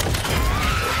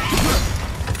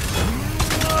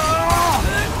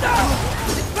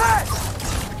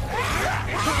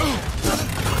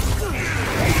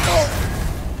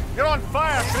 You're on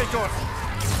fire, Kratos.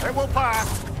 It will pass.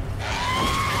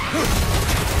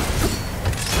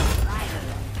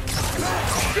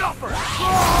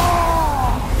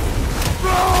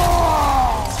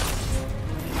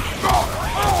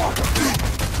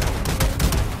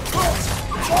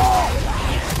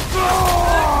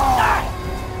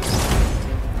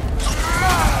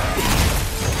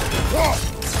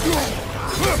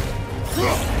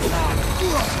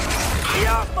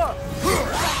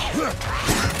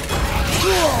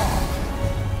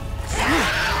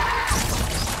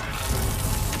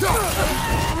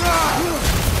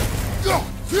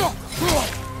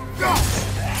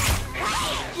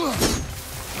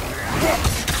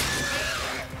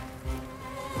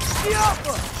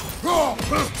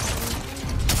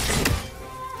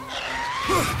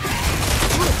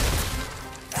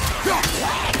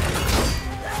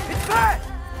 It's back!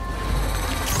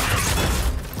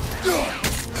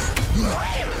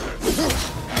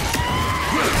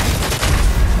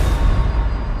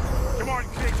 Come on,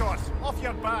 Kratos, off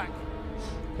your back.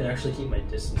 I can actually keep my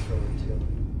distance from them too.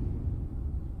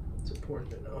 It's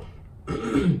important to know.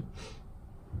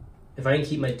 If I can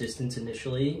keep my distance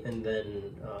initially and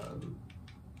then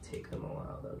take them all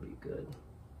out, that would be good.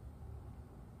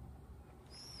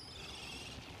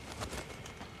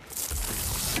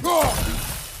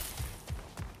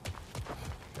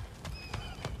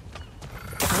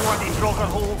 want these rocker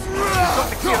holes? We've got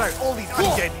to clear out all these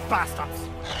undead bastards.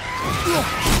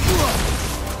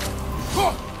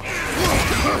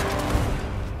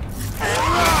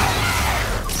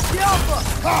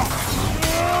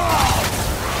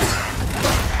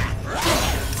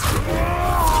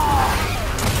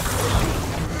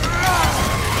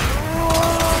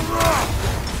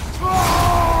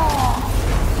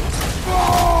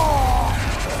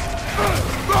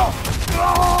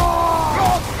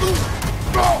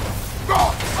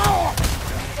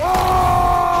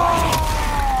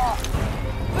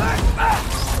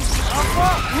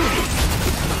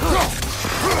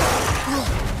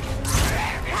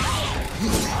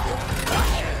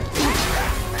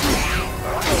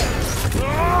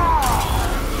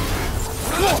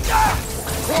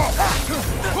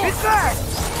 It's back!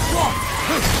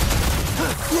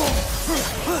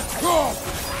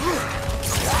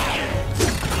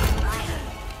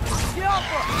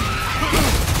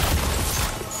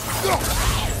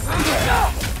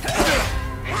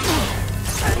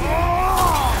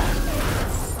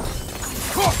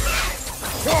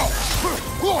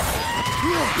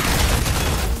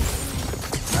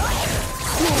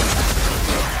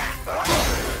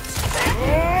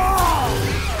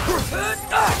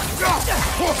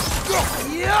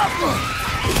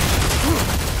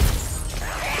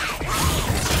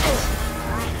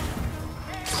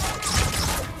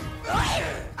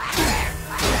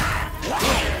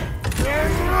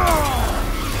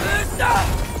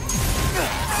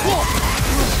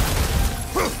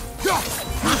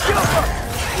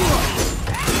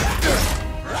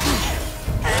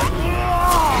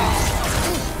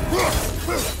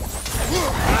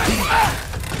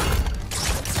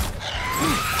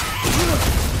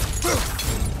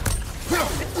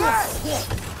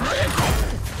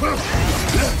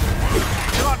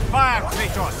 You're on fire,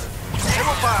 Kratos! They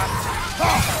will burn!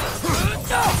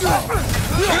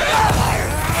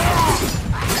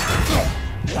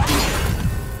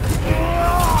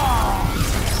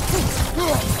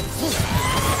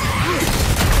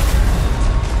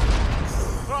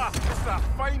 Ah, this is a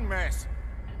fine mess.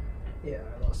 Yeah,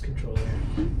 I lost control there.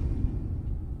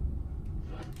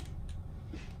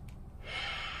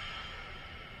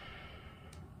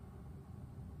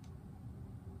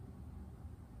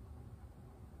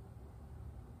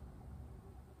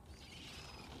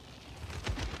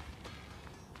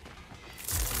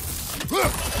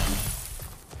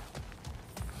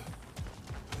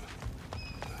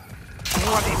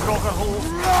 Bloody rocker holes!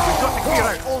 We've got to clear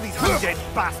out all these undead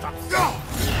bastards!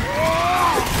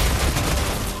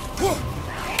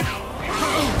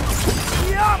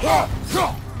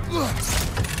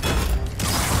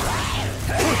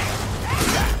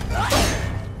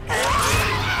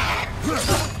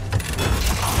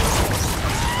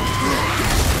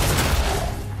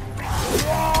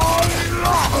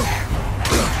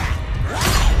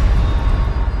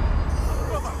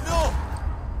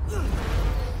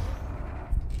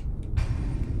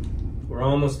 We're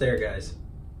almost there, guys.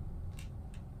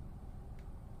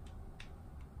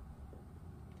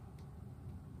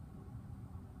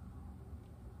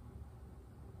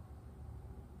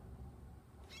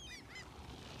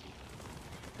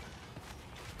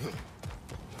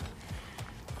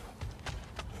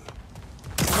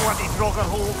 What these rocker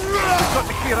holes? We've got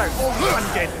to clear out all these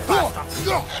undead bastards!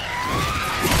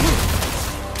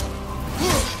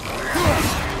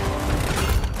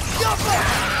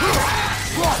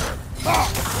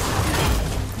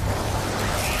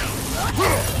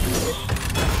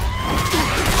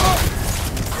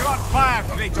 You're on fire,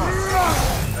 Kratos!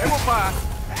 They will burn!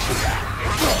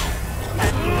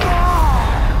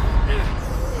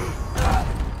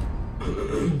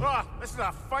 Ah, this is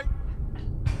a fight!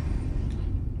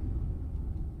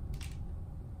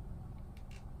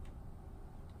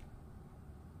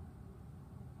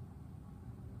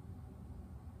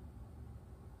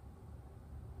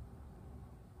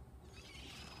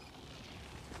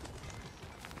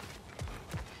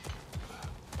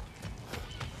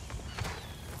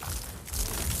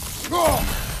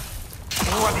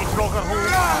 What these rocker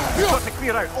holes? We've got to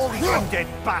clear out all these undead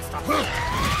bastards!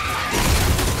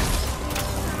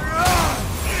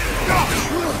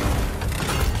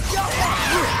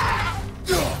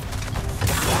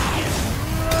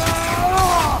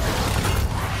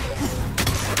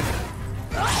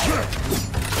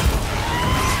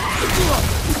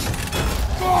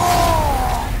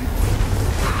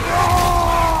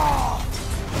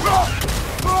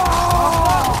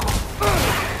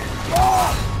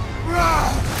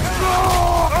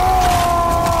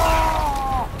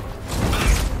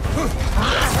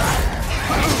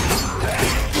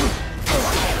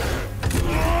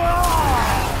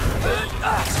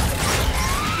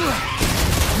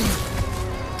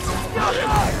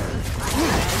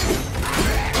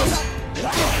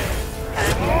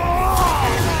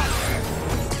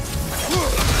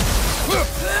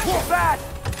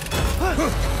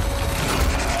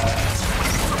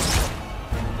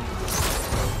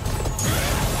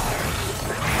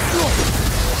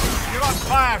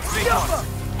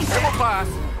 won't pass.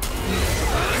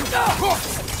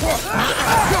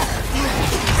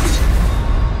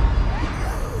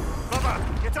 Brother,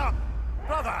 get up!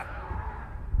 Brother!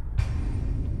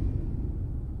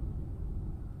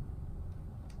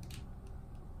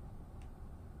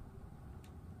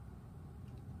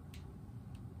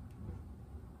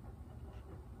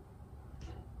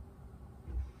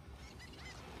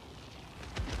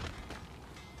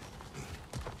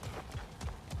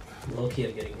 Low-key,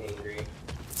 I'm getting angry.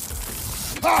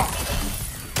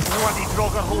 Bloody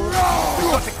Draugr hole! We've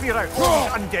got to clear out all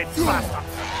these undead bastards!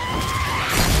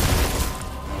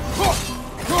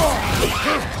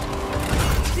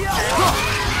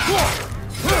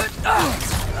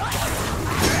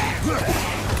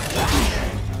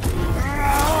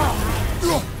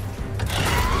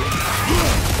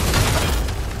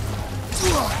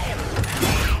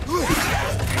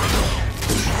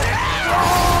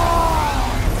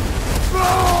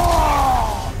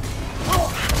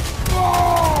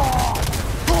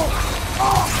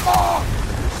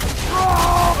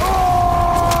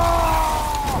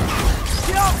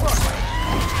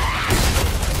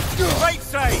 Right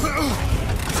side!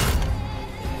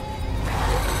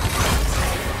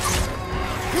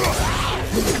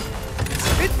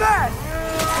 It's bad!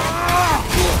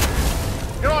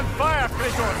 You're on fire,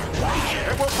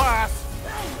 Kratos! It will pass!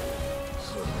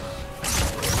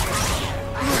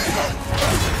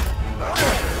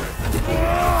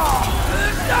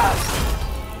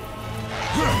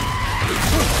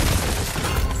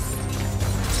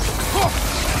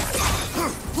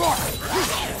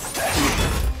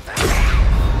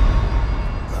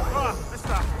 This is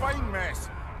a fine mess.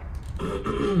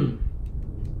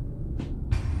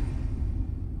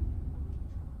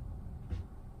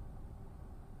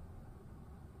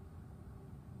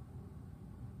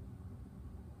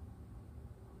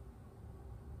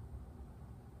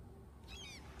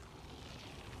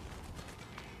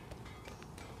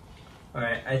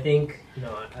 Alright, I think... No,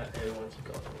 I want to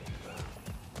go with me.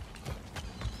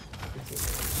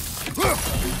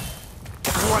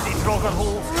 Bloody Draugr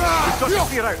hole! We've got to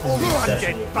clear out all these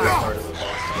undead bastards!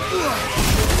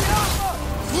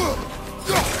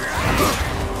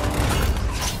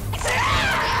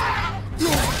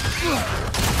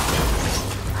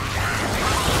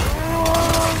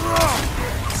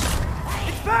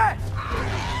 It's bad!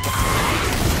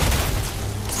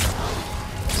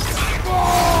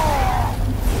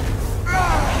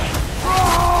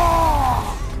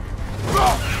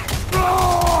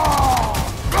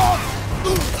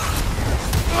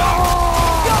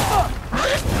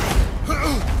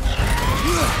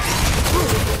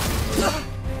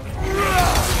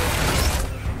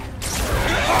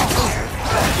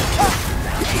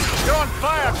 You're on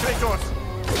fire, Kratos!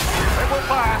 It will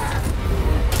pass!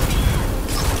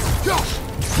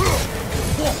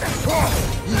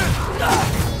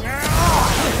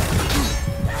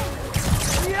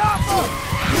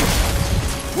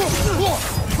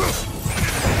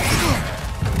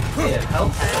 Yeah,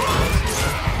 help.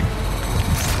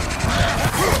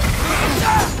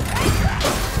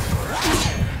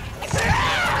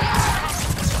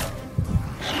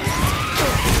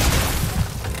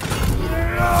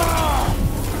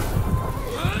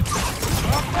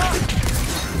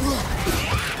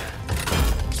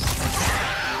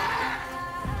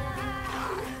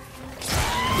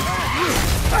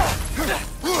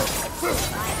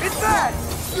 It's bad!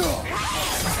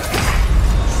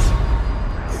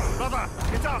 Brother,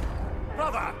 get up!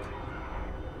 Brother!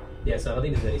 Yeah, so I don't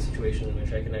think there's any situation in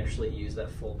which I can actually use that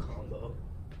full combo.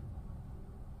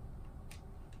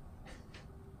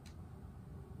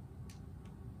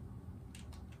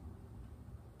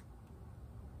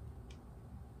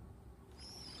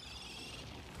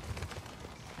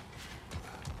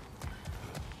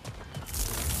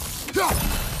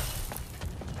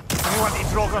 Anyone in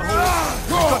Draugr hole?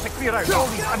 We've got to clear out all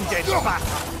these undead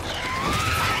bastards!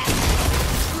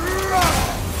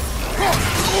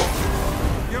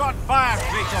 You're on fire,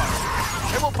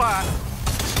 Kratos! It will pass!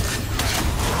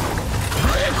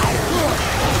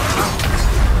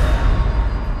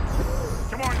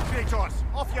 Come on, Kratos!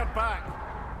 Off your back!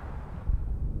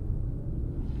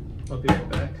 I'll be right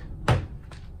back.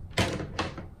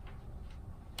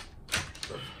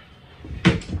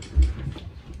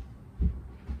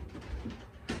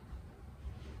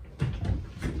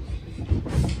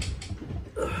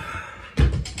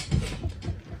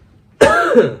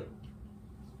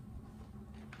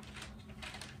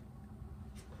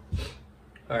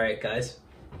 Alright guys,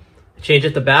 change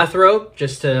up the bathrobe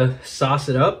just to sauce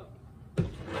it up. I'm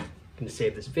gonna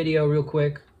save this video real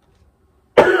quick.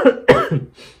 Alright,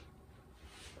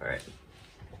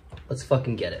 let's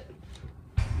fucking get it.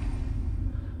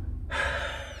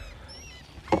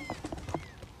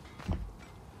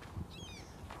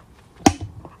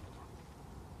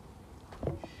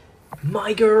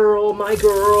 My girl, my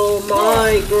girl,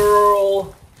 my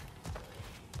girl.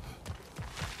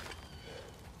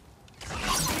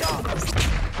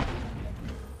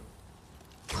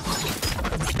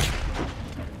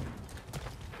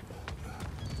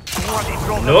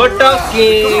 No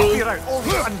talking.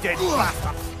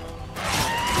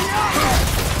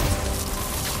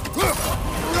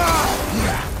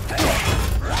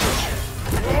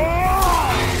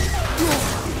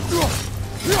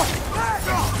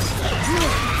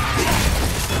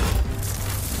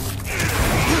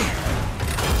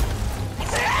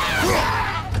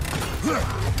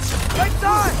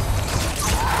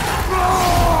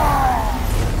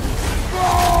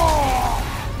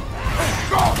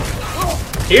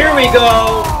 Here we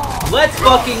go! Let's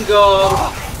fucking go!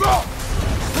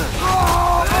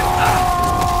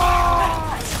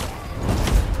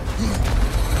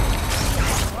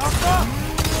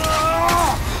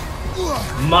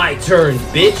 My turn,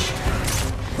 bitch!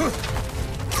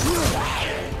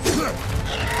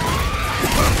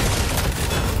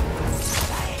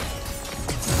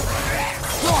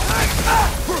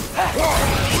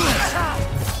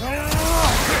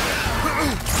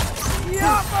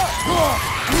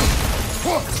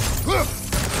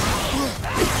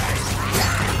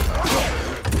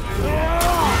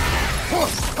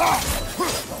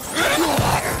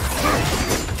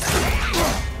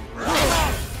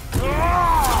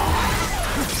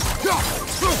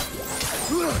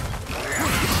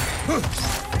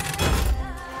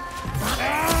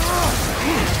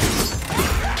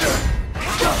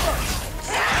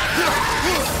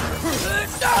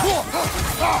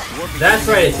 That's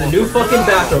right, it's the new fucking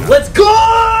bathrobe. Let's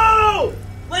go!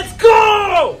 Let's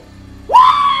go! Woo!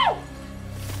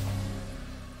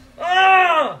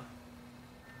 Ah!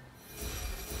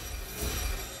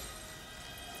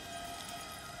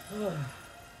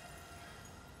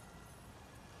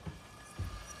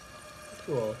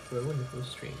 Cool, for a wonderful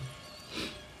stream.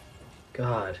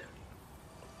 God.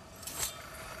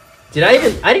 I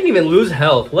didn't even lose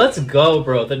health. Let's go,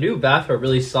 bro. The new bathrobe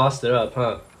really sauced it up,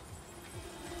 huh?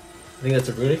 I think that's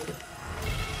a runic.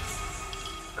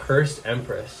 Cursed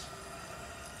Empress.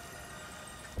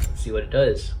 Let's see what it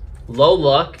does. Low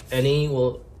luck, any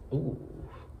will... Ooh.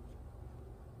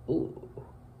 Ooh.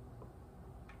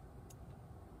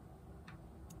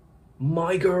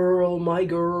 My girl, my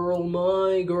girl,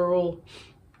 my girl.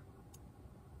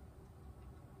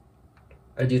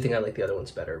 I do think I like the other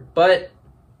ones better, but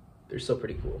they're still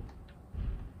pretty cool.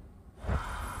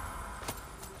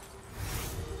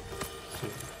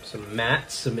 Some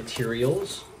mats, some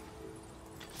materials.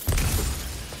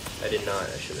 I did not.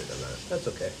 I should have done that. That's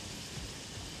okay.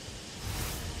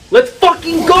 Let's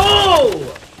fucking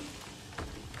go!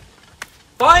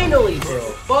 Finally, bro.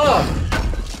 Fuck.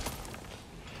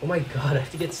 Oh my god, I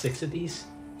have to get 6 of these?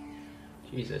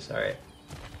 Jesus, alright.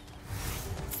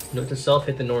 Note to self,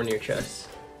 hit the door near chest.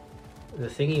 The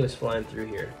thingy was flying through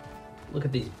here. Look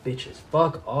at these bitches.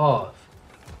 Fuck off.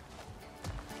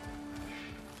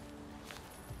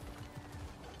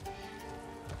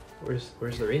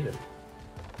 Where's the raven?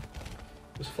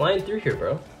 It was flying through here,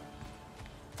 bro.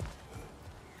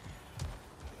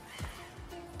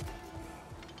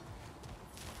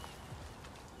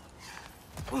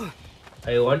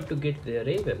 I want to get the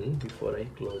raven before I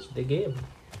close the game.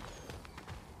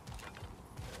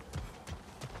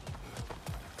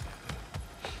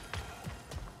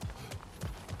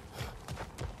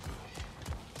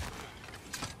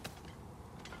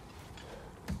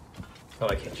 Oh,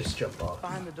 I can't just jump off.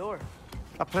 Behind the door.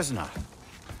 A prisoner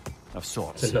of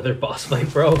sorts. It's another boss fight,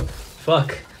 bro.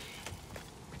 Fuck.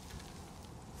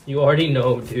 You already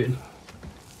know, dude.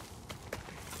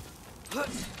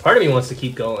 Part of me wants to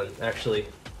keep going, actually.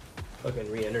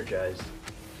 Fucking re-energized.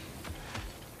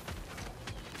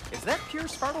 Is that pure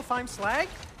Svartalfheim slag?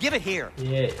 Give it here.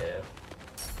 Yeah.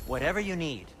 Whatever you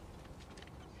need.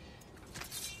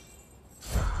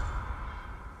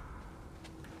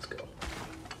 Let's go.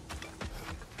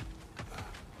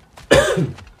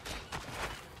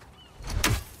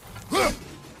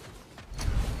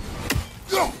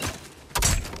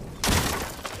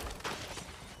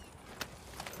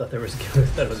 Thought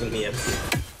it was gonna be empty.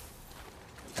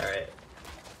 Alright.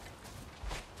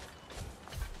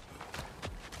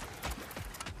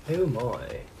 Oh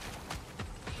my.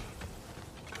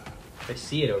 I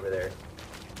see it over there.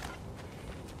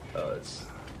 Oh, it's...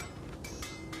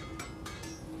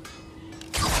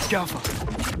 Alright.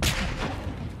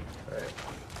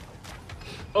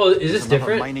 Oh, is this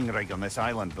different? Mining rig on this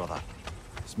island, brother.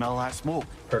 Smell that smoke?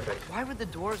 Perfect. Why would the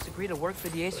dwarves agree to work for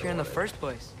the Aesir in the first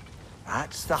place?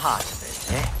 That's the heart of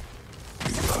it, eh?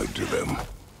 You lied to them.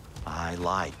 I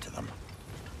lied to them.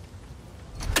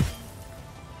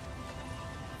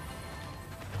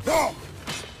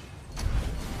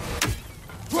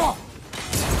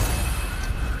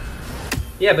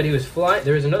 Yeah, but he was flying.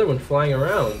 There was another one flying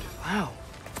around. Wow,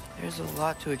 there's a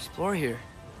lot to explore here.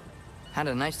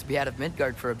 Kinda nice to be out of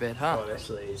Midgard for a bit, huh?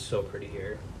 Honestly, it's so pretty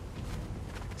here.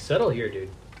 Settle here, dude.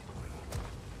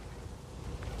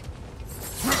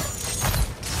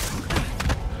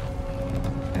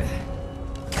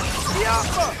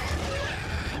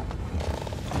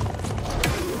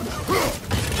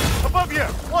 Above you!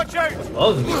 Watch out!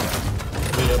 Above me? I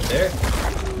mean, up there?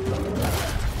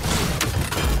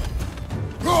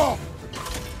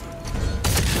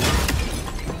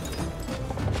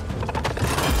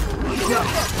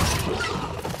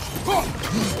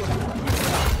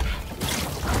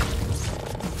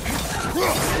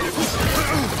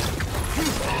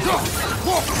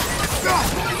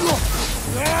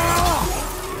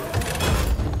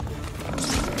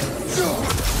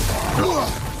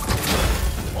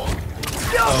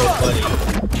 Oh, buddy. You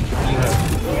have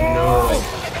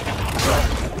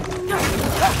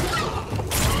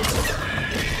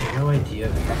no idea.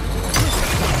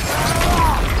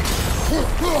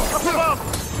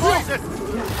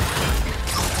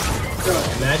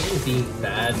 Imagine being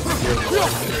bad with your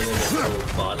one and then your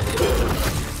bodily.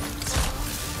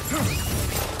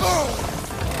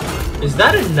 Is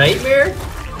that a nightmare?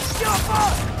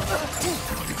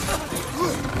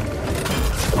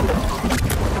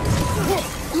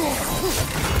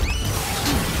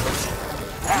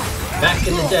 Back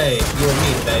in the day, you and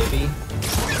me, baby.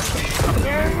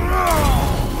 Damn.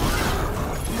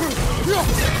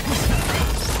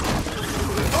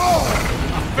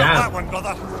 That one,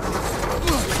 brother.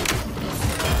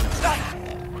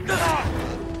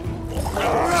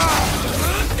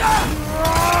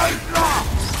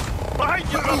 Behind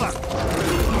you, brother.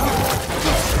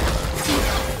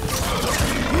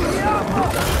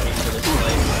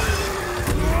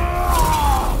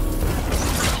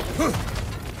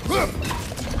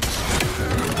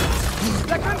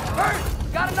 That gun's hurt!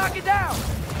 Gotta knock it down!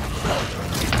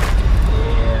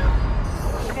 Yeah.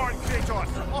 Come on,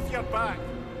 Kratos. Off your back.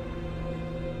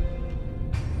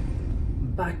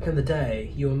 Back in the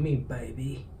day, you and me,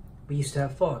 baby, we used to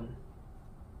have fun.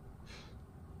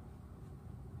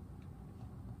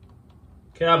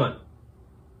 Come on.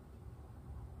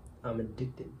 I'm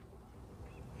addicted.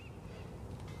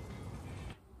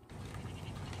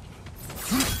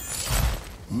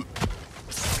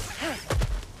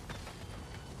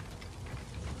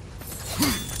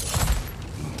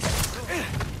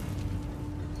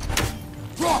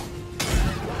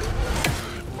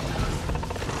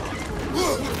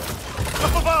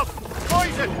 Up above!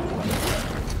 Poison!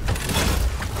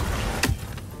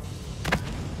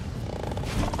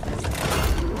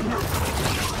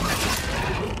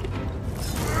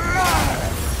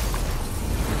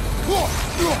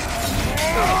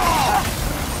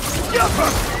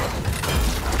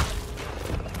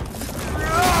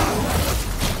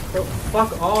 Bro,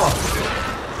 fuck off.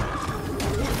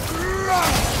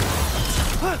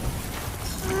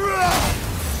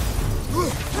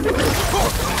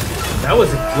 That was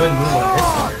a good move on his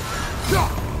part.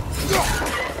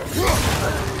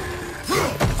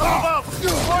 Above!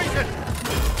 Poison!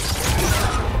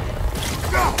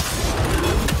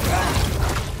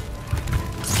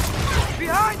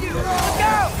 Behind you! Let's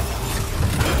go!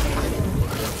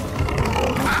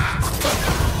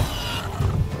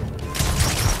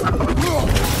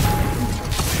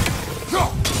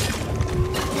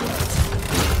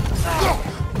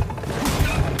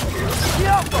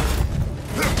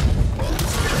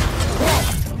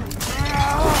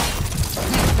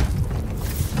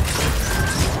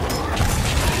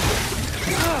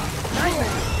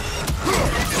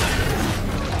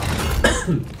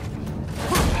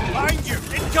 Behind you!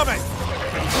 Incoming!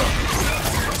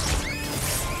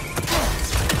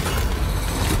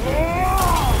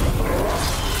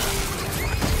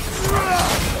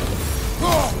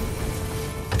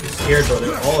 I'm scared, bro.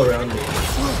 They're all around me.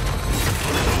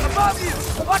 Above you!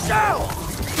 Watch out!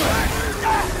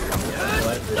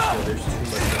 What? There's too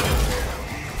much.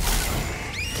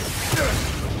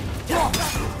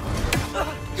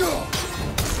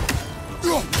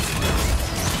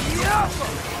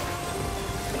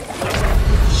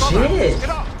 Shit! Get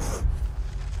up!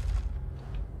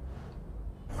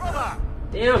 Brother!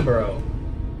 Damn, bro.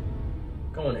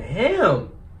 Going ham.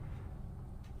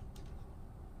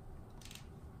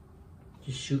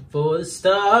 Just shoot for the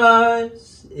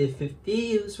stars if it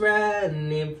feels right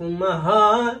and aim from my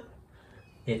heart.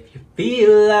 If you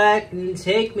feel like and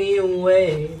take me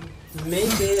away,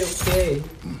 make it okay.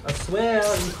 I swear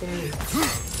I'll be paid.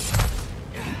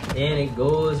 And it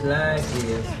goes like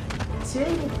this.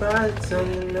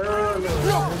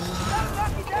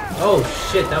 Oh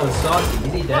shit, that was saucy.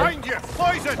 Is he dead? Behind you!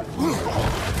 Poison!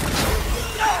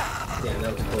 Damn,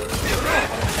 that was close.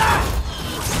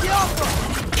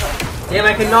 Damn,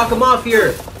 I can knock him off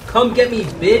here! Come get me,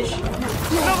 bitch!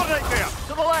 Another right there!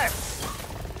 To the left!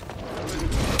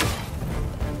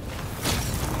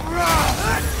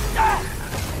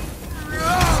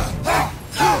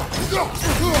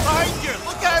 Behind you!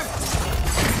 Look out!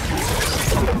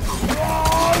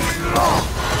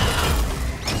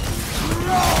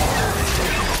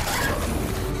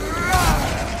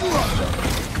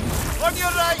 On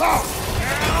your right!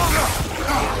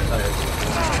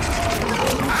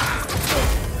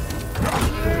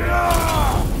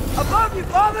 Above you,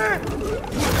 father!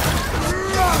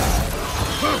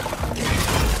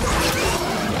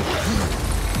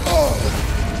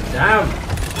 Damn!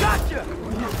 Gotcha!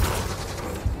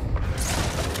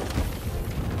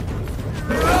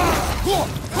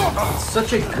 It's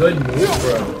such a good move,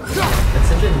 bro. It's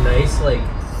such a nice, like...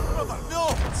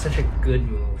 It's such a good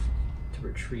move to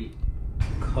retreat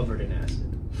covered in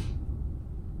acid.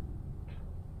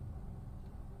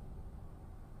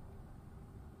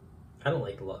 I don't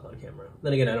like the luck on camera.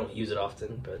 Then again, I don't use it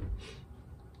often, but...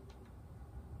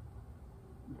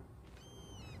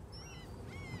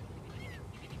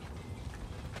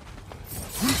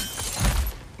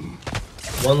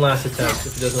 One last attempt.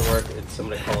 If it doesn't work, I'm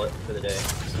gonna call it for the day.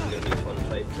 This is gonna be a fun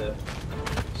fight to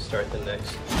start the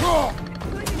next.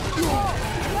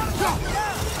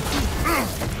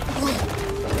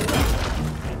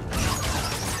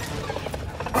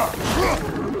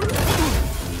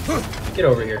 Get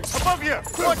over here. Above you!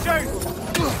 Watch out!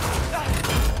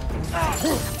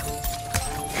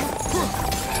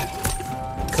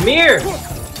 Come here!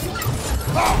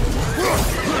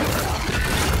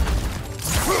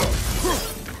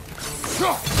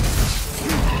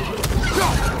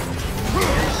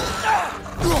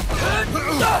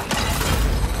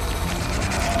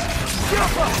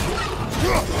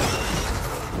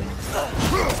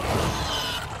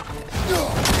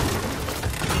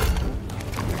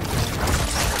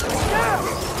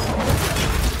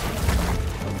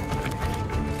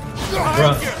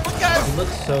 Bruh, he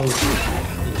looks so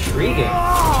intriguing.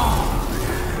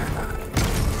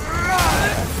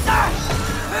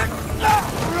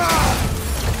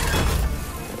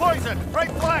 Poison!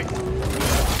 Right flank!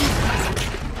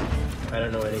 I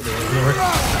don't know anything anymore.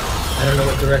 I don't know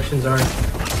what directions are.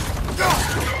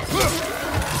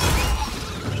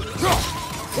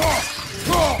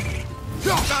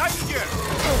 Behind you!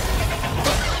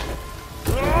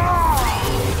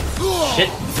 Shit.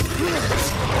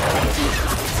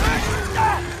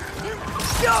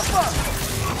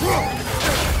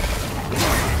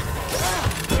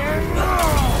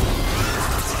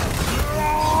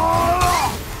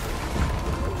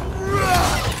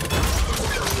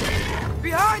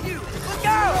 Behind you! Look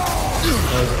out!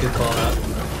 That was a good call out.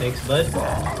 Thanks, bud.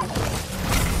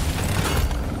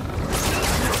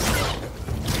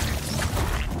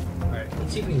 Alright,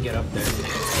 let's see if we can get up there.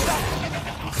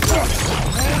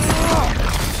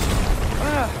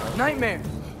 Nightmare.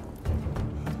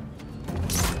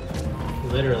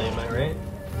 Literally, am I right?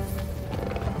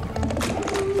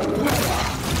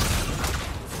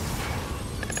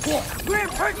 We're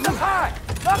perched up high!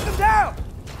 Knock him down!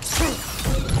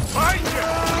 Behind you!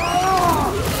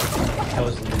 That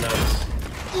was nice.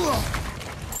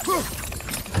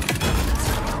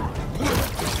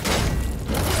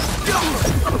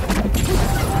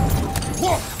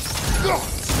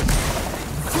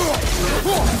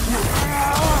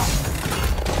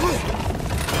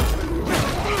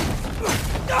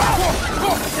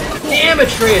 Damn,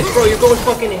 Atreus, bro, you're going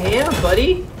fucking ham,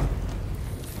 buddy.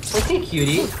 Okay,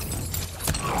 cutie.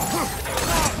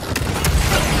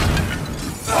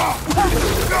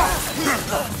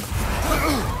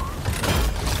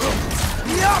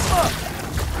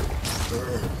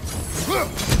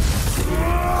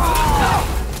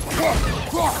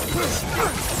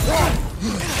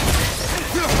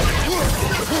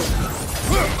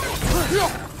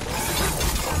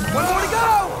 One more to go!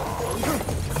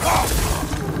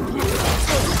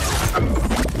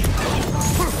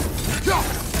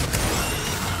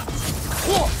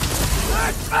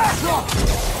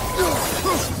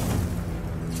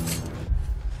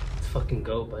 Let's fucking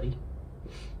go, buddy.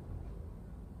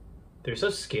 They're so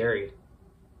scary.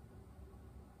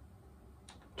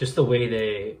 Just the way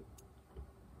they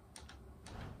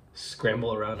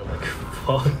scramble around. I'm like,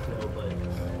 fuck no, buddy.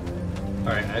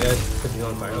 Alright, I gotta put you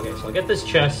on fire. Okay, so I'll get this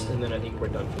chest, and then I think we're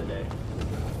done for the day.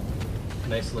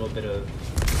 Nice little bit of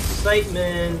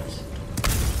excitement.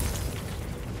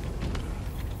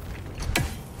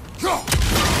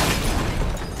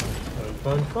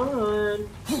 Fun, fun.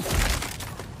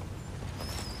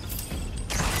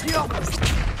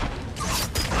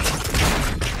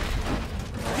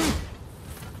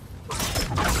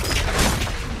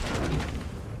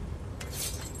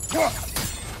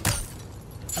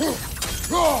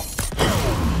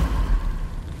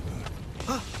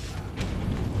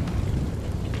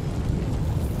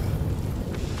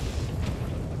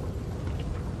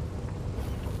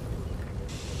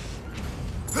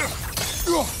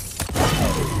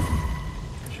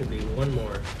 Should be one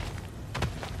more.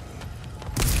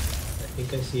 I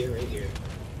think I see it right here.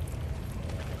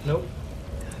 Nope.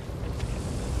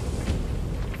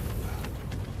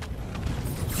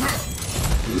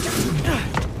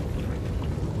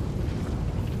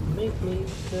 Make me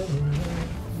feel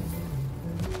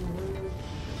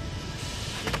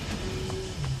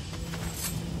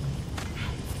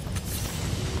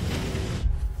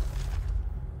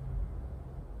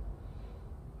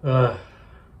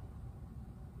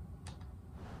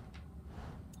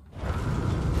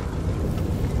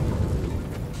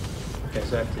okay,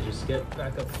 so I have to just get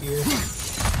back up here.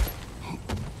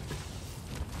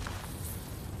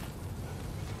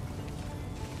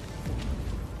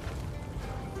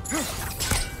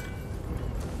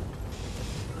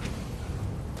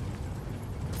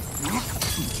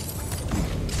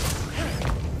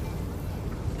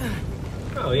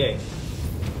 Oh, yay.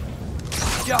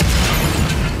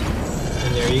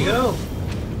 And there you go.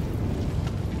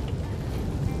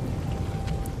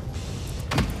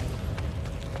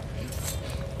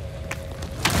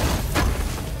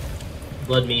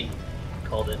 Blood meat.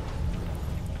 Called it.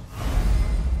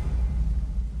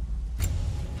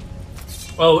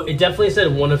 Oh, it definitely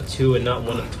said 1 of 2 and not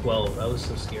 1 of 12. That was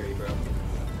so scary, bro.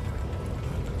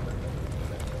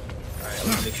 Alright,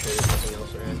 let's make sure there's nothing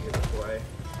else around here before I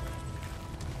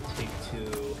take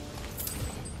to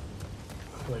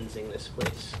cleansing this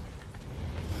place.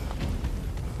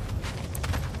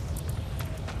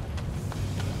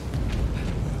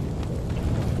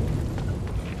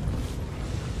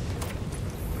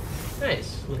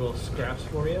 Nice little scraps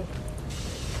for you.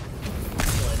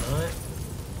 Why not?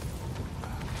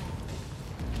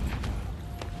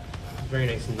 Very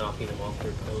nice knocking them off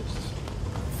their posts.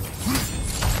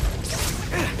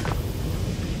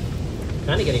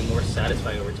 Kind of getting more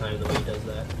satisfying over time the way he does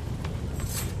that.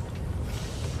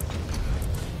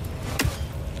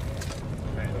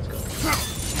 Alright, let's go.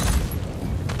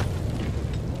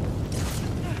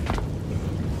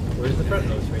 Where's the front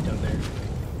nose? Right down there.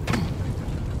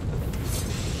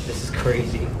 This is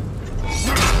crazy.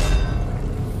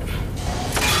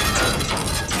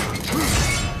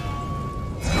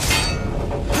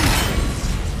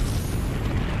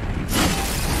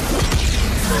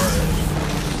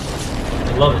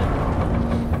 I love it.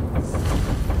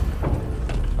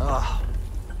 Oh.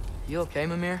 You okay,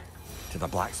 Mimir? To the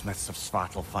blacksmiths of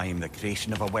Svartalfheim, the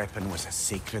creation of a weapon was a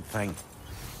sacred thing.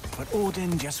 But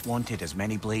Odin just wanted as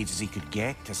many blades as he could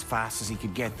get, as fast as he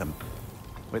could get them.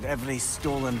 With every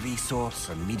stolen resource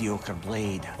and mediocre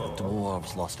blade, the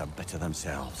dwarves lost a bit of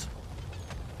themselves.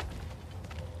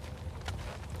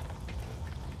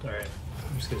 Alright,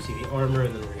 I'm just gonna see the armor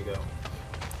and then we're gonna go.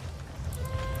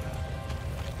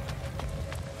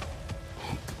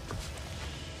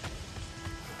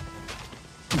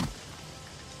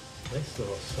 Nice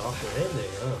little soft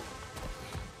ending, huh?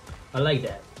 I like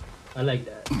that. I like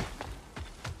that.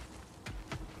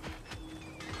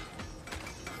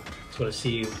 Just want to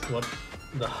see what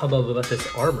the hubbub about this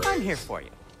armor is. I'm here for you.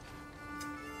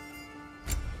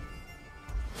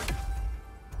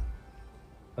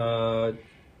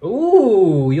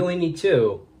 Ooh, you only need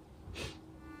 2.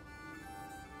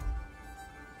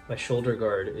 My shoulder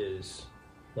guard is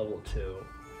level 2.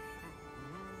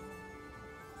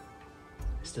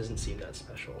 This doesn't seem that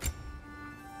special.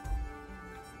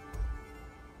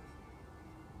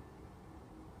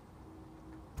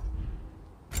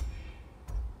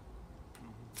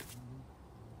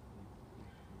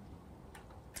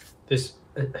 This,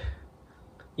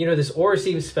 you know, this ore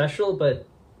seems special, but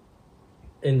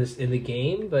in the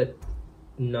game, but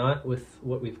not with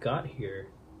what we've got here.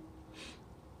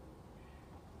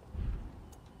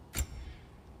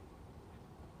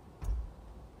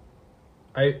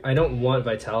 I don't want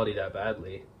vitality that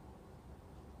badly.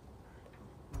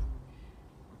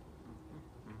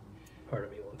 Part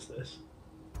of me wants this.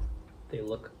 They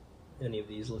look, any of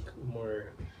these look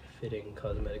more fitting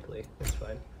cosmetically. That's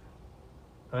fine.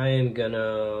 I am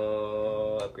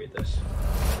gonna upgrade this.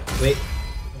 Wait,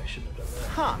 I shouldn't have done that.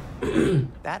 Huh.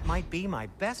 That might be my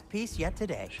best piece yet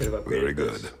today. Should have upgraded Very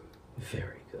good. this.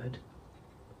 Very good.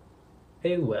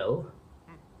 Hey, well.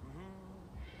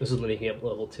 This is making up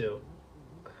level 2.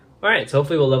 Alright, so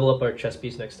hopefully we'll level up our chest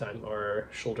piece next time. Our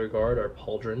shoulder guard, our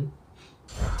pauldron.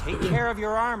 Take care of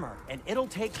your armor, and it'll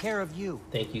take care of you.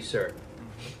 Thank you, sir.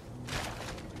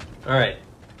 Alright.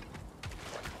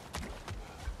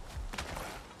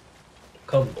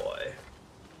 Come, boy.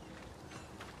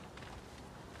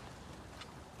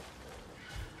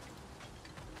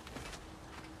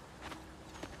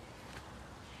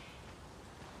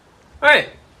 Alright.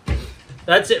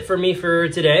 That's it for me for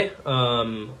today.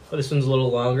 This one's a little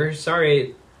longer.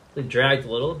 Sorry it dragged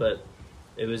a little, but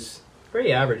it was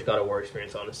pretty average God of War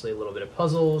experience, honestly. A little bit of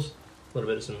puzzles, a little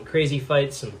bit of some crazy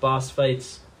fights, some boss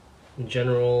fights,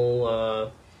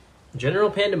 general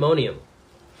pandemonium.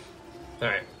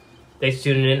 Alright. Thanks for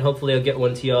tuning in. Hopefully I'll get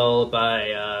one to y'all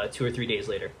by 2 or 3 days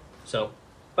later. So,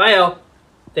 bye y'all.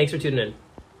 Thanks for tuning in.